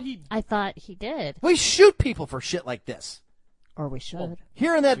 I thought he did. We shoot people for shit like this. Or we should.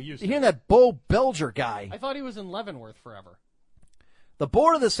 Hearing that Bo Belger guy. I thought he was in Leavenworth forever. The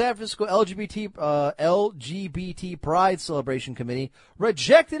board of the San Francisco LGBT Pride Celebration Committee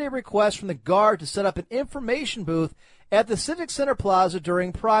rejected a request from the Guard to set up an information booth at the Civic Center Plaza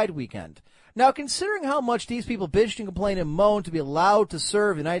during Pride weekend. Now, considering how much these people bitched and complained and moaned to be allowed to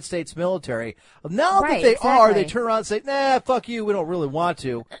serve the United States military, now that they are, they turn around and say, nah, fuck you, we don't really want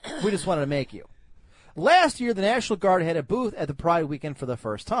to. We just wanted to make you. Last year, the National Guard had a booth at the Pride weekend for the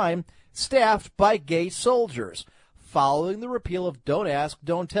first time, staffed by gay soldiers, following the repeal of Don't Ask,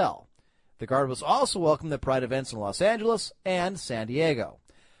 Don't Tell. The Guard was also welcomed at Pride events in Los Angeles and San Diego.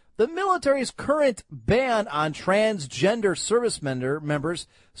 The military's current ban on transgender service members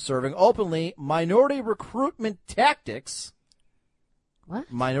serving openly minority recruitment tactics.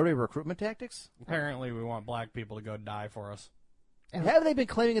 What? Minority recruitment tactics? Apparently, we want black people to go die for us. Have they been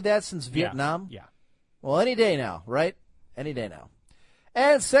claiming that since Vietnam? Yeah. Well, any day now, right? Any day now.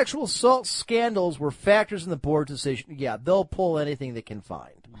 And sexual assault scandals were factors in the board's decision. Yeah, they'll pull anything they can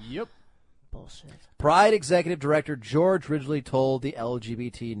find. Yep. Bullshit. Pride Executive Director George Ridgely told the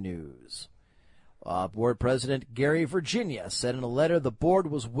LGBT News. Board President Gary Virginia said in a letter the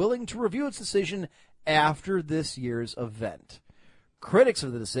board was willing to review its decision after this year's event. Critics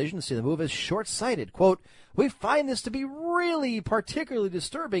of the decision see the move as short-sighted. Quote, "We find this to be really particularly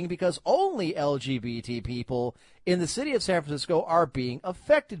disturbing because only LGBT people in the city of San Francisco are being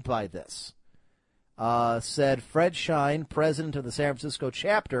affected by this," said Fred Shine, president of the San Francisco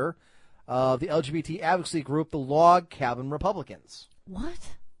chapter of the LGBT advocacy group, the Log Cabin Republicans.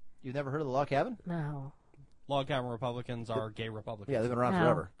 What? You've never heard of the Log Cabin? No. Log Cabin Republicans are gay Republicans. Yeah, they've been around Oh.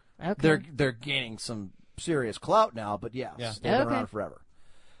 forever. Okay. They're gaining some serious clout now, but yes, Yeah. they've been Okay. around forever.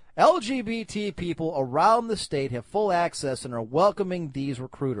 LGBT people around the state have full access and are welcoming these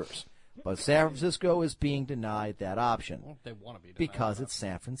recruiters, but San Francisco is being denied that option Well, they want to be because it's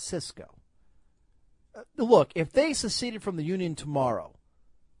San Francisco. Look, if they seceded from the Union tomorrow,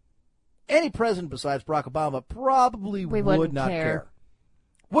 any president besides Barack Obama probably We would wouldn't not care.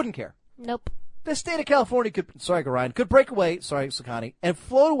 Wouldn't care. Nope. The state of California could, could break away, Sakani, and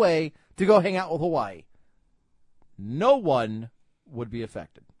float away to go hang out with Hawaii. No one would be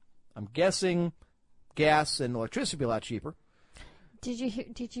affected. I'm guessing gas and electricity would be a lot cheaper. Did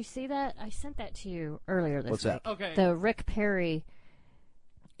you see that? I sent that to you earlier this What's week. that? Okay. The Rick Perry.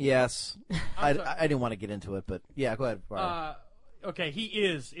 Yes. I didn't want to get into it, but yeah, go ahead. Brian. Okay, he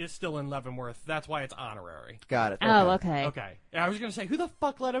is still in Leavenworth. That's why it's honorary. Got it. Oh, okay. Okay. I was going to say, who the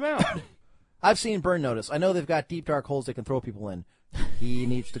fuck let him out? I've seen Burn Notice. I know they've got deep, dark holes they can throw people in. He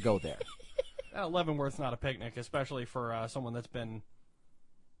needs to go there. Leavenworth's not a picnic, especially for someone that's been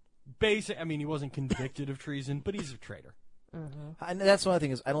basic. I mean, he wasn't convicted of treason, but he's a traitor. And that's one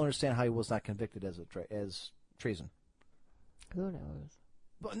thing is I don't understand how he was not convicted as treason. Who knows?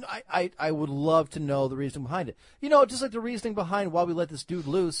 But I would love to know the reason behind it. You know, just like the reasoning behind why we let this dude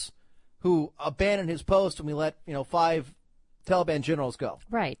loose, who abandoned his post, and we let 5 Taliban generals go.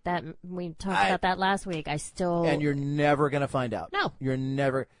 Right. That we talked about that last week. And you're never going to find out. No. You're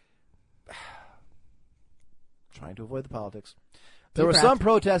never. Trying to avoid the politics. There were some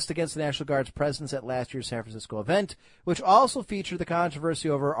protests against the National Guard's presence at last year's San Francisco event, which also featured the controversy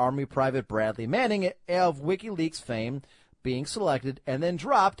over Army Private Bradley Manning of WikiLeaks fame being selected and then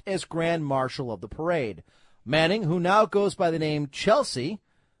dropped as Grand Marshal of the parade. Manning, who now goes by the name Chelsea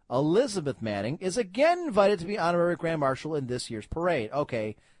Elizabeth Manning, is again invited to be honorary Grand Marshal in this year's parade.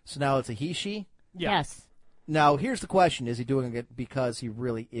 Okay, so now it's a he-she? Yeah. Yes. Now, here's the question. Is he doing it because he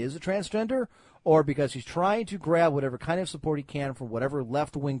really is a transgender, or because he's trying to grab whatever kind of support he can from whatever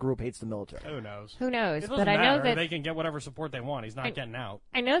left-wing group hates the military? Who knows? Who knows? It doesn't But I know matter. that They can get whatever support they want. He's not getting out.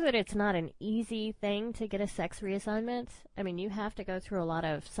 I know that it's not an easy thing to get a sex reassignment. I mean, you have to go through a lot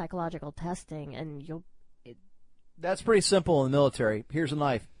of psychological testing, and That's pretty simple in the military. Here's a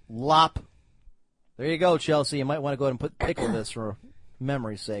knife. Lop. There you go, Chelsea. You might want to go ahead and pickle this for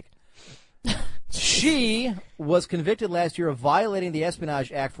memory's sake. She was convicted last year of violating the Espionage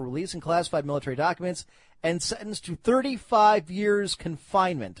Act for releasing classified military documents and sentenced to 35 years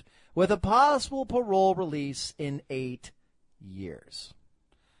confinement with a possible parole release in 8 years.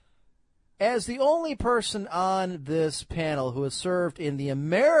 As the only person on this panel who has served in the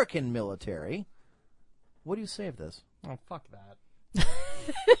American military, what do you say of this? Oh, fuck that.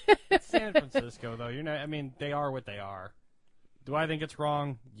 It's San Francisco, though. I mean, they are what they are. Do I think it's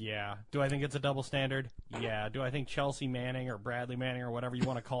wrong? Yeah. Do I think it's a double standard? Yeah. Do I think Chelsea Manning or Bradley Manning or whatever you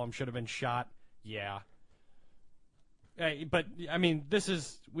want to call him should have been shot? Yeah. But, I mean,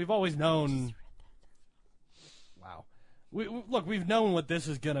 we've always known. Wow. Look, we've known what this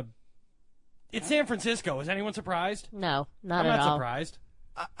is going to. It's San Francisco. Is anyone surprised? no, not I'm at not all. surprised.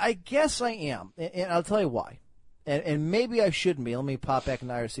 I guess I am, and I'll tell you why. And maybe I shouldn't be. Let me pop back in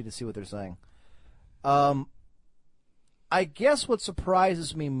IRC to see what they're saying. I guess what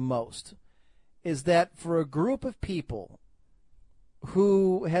surprises me most is that for a group of people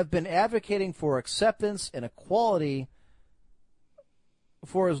who have been advocating for acceptance and equality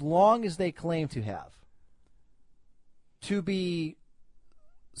for as long as they claim to have, to be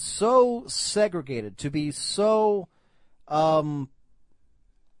so segregated, to be so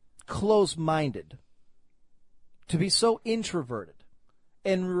close-minded, to be so introverted,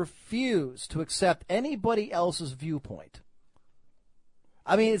 and refuse to accept anybody else's viewpoint.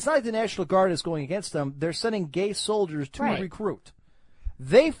 I mean, it's not like the National Guard is going against them. They're sending gay soldiers to recruit.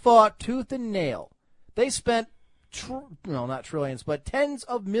 They fought tooth and nail. They spent, not trillions, but tens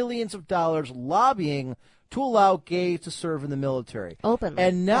of millions of dollars lobbying to allow gays to serve in the military. Openly.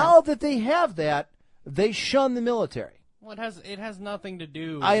 And now that they have that, they shun the military. Well, it has nothing to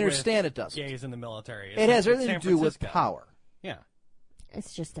do I understand with it doesn't. gays in the military. It has everything San to do with Francisco. power. Yeah.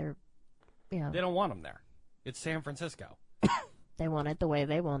 It's just they don't want them there. It's San Francisco. They want it the way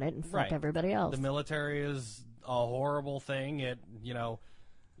they want it, and fuck everybody else. The military is a horrible thing. It's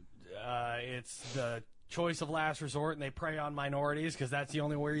the choice of last resort, and they prey on minorities because that's the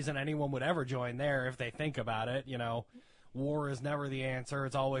only reason anyone would ever join there if they think about it. War is never the answer.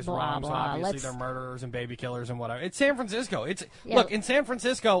 It's always wrong. So obviously they're murderers and baby killers and whatever. It's San Francisco. Look, in San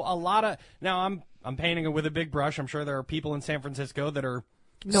Francisco, a lot of I'm painting it with a big brush. I'm sure there are people in San Francisco that are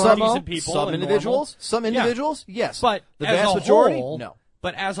decent people. Some individuals, yes. But the as vast a majority, whole, no.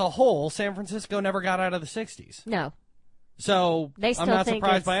 But as a whole, San Francisco never got out of the 60s. No. So They still I'm not think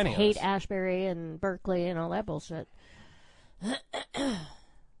surprised it's by any of hate this. Ashbury and Berkeley and all that bullshit.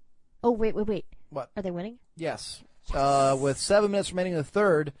 Oh, wait. What? Are they winning? Yes. With 7 minutes remaining in the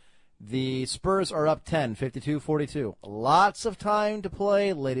third, the Spurs are up 10, 52-42. Lots of time to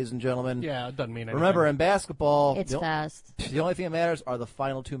play, ladies and gentlemen. Yeah, it doesn't mean anything. Remember, in basketball, It's fast. The only thing that matters are the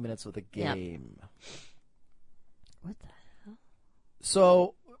final 2 minutes of the game. Yep. What the hell?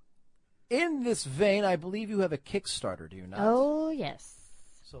 So, in this vein, I believe you have a Kickstarter, do you not? Oh, yes.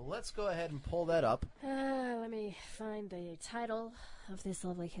 So let's go ahead and pull that up. Let me find the title of this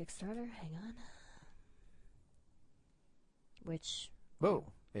lovely Kickstarter. Hang on. Which...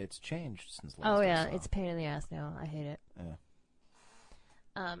 Whoa, it's changed since last time. Oh, yeah, it's a pain in the ass now. I hate it. Yeah.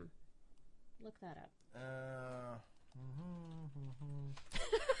 Look that up.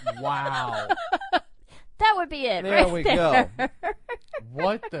 Wow. That would be it. There right we there. go.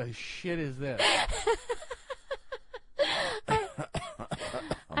 What the shit is this?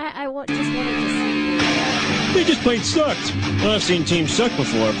 I just wanted to see. They just plain sucked. Well, I've seen teams suck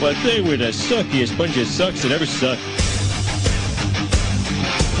before, but they were the suckiest bunch of sucks that ever sucked.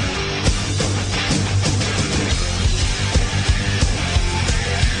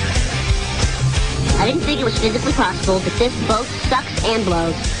 I didn't think it was physically possible, but this both sucks and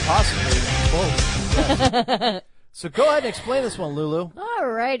blows. Possibly both. So go ahead and explain this one, Lulu.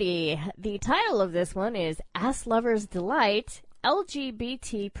 Alrighty. The title of this one is Ass Lover's Delight,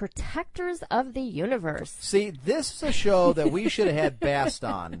 LGBT Protectors of the Universe. See, this is a show that we should have had Bast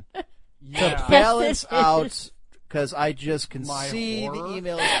on to Yeah. balance out, because I just can My see horror. the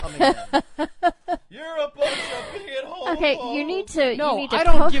emails coming in. You're a bunch of being homo. Okay, you need to. No, you need to I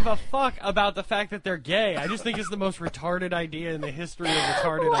don't give a fuck about the fact that they're gay. I just think it's the most retarded idea in the history of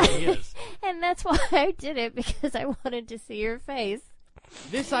retarded ideas. And that's why I did it, because I wanted to see your face.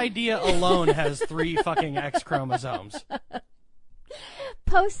 This idea alone has 3 fucking X chromosomes.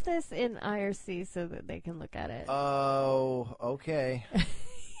 Post this in IRC so that they can look at it. Oh, okay.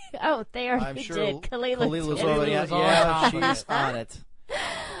 Oh, they already I'm sure did. Kalila's did. already on. Kalila's Yeah, on she's on it.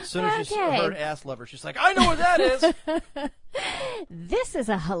 As soon as she Okay. heard ass lover, she's like, I know what that is. This is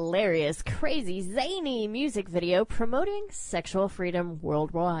a hilarious, crazy, zany music video promoting sexual freedom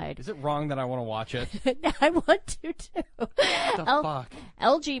worldwide. Is it wrong that I want to watch it? I want to too. What the fuck?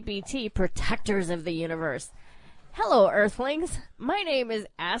 LGBT Protectors of the Universe. Hello, Earthlings. My name is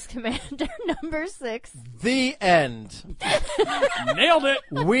Ass Commander number 6. The end. Nailed it.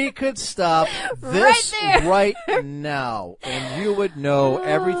 We could stop this Right right now, and you would know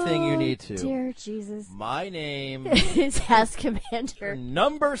everything you need to. Dear Jesus. My name is Ass Commander.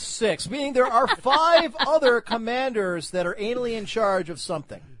 number 6, meaning there are 5 other commanders that are anally in charge of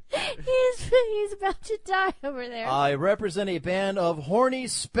something. He's about to die over there. I represent a band of horny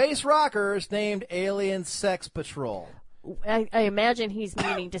space rockers named Alien Sex Patrol. I imagine he's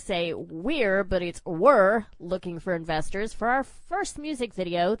meaning to say we're, but it's we're looking for investors for our first music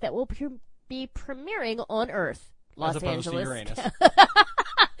video that will be premiering on Earth, Los As opposed Angeles. to Uranus.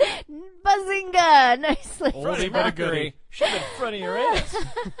 Buzzinga! Nicely. Oldie but a goodie. Should have been in front of your ass.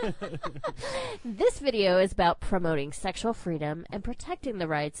 This video is about promoting sexual freedom and protecting the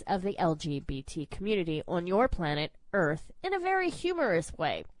rights of the LGBT community on your planet, Earth, in a very humorous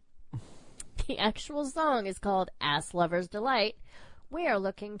way. The actual song is called Ass Lover's Delight. We are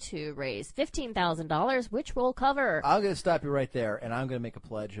looking to raise $15,000, which will cover... I'm going to stop you right there, and I'm going to make a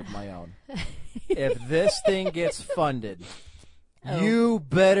pledge of my own. If this thing gets funded... You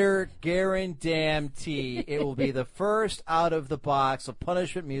better guarantee it will be the first out of the box of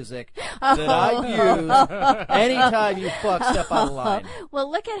punishment music that I use anytime you fuck step out of line.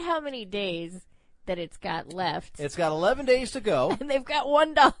 Well, look at how many days that it's got left. It's got 11 days to go. And they've got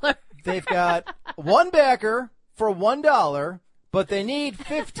 $1. They've got one backer for $1, but they need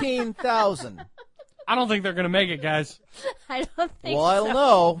 15,000. I don't think they're going to make it, guys. I don't think Well, I don't so.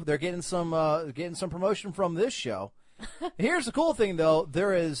 know. They're getting some promotion from this show. Here's the cool thing, though.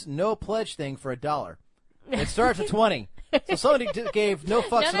 There is no pledge thing for $1. It starts at 20. So somebody gave no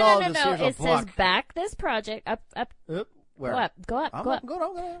fucks at all. No. Here's It a block. says back this project. Up. Where? Go up.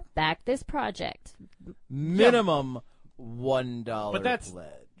 Go. Back this project. Minimum $1 But that's-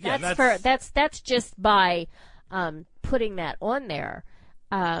 pledge. That's just by putting that on there.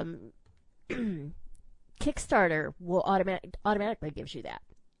 Kickstarter will automatically gives you that.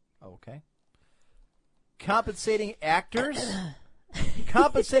 Okay. Compensating actors?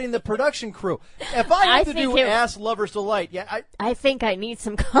 Compensating the production crew. If I have to do Ass Lover's Delight, I think I need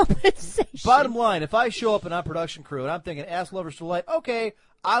some compensation. Bottom line, if I show up in our production crew and I'm thinking Ass Lover's Delight, okay,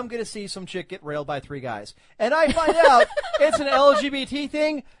 I'm going to see some chick get railed by 3 guys. And I find out it's an LGBT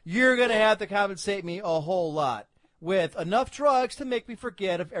thing, you're going to have to compensate me a whole lot with enough drugs to make me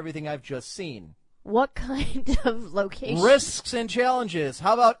forget of everything I've just seen. What kind of location? Risks and challenges.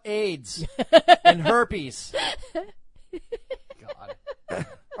 How about AIDS and herpes? God.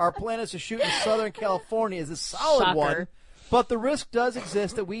 Our plan is to shoot in Southern California is a solid one, but the risk does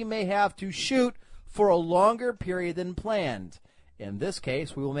exist that we may have to shoot for a longer period than planned. In this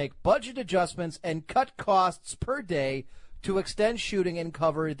case, we will make budget adjustments and cut costs per day to extend shooting and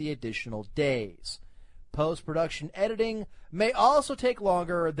cover the additional days. Post-production editing may also take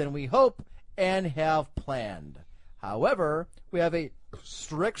longer than we hope and have planned. However, we have a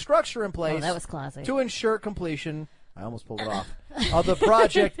strict structure in place that was classy. To ensure completion, I almost pulled it off, of the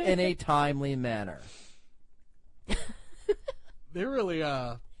project in a timely manner. They really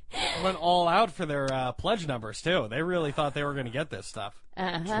went all out for their pledge numbers, too. They really thought they were going to get this stuff.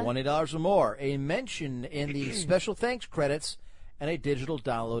 $20 or more, a mention in the special thanks credits, and a digital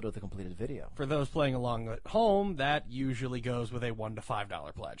download of the completed video. For those playing along at home, that usually goes with a $1 to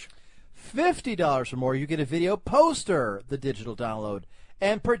 $5 pledge. $50 or more, you get a video poster, the digital download,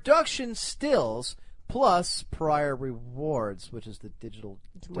 and production stills, plus prior rewards, which is the digital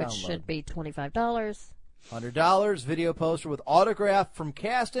download. Which should be $25. $100, video poster with autograph from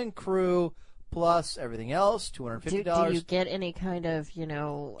cast and crew, plus everything else, $250. Do you get any kind of,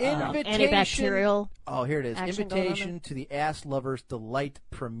 invitation, antibacterial? Oh, here it is. Invitation to the Ass Lovers Delight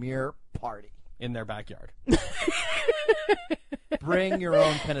premiere party. In their backyard. Bring your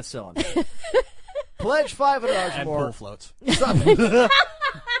own penicillin. Pledge $500 and more. Pool floats. Is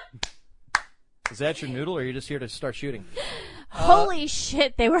that your noodle, or are you just here to start shooting? Holy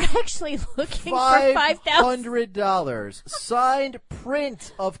shit, they were actually looking for $5,000. $500. Signed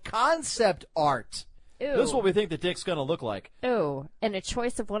print of concept art. Ew. This is what we think the dick's going to look like. Ew. And a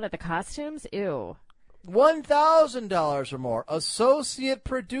choice of one of the costumes? Ew. $1,000 or more. Associate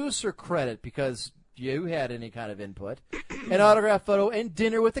producer credit, because you had any kind of input. An autograph photo and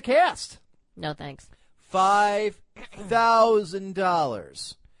dinner with the cast. No thanks.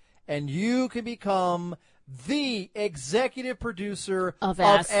 $5,000. And you can become the executive producer of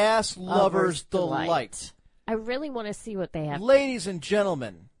Ass Lovers Delight. I really want to see what they have. Ladies and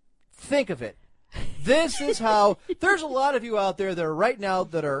gentlemen, think of it. This is how there's a lot of you out there that are right now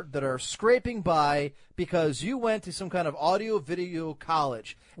that are scraping by because you went to some kind of audio video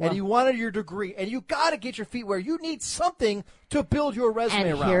college and you wanted your degree and you got to get your feet where you need something to build your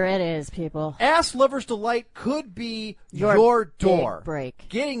resume around. And here it is, people. Ass Lovers Delight could be your door. Big break.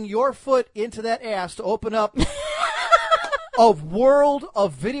 Getting your foot into that ass to open up a world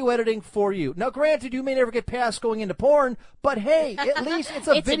of video editing for you. Now, granted, you may never get past going into porn, but hey, at least it's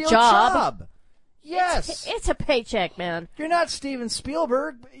a video job. Yes. It's a paycheck, man. You're not Steven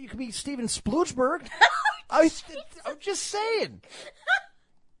Spielberg. You could be Steven Sploogberg. I'm just saying.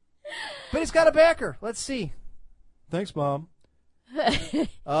 But he's got a backer. Let's see. Thanks, Mom. You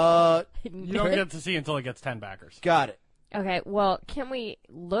don't get to see until it gets 10 backers. Got it. Okay, well, can we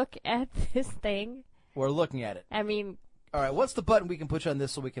look at this thing? We're looking at it. I mean... All right, what's the button we can push on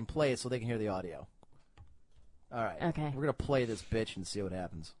this so we can play it so they can hear the audio? All right. Okay. We're going to play this bitch and see what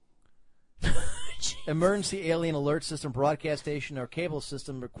happens. Emergency alien alert system, broadcast station, or cable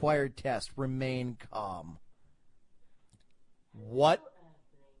system required test. Remain calm. What?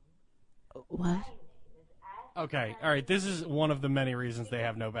 What? Okay, all right. This is one of the many reasons they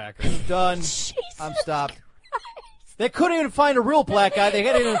have no backers. Done. Jesus I'm stopped. Christ. They couldn't even find a real black guy. They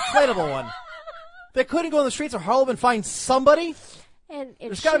had an inflatable one. They couldn't go on the streets of Harlem and find somebody. And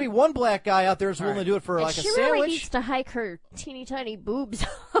there's got to be one black guy out there who's willing to do it for like a sandwich. She really needs to hike her teeny tiny boobs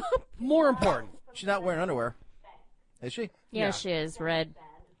up. More important. She's not wearing underwear. Is she? Yeah, she is. Red.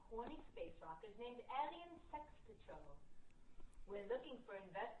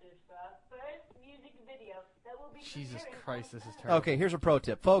 Jesus Christ, this is terrible. Okay, here's a pro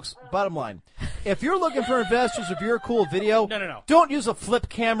tip. Folks, bottom line. If you're looking for investors of your cool video, No. Don't use a flip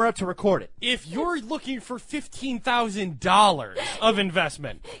camera to record it. If you're looking for $15,000 of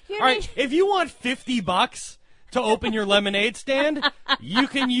investment, all right, if you want $50 to open your lemonade stand, you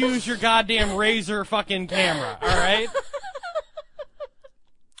can use your goddamn Razor fucking camera, all right?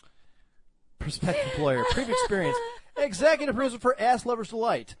 Prospective employer, previous experience, executive producer for Ass Lovers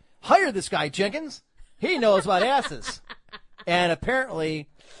Delight. Hire this guy, Jenkins. He knows about asses. And apparently,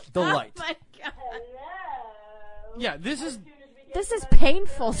 Delight. Oh, my God. Yeah, this is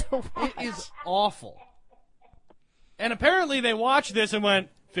painful to watch. It is awful. And apparently they watched this and went,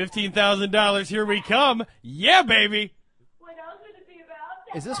 $15,000, here we come. Yeah, baby.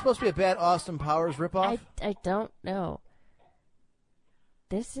 Is this supposed to be a bad Austin Powers ripoff? I don't know.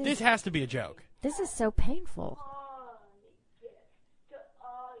 This has to be a joke. This is so painful.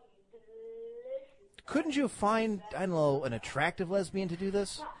 Couldn't you find, I don't know, an attractive lesbian to do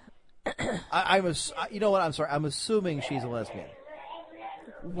this? You know what? I'm sorry. I'm assuming she's a lesbian.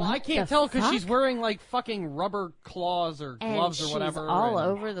 Well, I can't tell because she's wearing like fucking rubber claws or gloves or whatever. She's all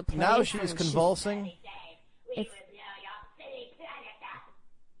over the place. Now she's convulsing.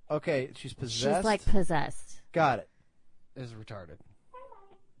 Okay, she's possessed. She's like possessed. Got it. Is retarded.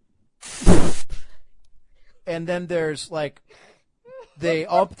 And then there's like, they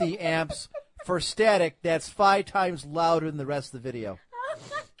up the amps for static that's 5 times louder than the rest of the video.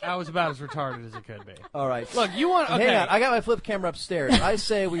 That was about as retarded as it could be. All right. Look, you want... Okay. Hang on. I got my flip camera upstairs. I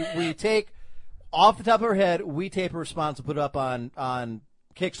say we take, off the top of our head, we tape a response and put it up on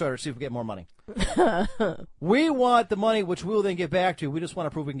Kickstarter, see if we get more money. We want the money, which we will then get back to. We just want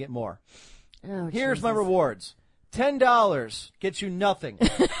to prove we can get more. Oh, Here's Jesus. my rewards. $10 gets you nothing.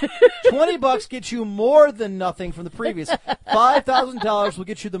 $20 gets you more than nothing from the previous. $5,000 will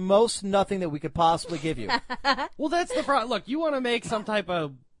get you the most nothing that we could possibly give you. Well, that's the problem. Look, you want to make some type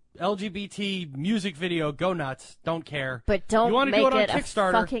of LGBT music video, go nuts. Don't care. But don't you want to make do it on it Kickstarter,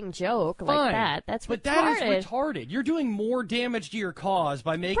 a fucking joke fine. like that. That's but retarded. that is retarded. You're doing more damage to your cause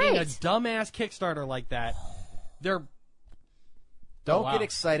by making a dumbass Kickstarter like that. Don't get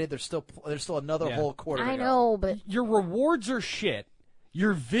excited. There's still another whole quarter. I know, but your rewards are shit.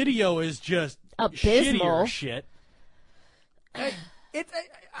 Your video is just abysmal shittier shit.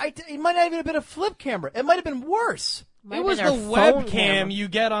 It might not even have been a flip camera. It might have been worse. It was the webcam you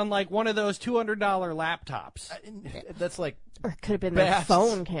get on like one of those $200 laptops. That's like, or it could have been their Bast.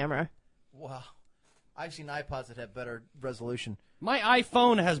 phone camera. Wow, I've seen iPods that have better resolution. My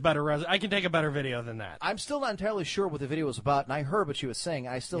iPhone has better I can take a better video than that. I'm still not entirely sure what the video was about, and I heard what she was saying.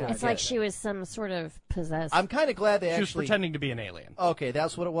 I still don't It's get like it. she was some sort of possessed. I'm kind of glad they She was actually pretending to be an alien. Okay,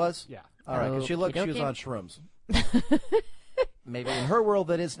 that's what it was. Yeah. All right. 'Cause she looked. She was on shrooms. Maybe in her world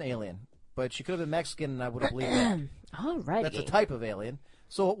that is an alien, but she could have been Mexican, and I would have believed that. All right. That's a type of alien.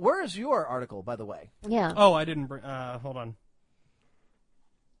 So where is your article, by the way? Yeah. Oh, I didn't bring... hold on.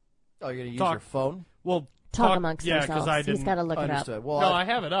 Oh, you're going to use Talk. your phone? Well, Talk amongst yeah, themselves. because I didn't... He's got to look Understood. it up. Well, no, I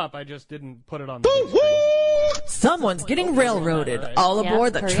have it up. I just didn't put it on the big screen. Someone's getting railroaded. All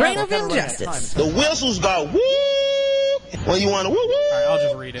aboard the hurry train up. of injustice. The whistles go woo. When you want to woo woo. All right, I'll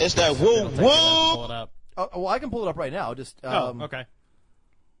just read it. It's that woo It'll take a minute to woo. pull it up. Oh, well, I can pull it up right now. Just okay.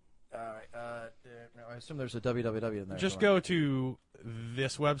 All right. I assume there's a www in there. Just go to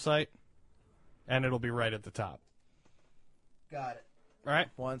this website, and it'll be right at the top. Got it. All right.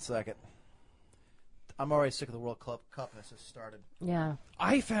 1 second. I'm already sick of the World Cup as it started. Yeah.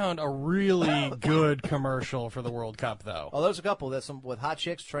 I found a really good commercial for the World Cup, though. Oh, there's a couple. There's some with hot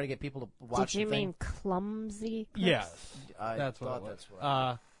chicks trying to get people to watch. Did you the thing. mean clumsy? Chris? Yes. That's what it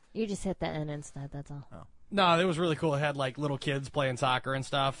was. You just hit the N instead. That's all. Oh. No, it was really cool. It had like little kids playing soccer and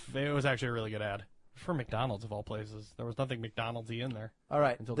stuff. It was actually a really good ad. For McDonald's, of all places. There was nothing McDonald's-y in there. All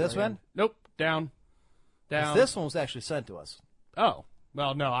right. Until This very one? end. Nope. Down. 'Cause this one was actually sent to us. Oh.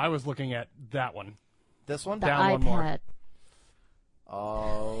 Well, no, I was looking at that one. This one? The Down iPad. one more.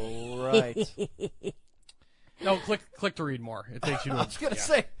 All right. No, click to read more. It takes you to I was going to yeah.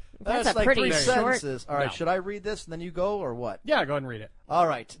 say, That's that's a like pretty 3 short- sentences. All right, No. should I read this and then you go, or what? Yeah, go ahead and read it. All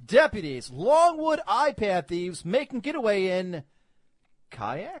right. Deputies, Longwood iPad thieves making getaway in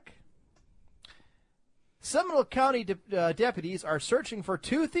kayak? Seminole County deputies are searching for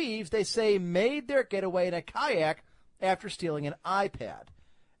 2 thieves they say made their getaway in a kayak after stealing an iPad.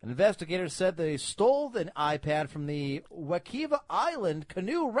 Investigators said they stole an iPad from the Wakiva Island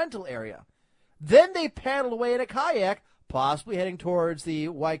canoe rental area. Then they paddled away in a kayak, possibly heading towards the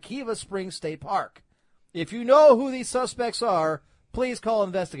Wakiva Springs State Park. If you know who these suspects are, please call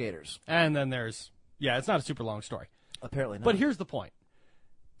investigators. And then there's... Yeah, it's not a super long story. Apparently not. But here's the point.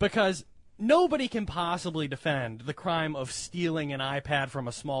 Because nobody can possibly defend the crime of stealing an iPad from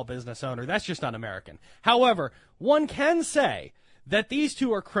a small business owner. That's just un-American. However, one can say that these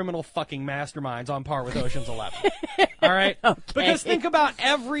 2 are criminal fucking masterminds on par with Ocean's 11. All right? Okay. Because think about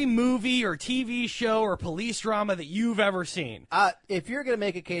every movie or TV show or police drama that you've ever seen. If you're going to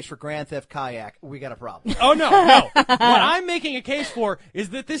make a case for Grand Theft Kayak, we got a problem. Oh, no. What I'm making a case for is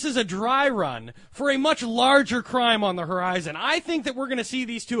that this is a dry run for a much larger crime on the horizon. I think that we're going to see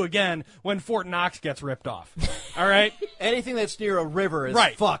these 2 again when Fort Knox gets ripped off. All All right? Anything that's near a river is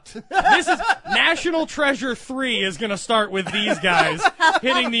Right. fucked. This is National Treasure 3 is going to start with these guys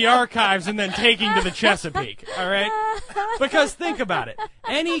hitting the archives and then taking to the Chesapeake. All right? Because think about it.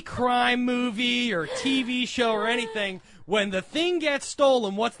 Any crime movie or TV show or anything, when the thing gets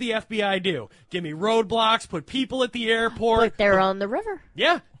stolen, what's the FBI do? Give me roadblocks, put people at the airport. But they're on the river.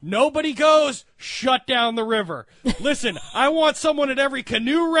 Yeah, nobody goes, shut down the river. Listen, I want someone at every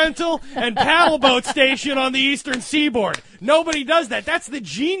canoe rental and paddle boat station on the eastern seaboard. Nobody does that. That's the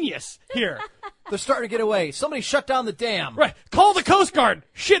genius here. They're starting to get away. Somebody shut down the dam. Right. Call the Coast Guard.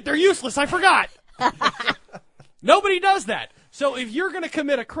 Shit, they're useless. I forgot. Nobody does that. So if you're going to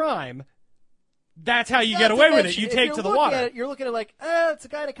commit a crime, that's how you get away with it. You take to the water. You're looking at it like, it's a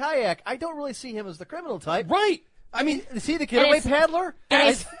guy in a kayak. I don't really see him as the criminal type. Right. I mean, is he the getaway paddler?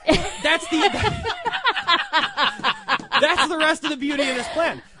 That's the rest of the beauty of this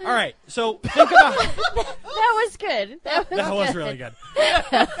plan. All right, so think about That was good. That was really good.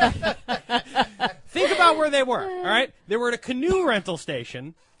 Think about where they were. All right, they were at a canoe rental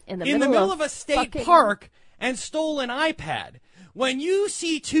station in the middle of a state park and stole an iPad. When you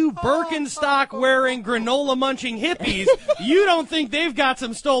see two Birkenstock-wearing, granola-munching hippies, you don't think they've got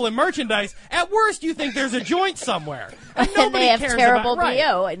some stolen merchandise. At worst, you think there's a joint somewhere. And nobody they have cares terrible about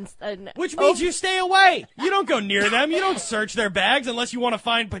BO. Which means you stay away. You don't go near them. You don't search their bags unless you want to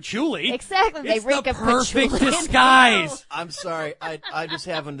find patchouli. Exactly. It's They reek the of perfect patchouli. disguise. I'm sorry. I'm just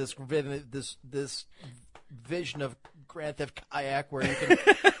having this vision of Grand Theft Kayak where you can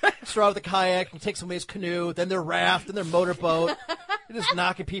start with the kayak and take somebody's canoe, then their raft, then their motorboat. You're just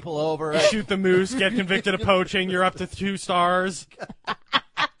knocking people over. Shoot the moose, get convicted of poaching, you're up to 2 stars.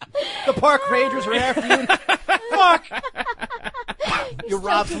 The park rangers are after you. Fuck! You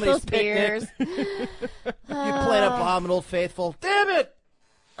rob somebody's picnic. You plant a bomb in Old Faithful. Damn it!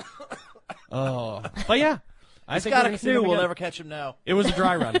 Oh. But yeah. He's got a canoe. We'll never catch him now. It was a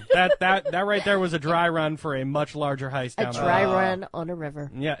dry run. That right there was a dry run for a much larger heist down there. A dry run on a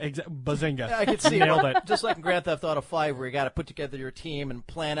river. Yeah, bazinga. Yeah, I can see Nailed it. Just like in Grand Theft Auto 5 where you got to put together your team and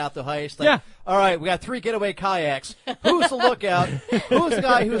plan out the heist. Like, Yeah. all right, we got 3 getaway kayaks. Who's the lookout? Who's the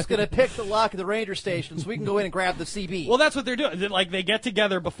guy who's going to pick the lock of the ranger station so we can go in and grab the CB? Well, that's what they're doing. They get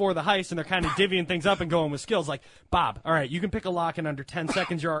together before the heist, and they're kind of divvying things up and going with skills. Like, Bob, all right, you can pick a lock in under 10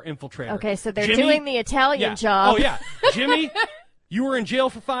 seconds. You're our infiltrator. Okay, so they're Jimmy, doing the Italian job. Oh, yeah. Jimmy, you were in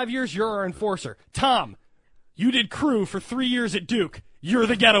jail for 5 years. You're our enforcer. Tom, you did crew for 3 years at Duke. You're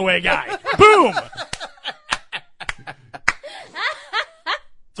the getaway guy. Boom!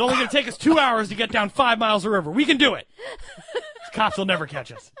 It's only going to take us 2 hours to get down 5 miles of river. We can do it. These cops will never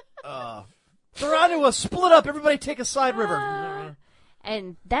catch us. They're onto us. Split up. Everybody take a side river.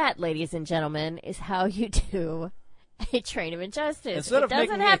 And that, ladies and gentlemen, is how you do a train of injustice. Instead It of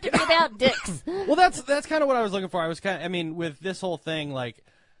doesn't making have to be about dicks. Well, that's kind of what I was looking for. I mean, with this whole thing, like,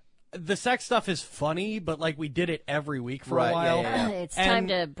 the sex stuff is funny, but, like, we did it every week for a while. Yeah. It's time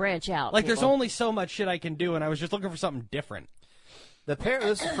to branch out. Like, there's people. only so much shit I can do, and I was just looking for something different. The pair.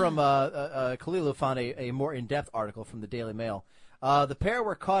 This is from Kalilu found a more in-depth article from the Daily Mail. The pair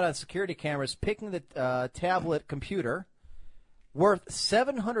were caught on security cameras picking the tablet computer worth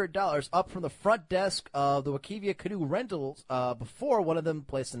 $700 up from the front desk of the Waikiva Canoe Rentals before one of them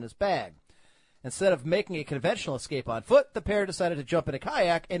placed in his bag. Instead of making a conventional escape on foot, the pair decided to jump in a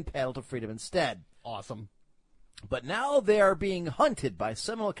kayak and paddle to freedom instead. Awesome. But now they are being hunted by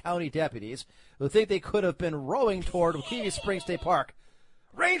Seminole County deputies who think they could have been rowing toward Waikiva Springs State Park.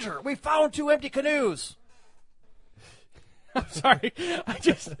 Ranger, we found 2 empty canoes. I'm sorry. I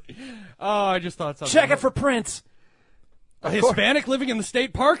just thought something. Check it for prints. A Hispanic living in the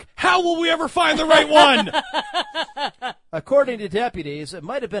state park? How will we ever find the right one? According to deputies, it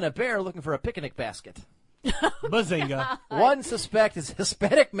might have been a bear looking for a picnic basket. Bazinga. One suspect is a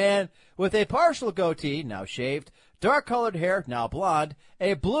Hispanic man with a partial goatee, now shaved, dark-colored hair, now blonde,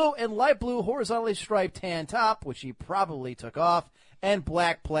 a blue and light blue horizontally striped tan top, which he probably took off, and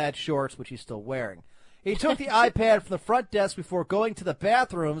black plaid shorts, which he's still wearing. He took the iPad from the front desk before going to the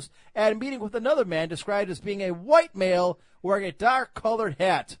bathrooms and meeting with another man described as being a white male wearing a dark-colored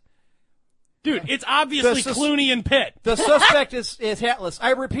hat. Dude, it's obviously Clooney and Pitt. The suspect is hatless.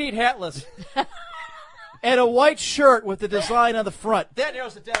 I repeat, hatless. And a white shirt with the design on the front. That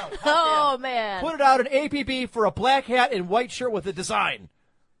narrows it down. Oh, man. Put it out an APB for a black hat and white shirt with the design.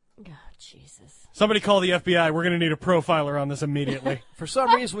 God, Jesus. Somebody call the FBI. We're going to need a profiler on this immediately. For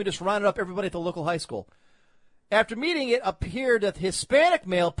some reason, we just rounded up everybody at the local high school. After meeting, it appeared that the Hispanic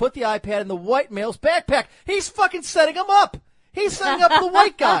male put the iPad in the white male's backpack. He's fucking setting him up. He's setting up the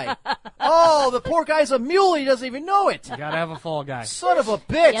white guy. Oh, the poor guy's a mule. He doesn't even know it. You gotta have a fall guy. Son of a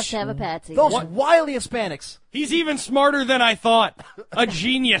bitch. You have to have a patsy. Those wily Hispanics. He's even smarter than I thought. A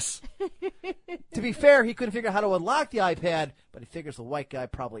genius. To be fair, he couldn't figure out how to unlock the iPad, but he figures the white guy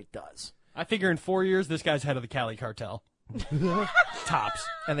probably does. I figure in 4 years, this guy's head of the Cali cartel. Tops.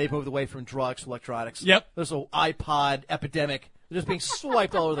 And they've moved away from drugs to electronics. Yep. There's an iPod epidemic. They're just being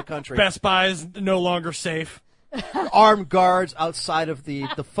swiped all over the country. Best Buy is no longer safe. Armed guards outside of the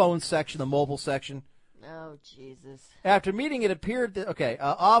phone section, the mobile section. Oh, Jesus. After meeting, it appeared that,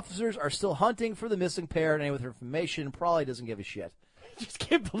 officers are still hunting for the missing pair, and anyone with information probably doesn't give a shit. Just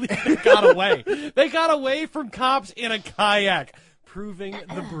can't believe they got away. They got away from cops in a kayak, proving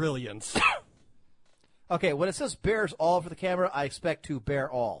the brilliance. Okay, when it says bears all for the camera, I expect to bear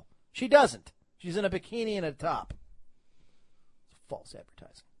all. She doesn't. She's in a bikini and a top. It's false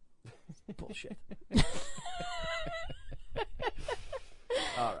advertising. Bullshit.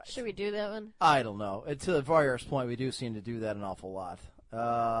 All right. Should we do that one? I don't know. To Varyar's point, we do seem to do that an awful lot.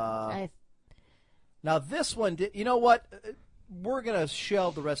 Now, this one, you know what? We're going to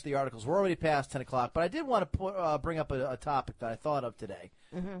shelve the rest of the articles. We're already past 10 o'clock, but I did want to bring up a topic that I thought of today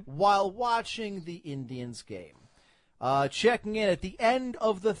while watching the Indians game. Checking in at the end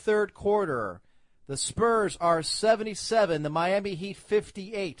of the third quarter, the Spurs are 77, the Miami Heat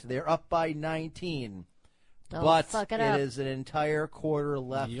 58. They're up by 19. Don't fuck it up. Is an entire quarter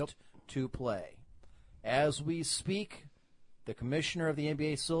left to play. As we speak, the commissioner of the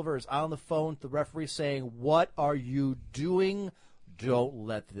NBA Silver is on the phone to the referee saying, "What are you doing? Don't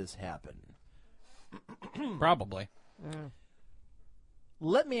let this happen." Probably.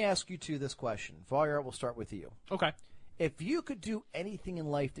 Let me ask you this question. Varyar, we'll start with you. Okay. If you could do anything in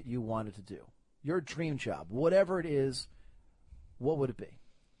life that you wanted to do, your dream job, whatever it is, what would it be?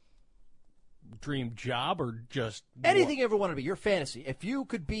 Dream job or just anything you ever wanted to be, your fantasy. If you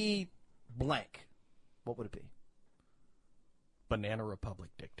could be blank, what would it be? Banana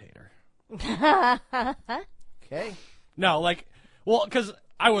Republic dictator. Okay. No, because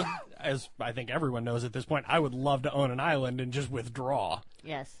I would, as I think everyone knows at this point, I would love to own an island and just withdraw.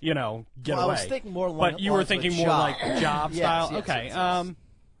 Yes. Get away. I was thinking more but you were thinking more like job style? Yes, okay. yes.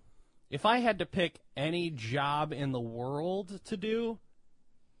 If I had to pick any job in the world to do,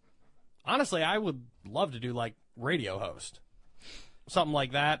 honestly, I would love to do, radio host. Something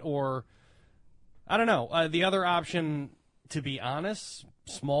like that, or, I don't know. The other option, to be honest,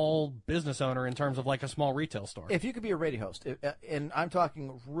 small business owner in terms of, a small retail store. If you could be a radio host, and I'm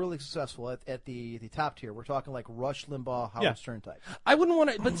talking really successful at the top tier, we're talking like Rush Limbaugh, Howard Stern type. I wouldn't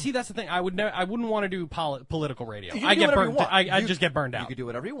want to, but see, that's the thing. I wouldn't want to do political radio. I just get burned out. You could do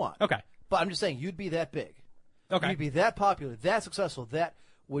whatever you want. Okay. But I'm just saying, you'd be that big. Okay. You'd be that popular, that successful,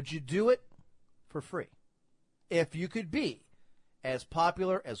 would you do it for free? If you could be as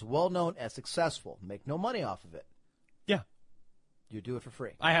popular, as well-known, as successful, make no money off of it. Yeah. You do it for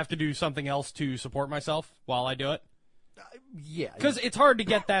free. I have to do something else to support myself while I do it? Yeah. Because it's hard to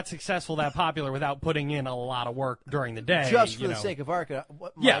get that successful, that popular, without putting in a lot of work during the day. Just for the sake of argument.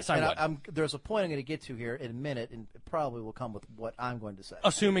 Yes, I would. There's a point I'm going to get to here in a minute, and it probably will come with what I'm going to say.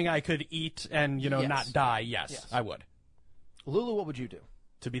 Assuming I could eat and, Yes. not die, yes, I would. Lulu, what would you do?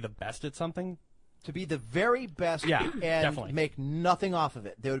 To be the best at something? To be the very best and definitely. Make nothing off of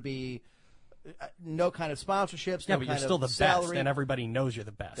it. There would be no kind of sponsorships, no but kind you're still of the salary. best, and everybody knows you're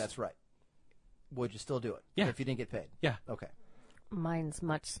the best. That's right. Would you still do it? Yeah. If you didn't get paid? Yeah. Okay. Mine's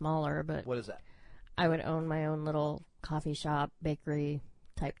much smaller, but What is that? I would own my own little coffee shop, bakery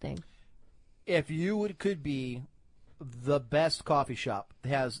type thing. If you could be the best coffee shop,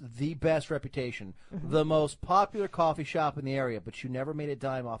 has the best reputation, the most popular coffee shop in the area, but you never made a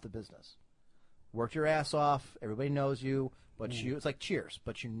dime off the business. Worked your ass off, everybody knows you, but it's like Cheers,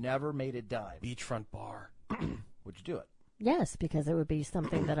 but you never made a dime. Beachfront bar. Would you do it? Yes, because it would be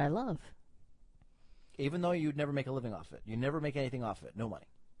something that I love. Even though you'd never make a living off it. You never make anything off of it. No money.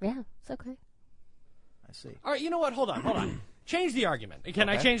 Yeah, it's okay. I see. All right, you know what? Hold on. Change the argument. Can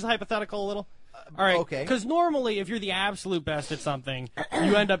I change the hypothetical a little? All right. Okay. Because normally, if you're the absolute best at something,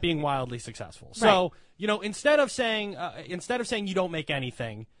 you end up being wildly successful. So, instead of saying you don't make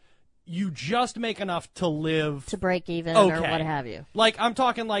anything, you just make enough to live, to break even or okay. what have you. I'm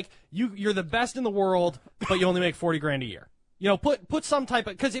talking you're the best in the world, but you only make $40,000 a year. Put some type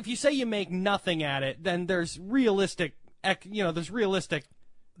of, because if you say you make nothing at it, then there's realistic.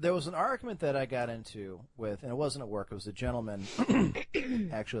 There was an argument that I got into with, and it wasn't at work. It was a gentleman,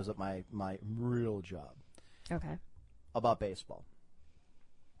 actually, it was at my real job. Okay. About baseball.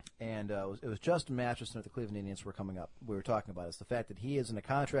 And it was Justin Masterson at the Cleveland Indians were coming up. We were talking about it. It's the fact that he is in a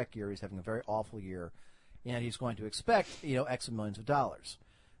contract year. He's having a very awful year. and he's going to expect, X millions of dollars.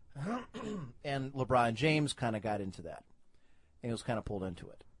 And LeBron James kind of got into that, and he was kind of pulled into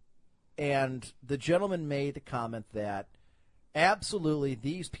it. And the gentleman made the comment that absolutely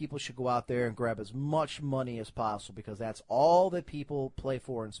these people should go out there and grab as much money as possible because that's all that people play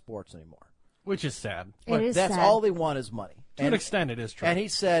for in sports anymore. Which is sad. That's all they want is money. To an extent, it is true. And he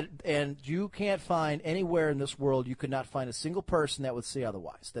said, and you can't find anywhere in this world, you could not find a single person that would say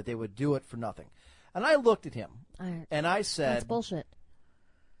otherwise, that they would do it for nothing. And I looked at him, and I said, that's bullshit.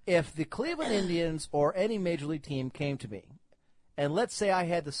 If the Cleveland Indians or any major league team came to me, and let's say I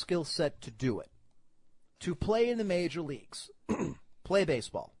had the skill set to do it, to play in the major leagues, play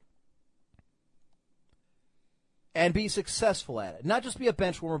baseball, and be successful at it, not just be a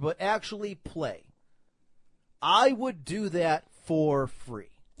bench warmer, but actually play, I would do that for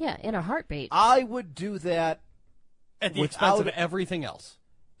free. Yeah, in a heartbeat. I would do that at the expense of everything else.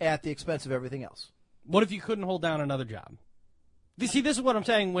 At the expense of everything else. What if you couldn't hold down another job? See, this is what I'm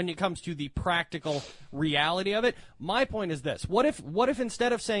saying when it comes to the practical reality of it. My point is this. What if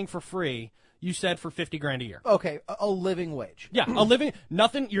instead of saying for free, you said for $50,000 a year? Okay, a living wage. Yeah, a living,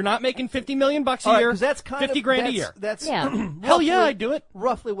 nothing, you're not making $50 million a year. Because that's kind of $50,000 a year. That's hell yeah, I'd do it.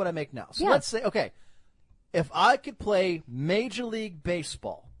 Roughly what I make now. So let's say, okay, if I could play Major League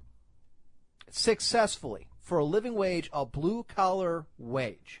Baseball successfully for a living wage, a blue-collar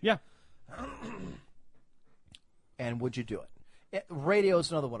wage. Yeah. And would you do it? Radio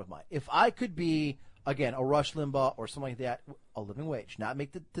is another one of mine. If I could be, again, a Rush Limbaugh or something like that, a living wage, not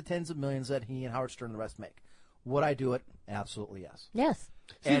make the tens of millions that he and Howard Stern and the rest make, would I do it? Absolutely yes. Yes.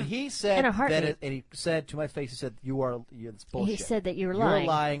 And he said in a heartbeat. and he said to my face, he said, it's bullshit. He said that you were lying. You're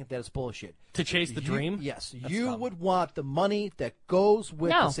lying, that it's bullshit. To chase the dream? Yes. That's you dumb. would want the money that goes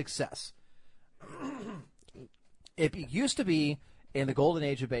with the success. It used to be in the golden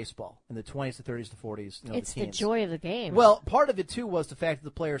age of baseball, in the 20s, the 30s, the 40s, it's the teens. The joy of the game. Well, part of it, too, was the fact that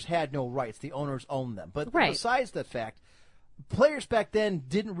the players had no rights. The owners owned them. But besides that fact, players back then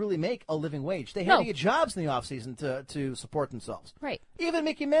didn't really make a living wage. They had to get jobs in the offseason to support themselves. Right. Even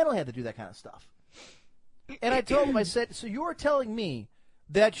Mickey Mantle had to do that kind of stuff. And I told him, I said, so you're telling me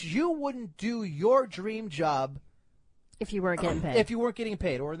that you wouldn't do your dream job if you weren't getting paid. If you weren't getting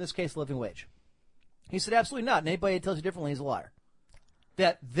paid, or in this case, living wage. He said, absolutely not. And anybody that tells you differently is a liar.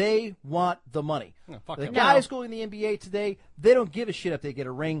 That they want the money. The guys going to the NBA today, they don't give a shit if they get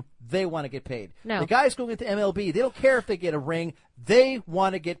a ring. They want to get paid. No. The guys going into MLB, they don't care if they get a ring. They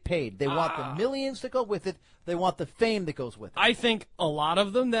want to get paid. They want the millions that go with it. They want the fame that goes with it. I think a lot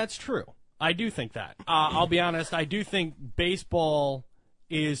of them, that's true. I do think that. I'll be honest, I do think baseball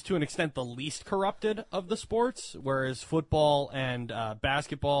is to an extent the least corrupted of the sports, whereas football and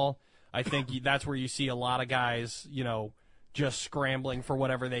basketball, I think that's where you see a lot of guys, just scrambling for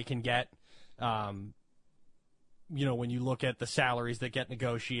whatever they can get. When you look at the salaries that get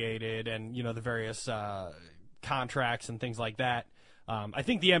negotiated and, the various contracts and things like that. I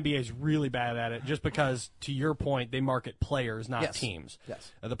think the NBA is really bad at it just because, to your point, they market players, not teams. Yes.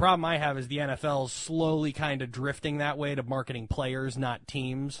 The problem I have is the NFL is slowly kind of drifting that way to marketing players, not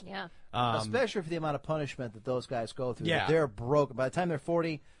teams. Yeah. Especially for the amount of punishment that those guys go through. Yeah. They're broken. By the time they're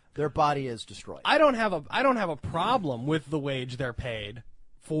 40, their body is destroyed. I don't have a problem with the wage they're paid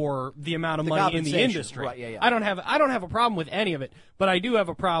for the amount of money in the industry. Right, yeah. I don't have a problem with any of it, but I do have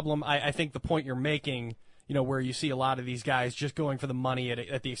a problem. I think the point you're making, where you see a lot of these guys just going for the money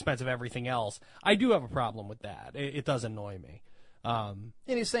at the expense of everything else. I do have a problem with that. It does annoy me. And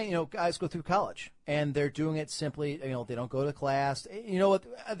he's saying, guys go through college, and they're doing it simply, they don't go to class. You know what?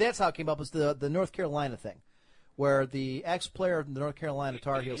 That's how it came up, was the North Carolina thing, where the ex-player of the North Carolina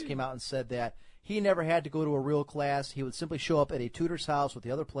Tar Heels came out and said that he never had to go to a real class. He would simply show up at a tutor's house with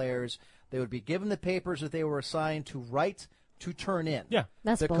the other players. They would be given the papers that they were assigned to write to turn in. Yeah.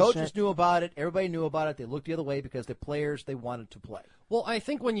 That's the bullshit. coaches knew about it. Everybody knew about it. They looked the other way because the players, they wanted to play. Well, I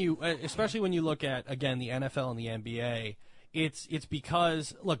think especially when you look at, again, the NFL and the NBA, it's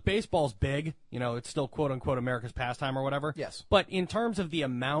because, look, baseball's big. It's still, quote-unquote, America's pastime or whatever. Yes. But in terms of the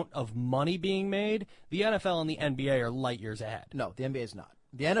amount of money being made, the NFL and the NBA are light years ahead. No, the NBA is not.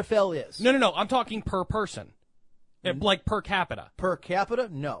 The NFL is. No. I'm talking per person. Like per capita. Per capita?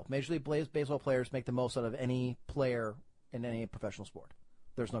 No. Major League Baseball players make the most out of any player in any professional sport.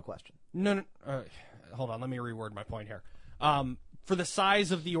 There's no question. No. Hold on. Let me reword my point here. For the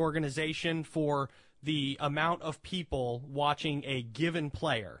size of the organization, for the amount of people watching a given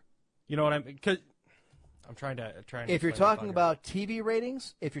player, you know what I mean? Because I'm trying to. If you're talking about TV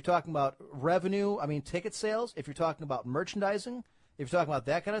ratings, if you're talking about revenue, ticket sales, if you're talking about merchandising, if you're talking about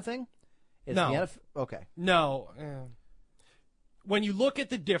that kind of thing, it's no. the NFL. Okay. No. When you look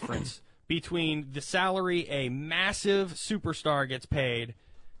at the difference between the salary a massive superstar gets paid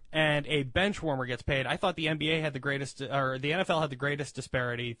and a bench warmer gets paid. I thought the NBA had the greatest, or the NFL had the greatest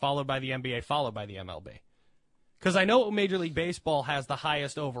disparity, followed by the NBA, followed by the MLB. Because I know Major League Baseball has the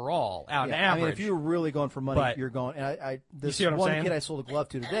highest overall out in average. I mean, if you're really going for money, but you're going. And this you see what I'm one saying? kid I sold a glove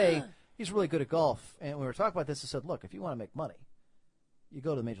to today, he's really good at golf. And when we were talking about this, I said, look, if you want to make money, you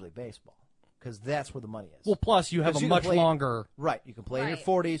go to Major League Baseball because that's where the money is. Well, plus you have a much longer. Right. You can play in your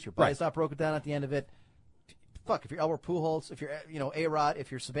 40s. Your body's not broken down at the end of it. Fuck, if you're Albert Pujols, if you're A-Rod,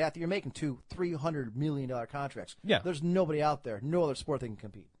 if you're Sabathia, you're making $200-300 million contracts. Yeah. There's nobody out there, no other sport that can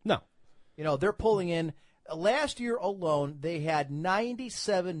compete. No. They're pulling in. Last year alone, they had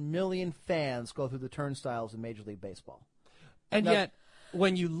 97 million fans go through the turnstiles in Major League Baseball. And yet,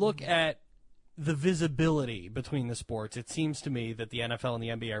 when you look at the visibility between the sports, it seems to me that the NFL and the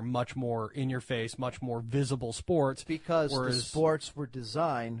NBA are much more in your face, much more visible sports. Because the sports were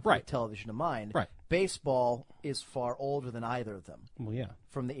designed with television in mind. Right. Baseball is far older than either of them. Well, yeah.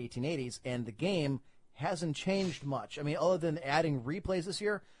 From the 1880s, and the game hasn't changed much. I mean, other than adding replays this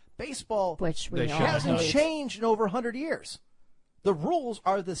year, baseball hasn't changed in over 100 years. The rules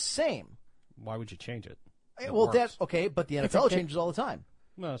are the same. Why would you change it? That's okay, but the NFL changes all the time.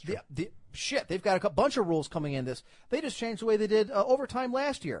 No, that's true. They've got a bunch of rules coming in this. They just changed the way they did overtime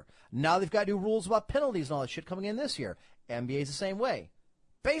last year. Now they've got new rules about penalties and all that shit coming in this year. NBA's the same way.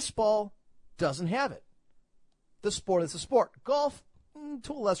 Baseball doesn't have it. The sport is a sport. Golf,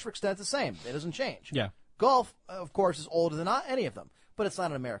 to a lesser extent, the same. It doesn't change. Yeah. Golf, of course, is older than any of them, but it's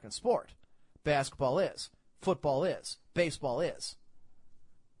not an American sport. Basketball is. Football is. Baseball is.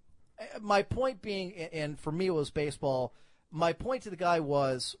 My point being, and for me it was baseball, my point to the guy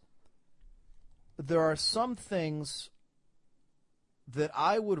was there are some things that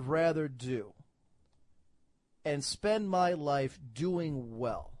I would rather do and spend my life doing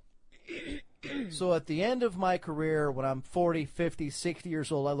well. So at the end of my career, when I'm 40, 50, 60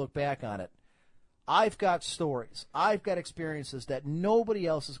 years old, I look back on it. I've got stories. I've got experiences that nobody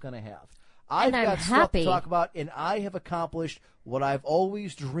else is going to have. I've got stuff to talk about, and I have accomplished what I've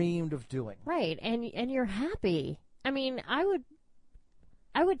always dreamed of doing. Right, and you're happy. I mean, I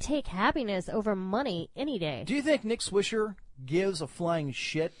would take happiness over money any day. Do you think Nick Swisher gives a flying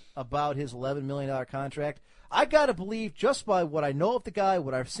shit about his $11 million contract? I got to believe, just by what I know of the guy,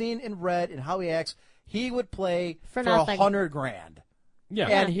 what I've seen and read, and how he acts, he would play for $100,000. Yeah.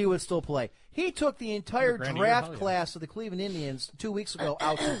 And he would still play. He took the entire draft class of the Cleveland Indians 2 weeks ago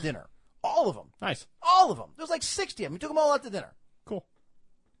out to dinner. All of them. Nice. All of them. There's like 60 of them. He took them all out to dinner. Cool.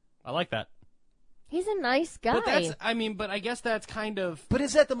 I like that. He's a nice guy. But I guess that's kind of... But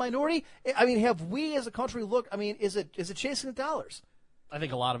is that the minority? I mean, have we as a country is it chasing the dollars? I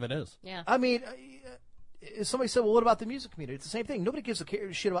think a lot of it is. Yeah. I mean, somebody said, well, what about the music community? It's the same thing. Nobody gives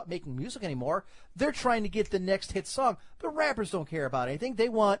a shit about making music anymore. They're trying to get the next hit song. The rappers don't care about anything. They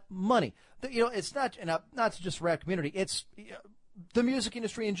want money. It's not just the rap community. It's the music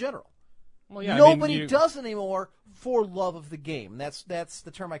industry in general. Well, yeah, Nobody does anymore for love of the game. That's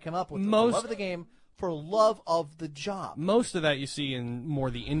the term I come up with. For love of the game, for love of the job. Most of that you see in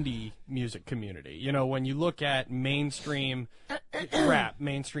more the indie music community. When you look at mainstream rap,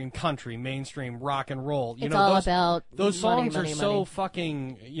 mainstream country, mainstream rock and roll, it's all about those songs money, are so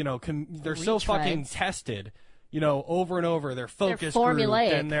fucking, they're so fucking tested, over and over. They're focus grouped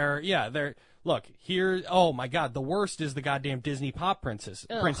and they're look, here, oh my God, the worst is the goddamn Disney pop princesses.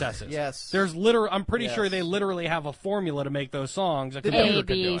 Yes. There's I'm pretty sure they literally have a formula to make those songs. A A,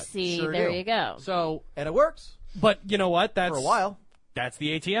 B, C, sure there do. you go. So, and it works. But you know what? That's for a while. That's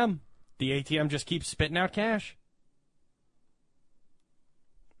the ATM. The ATM just keeps spitting out cash.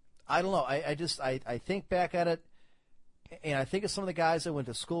 I don't know. I think back at it, and I think of some of the guys I went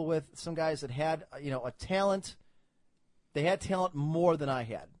to school with, some guys that had, a talent. They had talent more than I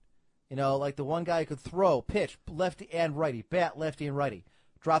had. Like the one guy who could throw, pitch, lefty and righty, bat, lefty and righty.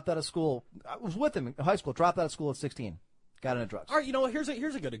 Dropped out of school. I was with him in high school. Dropped out of school at 16. Got into drugs. All right, here's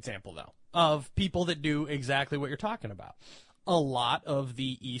a good example, though, of people that do exactly what you're talking about. A lot of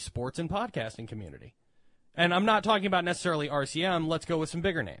the esports and podcasting community. And I'm not talking about necessarily RCM. Let's go with some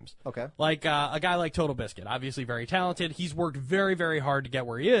bigger names. Okay. Like a guy like Total Biscuit, obviously very talented. He's worked very, very hard to get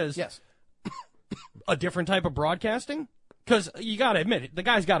where he is. Yes. A different type of broadcasting? Because you got to admit it, the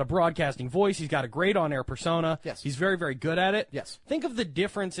guy's got a broadcasting voice. He's got a great on-air persona. Yes. He's very, very good at it. Yes. Think of the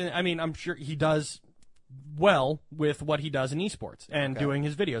difference in, I'm sure he does well with what he does in esports and doing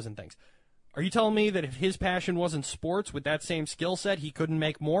his videos and things. Are you telling me that if his passion wasn't sports with that same skill set, he couldn't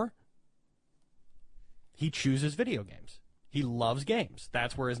make more? He chooses video games. He loves games.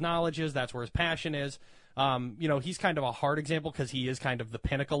 That's where his knowledge is. That's where his passion is. He's kind of a hard example because he is kind of the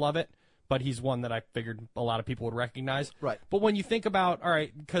pinnacle of it. but he's one that I figured a lot of people would recognize. Right. But when you think about, all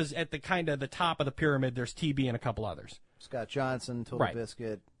right, because at the kind of the top of the pyramid, there's TB and a couple others. Scott Johnson, Total Right.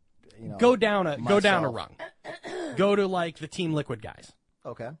 Biscuit. You know, Go down a myself. rung. Go to like the Team Liquid guys.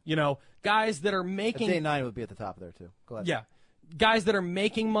 Okay. You know, guys that are making. Day 9 would be at the top of there too. Go ahead. Yeah, guys that are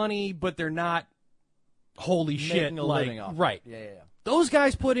making money, but they're not. Holy Making shit! a Like living off it. right. Yeah. Those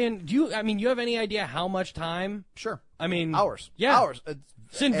guys put in. You have any idea how much time? Sure. I mean, Hours. Yeah, Hours.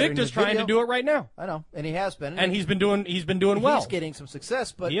 Sinvicta's trying to do it right now. I know, and he has been, and he's been doing well. He's getting some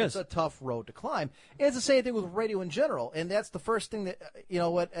success, but it's a tough road to climb. And it's the same thing with radio in general, and that's the first thing that you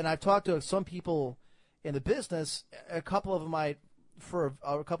know what. And I've talked to some people in the business. A couple of them, for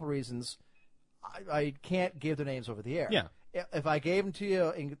a couple of reasons, I can't give their names over the air. Yeah. If I gave them to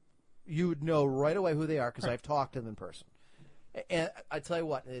you, you would know right away who they are because I've talked to them in person. And I tell you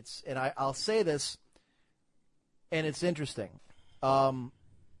what, I'll say this, and it's interesting.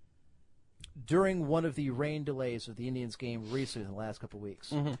 During one of the rain delays of the Indians game recently in the last couple of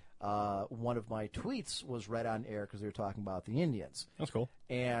weeks, one of my tweets was read on air because they were talking about the Indians. That's cool.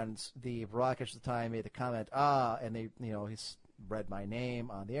 And the broadcaster at the time made the comment, and they, he's read my name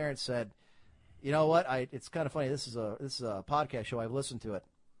on the air and said, you know what? It's kind of funny. This is a podcast show. I've listened to it.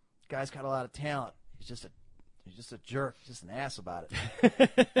 Guy's got a lot of talent. He's just a jerk. He's just an ass about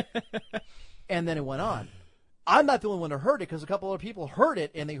it. And then it went on. I'm not the only one who heard it because a couple other people heard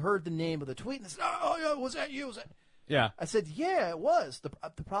it and they heard the name of the tweet and they said, "Oh, yeah, was that you?" Yeah. I said, "Yeah, it was."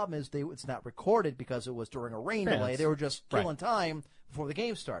 The problem is it's not recorded because it was during a rain delay. They were just killing time before the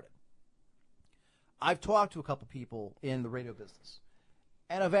game started. I've talked to a couple people in the radio business,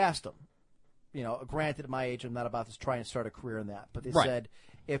 and I've asked them. Granted, at my age, I'm not about to try and start a career in that, but they said,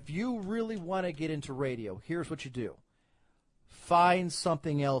 if you really want to get into radio, here's what you do: find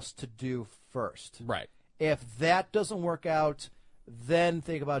something else to do first. Right. If that doesn't work out, then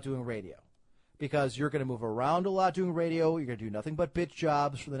think about doing radio. Because you're going to move around a lot doing radio. You're going to do nothing but bitch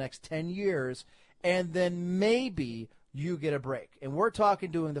jobs for the next 10 years. And then maybe you get a break. And we're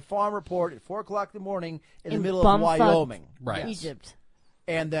talking doing the Farm Report at 4 o'clock in the morning in the middle of Wyoming. Right. Yes. Egypt.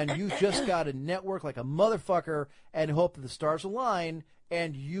 And then you just got to network like a motherfucker and hope that the stars align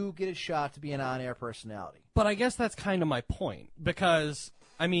and you get a shot to be an on-air personality. But I guess that's kind of my point. Because,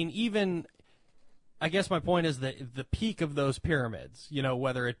 I guess my point is that the peak of those pyramids,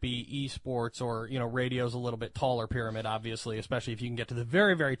 whether it be esports or, radio's a little bit taller pyramid, obviously, especially if you can get to the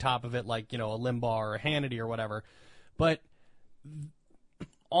very, very top of it, like, a Limbaugh or a Hannity or whatever. But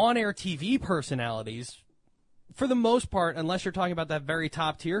on-air TV personalities, for the most part, unless you're talking about that very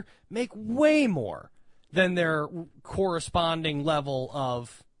top tier, make way more than their corresponding level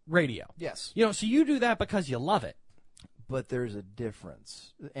of radio. Yes. So you do that because you love it. But there's a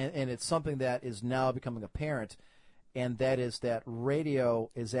difference, and it's something that is now becoming apparent, and that is that radio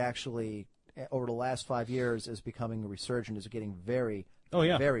is actually, over the last 5 years, is becoming resurgent, is getting very,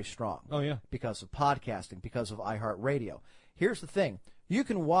 very strong. Oh, yeah. Because of podcasting, because of iHeartRadio. Here's the thing. You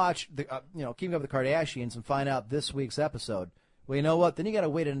can watch, Keeping Up with the Kardashians and find out this week's episode. Well, you know what? Then you got to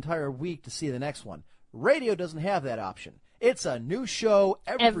wait an entire week to see the next one. Radio doesn't have that option. It's a new show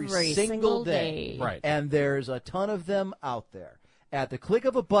every single day. Right. And there's a ton of them out there. At the click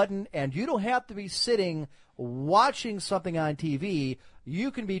of a button, and you don't have to be sitting watching something on TV. You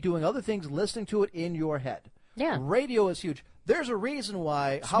can be doing other things, listening to it in your head. Yeah. Radio is huge. There's a reason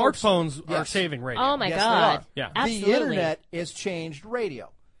why smartphones are saving radio. Oh, my yes, God. They are. Yeah. Absolutely. The Internet has changed radio.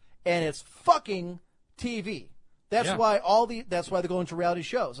 And it's fucking TV. That's why that's why they're going to reality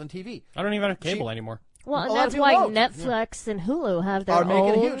shows on TV. I don't even have cable anymore. Well, and A lot that's of why people don't. Netflix and Hulu have their Are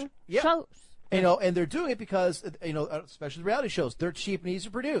making own it huge. shows. And they're doing it because, especially the reality shows, they're cheap and easy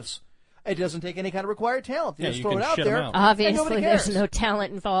to produce. It doesn't take any kind of required talent. You just you throw can it out shit 'em there. out. And Obviously, nobody there's cares. no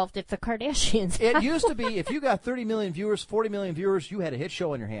talent involved if the Kardashians. It used to be, if you got 30 million viewers, 40 million viewers, you had a hit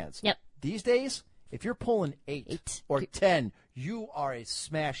show on your hands. Yep. These days, if you're pulling 8 or 10, you are a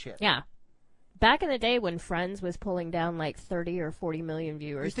smash hit. Yeah. Back in the day when Friends was pulling down like 30 or 40 million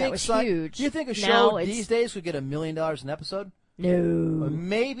viewers, that was huge. Do you think a Now show it's- these days could get $1 million an episode? No.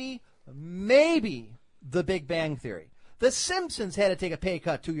 Maybe The Big Bang Theory. The Simpsons had to take a pay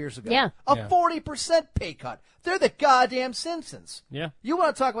cut 2 years ago. Yeah. A 40% pay cut. They're the goddamn Simpsons. Yeah. You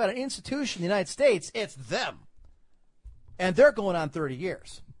want to talk about an institution in the United States, it's them. And they're going on 30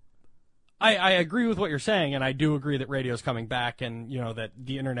 years. I agree with what you're saying, and I do agree that radio's coming back and, that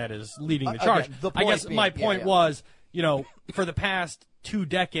the Internet is leading the charge. Again, the I guess point my being- point yeah. was, for the past 2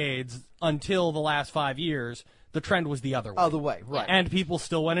 decades until the last 5 years, the trend was the other way. Other way, right. And people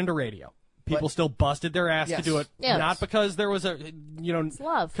still went into radio. People still busted their ass to Yes. do it. Yes. Not because there was It's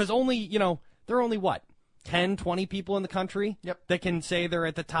love. Because only, there are only what? 10, 20 people in the country Yep. that can say they're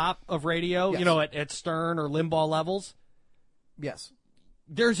at the top of radio, Yes. you know, at Stern or Limbaugh levels. Yes.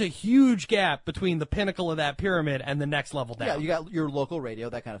 There's a huge gap between the pinnacle of that pyramid and the next level down. Yeah, you got your local radio,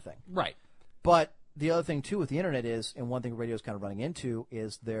 that kind of thing. Right. But the other thing, too, with the Internet is, and one thing radio is kind of running into,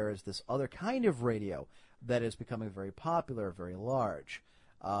 is there is this other kind of radio that is becoming very popular, very large.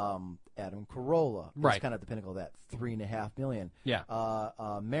 Adam Carolla is Right. kind of at the pinnacle of that, 3.5 million. Yeah.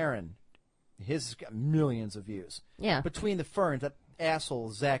 Marin, his has got millions of views. Yeah. Between the Ferns, that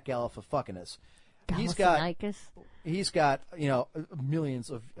asshole Zach Galifianakis, he's got millions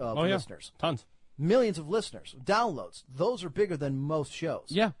of listeners. Tons. Millions of listeners, downloads. Those are bigger than most shows.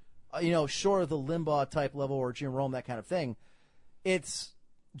 Yeah. Short of the Limbaugh type level or Jim Rome, that kind of thing. It's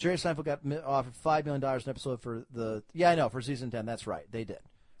Jerry Seinfeld got offered $5 million an episode for for season 10. That's right, they did.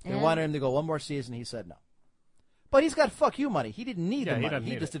 They wanted him to go one more season. He said no. But he's got fuck you money. He didn't need the money.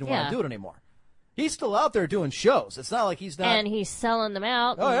 He just didn't want to do it anymore. He's still out there doing shows. It's not like he's not. And he's selling them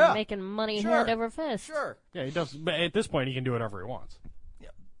out Oh, and yeah. making money Sure. hand over fist. Sure. Yeah, he does. But at this point, he can do whatever he wants. Yeah.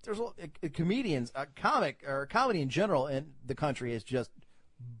 There's comedians, comedy in general in the country is just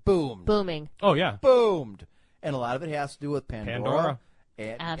boomed. Booming. Oh, yeah. Boomed. And a lot of it has to do with Pandora.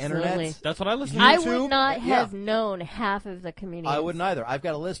 And Absolutely. Internet. That's what I listen to. I YouTube. would not Yeah. have known half of the comedians. I wouldn't either. I've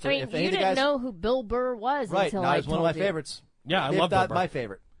got a list. I mean, if any you of the didn't guys, know who Bill Burr was right? until Now I he's one of told my you. favorites. Yeah, I if love Bill not Burr. my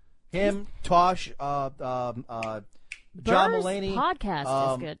favorite. Him, Tosh, John Burr's Mulaney.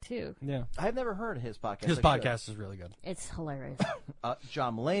 podcast is good too. Yeah. I've never heard of his podcast. His I should. podcast is really good. It's hilarious.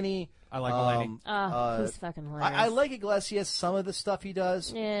 John Mulaney. I like Mulaney. He's fucking hilarious. I like Iglesias. Some of the stuff he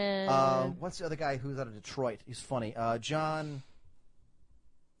does. Yeah. What's the other guy who's out of Detroit? He's funny. John.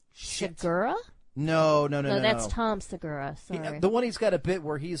 Segura? No, that's Tom Segura. Sorry. The one he's got a bit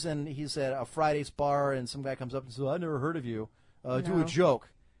where he's at a Friday's bar and some guy comes up and says, "I never heard of you. Do a joke."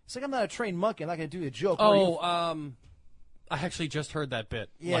 It's like, I'm not a trained monkey. I'm not going to do a joke. I actually just heard that bit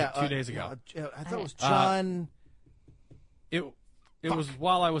like 2 days ago. I thought it was John. It was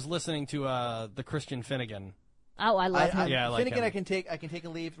while I was listening to the Christian Finnegan. Oh, I love him. Yeah, I like Finnegan, him. I can take a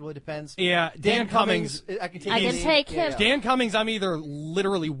leave. It really depends. Yeah, Dan Cummings. I can take. I can take him. Yeah. Dan Cummings, I'm either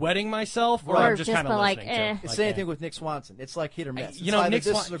literally wetting myself or I'm just just kind of like, listening to. It's the same thing with Nick Swanson. It's like hit or miss. It's You know, either Nick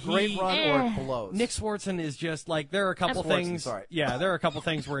this Swan- is a great run or it blows. Nick Swartzen is just like, there are a couple Swartzen, things. sorry. Yeah, there are a couple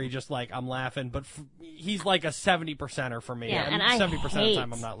things where he just like, I'm laughing, but he's like a 70%er for me. Yeah, and I 70% of the hate-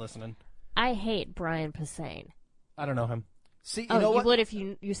 time I'm not listening. I hate Brian Posehn. I don't know him. See, you Oh, know you what? would if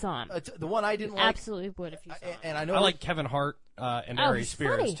you saw him. The one I didn't like. Absolutely would if you saw him. And I know I like Kevin Hart and Oh, Ari he's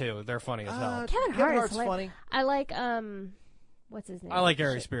Spears funny. too. They're funny as hell. Kevin Hart's is funny. I like what's his name? I like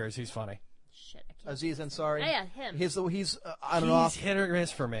Ari Spears. He's funny. Shit, I can't. Aziz Ansari. Oh, yeah, him. He's on and He's off. hit or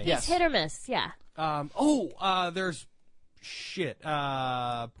miss for me. Yes. Hit or miss, yeah. There's shit.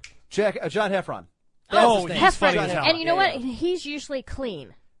 John Heffron. Oh, That's his name. he's funny Heffron. as hell. And you know Yeah, what? He's usually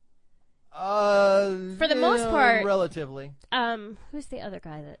clean. For the most part- relatively. Who's the other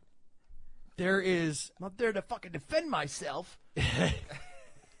guy that? There is. I'm not there to fucking defend myself.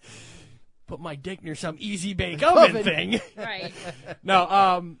 Put my dick near some easy bake oven thing. Right.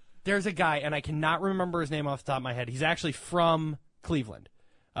 No, there's a guy, and I cannot remember his name off the top of my head. He's actually from Cleveland.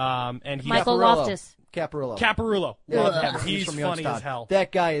 And he's Michael Caparulo. Loftus. Caparulo. Love him. He's from funny Youngstown. as hell.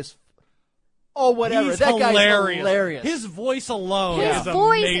 That guy is. Oh, whatever. He's that hilarious. guy's hilarious. His voice alone His is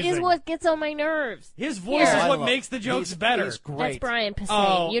voice amazing. is what gets on my nerves. His voice Here. is what I makes the jokes he's, better. He's great. That's Brian Posehn.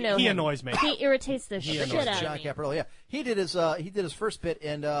 Oh, you know he him. annoys me. He irritates the shit annoys out John of me. Caparulo. Yeah, he did his first bit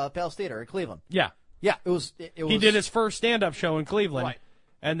in Palace Theater in Cleveland. Yeah. Yeah, it was. He did his first stand-up show in Cleveland. Right.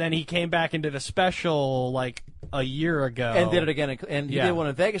 And then he came back and did a special like a year ago. and did it again. And he Yeah. did one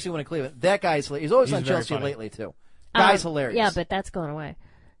in Vegas. He won in Cleveland. That guy's. He's always He's on very Chelsea funny. lately too. Guy's hilarious. Yeah, but that's going away.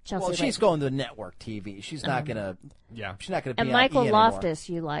 Chelsea well, she's Lake. going to network TV. She's not gonna. Yeah. She's not gonna be And on Michael E anymore. Loftus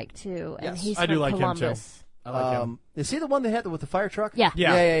you like too, and Yes. he's I do from like him, too. Columbus. I like him. Is he the one that had with the fire truck? Yeah.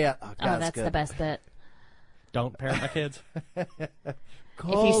 Yeah. Oh, God, Oh, that's good. the best bit. Don't parent my kids. If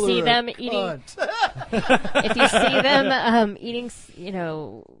Call you see her a them eating, cunt. if you see them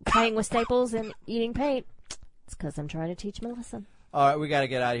eating, playing with staples and eating paint, it's because I'm trying to teach them a lesson. All right, we got to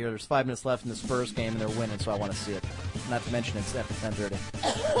get out of here. There's 5 minutes left in this Spurs game, and they're winning, so I want to see it. Not to mention it's after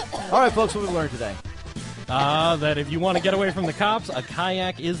 10:30. All right, folks, what we learned today? That if you want to get away from the cops, a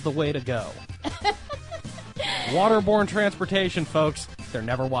kayak is the way to go. Waterborne transportation, folks. They're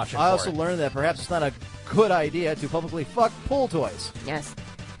never watching I for also it. learned that perhaps it's not a good idea to publicly fuck pool toys. Yes,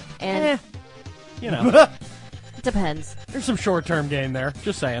 and You know, it depends. there's some short-term gain there.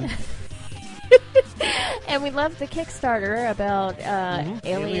 Just saying. And we love the Kickstarter about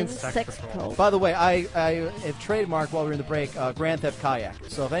alien sex cult. By the way, I have trademarked while we were in the break Grand Theft Kayak.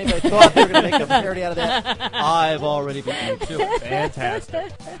 So if anybody thought they were going to make a parody out of that, I've already beaten you to it.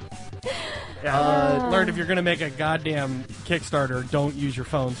 Fantastic. Yeah, learned if you're going to make a goddamn Kickstarter, don't use your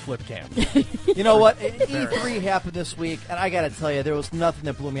phone's flip cam. You know what? E3 happened this week, and I got to tell you, there was nothing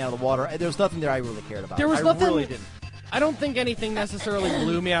that blew me out of the water. There was nothing there I really cared about. There was I nothing. Really didn't. I don't think anything necessarily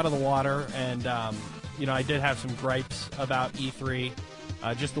blew me out of the water, and I did have some gripes about E3,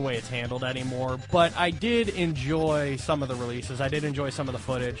 just the way it's handled anymore. But I did enjoy some of the releases. I did enjoy some of the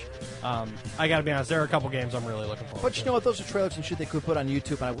footage. I got to be honest, there are a couple games I'm really looking forward to. But you know what? Those are trailers and shit they could put on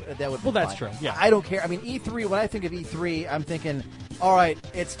YouTube, and that would be Well, that's fine. true, yeah. I don't care. I mean, E3, when I think of E3, I'm thinking, all right,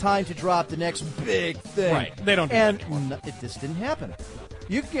 it's time to drop the next big thing. Right. They don't do and that anymore. this didn't happen.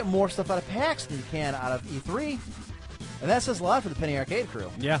 You can get more stuff out of PAX than you can out of E3. And that says a lot for the Penny Arcade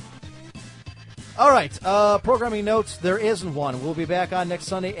crew. Yeah. All right. Programming notes. There isn't one. We'll be back on next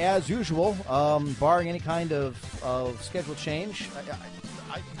Sunday as usual, barring any kind of schedule change.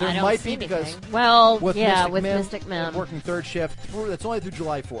 There I don't might see be because anything. Well, with yeah, Mystic with Mim, Mystic Mim. working third shift. That's only through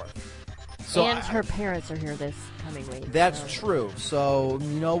July 4th. So and her parents are here this coming week. That's true. So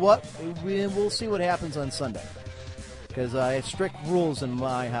you know what? We'll see what happens on Sunday. Because I have strict rules in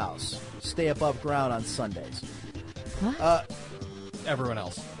my house. Stay above ground on Sundays. What? Everyone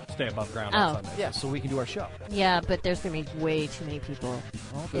else, stay above ground Oh. on Sunday. Yeah, so we can do our show. Yeah, but there's going to be way too many people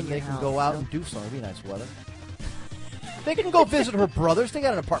Well, in then they your can house, go out so- and do something. It'll be nice weather. They can go visit her brothers. They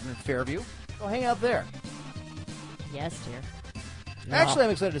got an apartment in Fairview. Go hang out there. Yes, dear. Actually,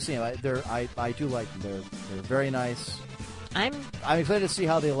 I'm excited to see them. I do like them. They're very nice. I'm excited to see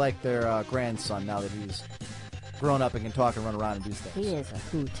how they like their grandson now that he's grown up and can talk and run around and do things. He is a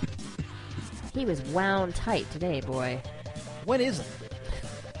hoot. He was wound tight today, boy. When isn't?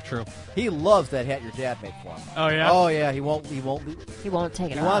 True. He loves that hat your dad made for him. Oh, yeah? Oh, yeah. He won't. He won't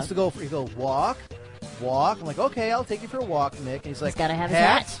take it He off. wants to go. He goes walk. I'm like, okay, I'll take you for a walk, Nick. And he's like, gotta have his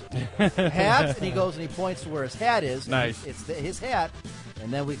hat. Hat. And he goes and he points to where his hat is. and Nice. It's his hat,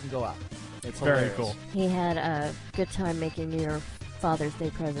 and then we can go out. It's Very hilarious. cool. He had a good time making your Father's Day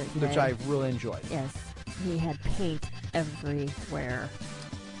present today. Which I really enjoyed. Yes. He had paint everywhere.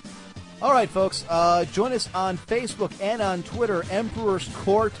 All right, folks. Join us on Facebook and on Twitter, Emperor's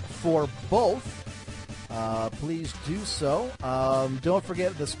Court for both. Please do so. Don't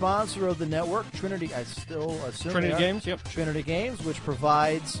forget the sponsor of the network, Trinity. I still assume Trinity they are. Games, yep. Trinity Games, which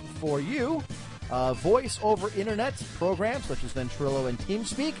provides for you voice over internet programs such as Ventrilo and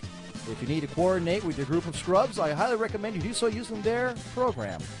TeamSpeak. If you need to coordinate with your group of scrubs, I highly recommend you do so using their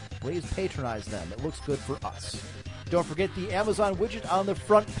program. Please patronize them. It looks good for us. Don't forget the Amazon widget on the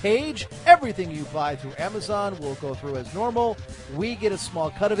front page. Everything you buy through Amazon will go through as normal. We get a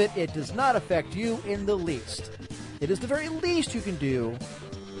small cut of it. It does not affect you in the least. It is the very least you can do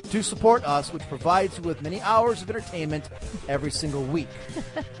to support us, which provides you with many hours of entertainment every single week.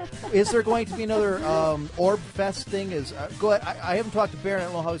 Is there going to be another Orb Fest thing? Go ahead. I haven't talked to Baron. I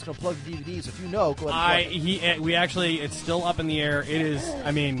don't know how he's going to plug the DVDs. If you know, go ahead and plug it. We actually, it's still up in the air. It is,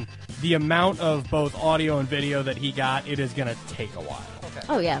 I mean, the amount of both audio and video that he got, it is going to take a while. Okay.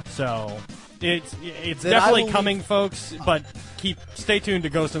 Oh, yeah. So it's Then definitely I will coming, folks. But stay tuned to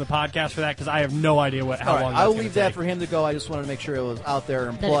Ghost in the Podcast for that because I have no idea how long. I'll that's leave gonna that take. for him to go. I just wanted to make sure it was out there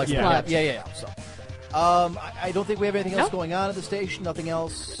and That plugged. it's plugged. Yeah. So, I don't think we have anything else Nope. going on at the station. Nothing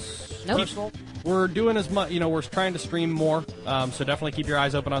else Nope. personal. We're doing as much, we're trying to stream more. So definitely keep your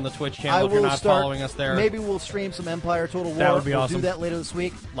eyes open on the Twitch I channel if will you're not start. following us there. Maybe we'll stream some Empire Total War. That would be we'll awesome. do that later this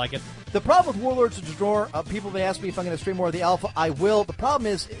week. Like it. The problem with Warlords of Draenor, people have asked me if I'm going to stream more of the Alpha. I will. The problem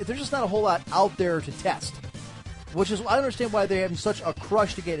is there's just not a whole lot out there to test, which is I understand why they're having such a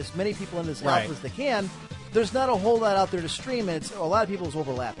crush to get as many people in this Right. Alpha as they can. There's not a whole lot out there to stream, and a lot of people is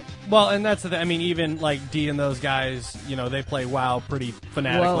overlapping. Well, and that's the thing. I mean, even like D and those guys, they play WoW pretty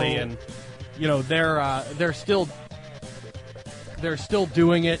fanatically, Whoa. and they're still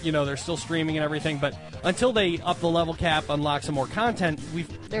doing it. They're still streaming and everything. But until they up the level cap, unlock some more content,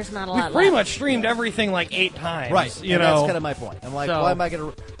 There's not a we've lot pretty left. much streamed everything like 8 times. Right. You and know, that's kind of my point. I'm like, So- why am I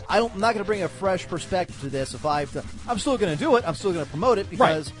going to? I'm not going to bring a fresh perspective to this. I'm still going to do it. I'm still going to promote it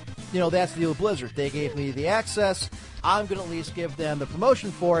because that's the deal with Blizzard. They gave me the access. I'm going to at least give them the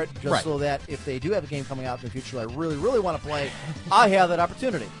promotion for it, just so that if they do have a game coming out in the future that I really, really want to play, I have that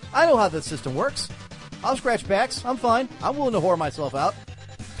opportunity. I know how the system works. I'll scratch backs. I'm fine. I'm willing to whore myself out.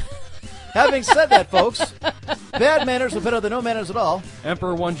 Having said that, folks, bad manners are better than no manners at all.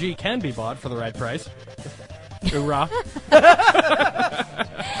 Emperor 1G can be bought for the right price. Hoorah.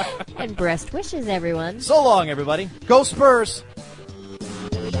 And breast wishes, everyone. So long, everybody. Go Spurs.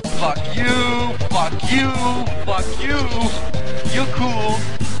 Fuck you. Fuck you. Fuck you. You're cool.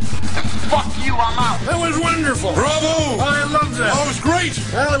 And fuck you, I'm out. That was wonderful. Bravo! I loved that. Oh, it was great.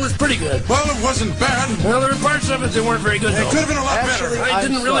 Well, it was pretty good. Well, it wasn't bad. Well, there were parts of it that weren't very good. It could have been a lot Actually, better. I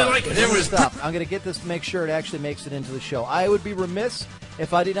didn't really like it. It was Stop. I'm going to get this to make sure it actually makes it into the show. I would be remiss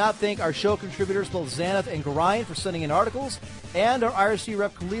if I did not thank our show contributors, both Xanath and Garion, for sending in articles, and our IRC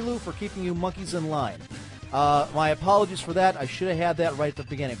rep, Kalilu, for keeping you monkeys in line. My apologies for that. I should have had that right at the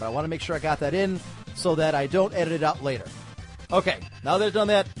beginning, but I want to make sure I got that in so that I don't edit it out later. Okay, now that I've done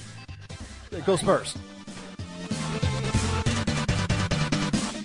that, go Spurs.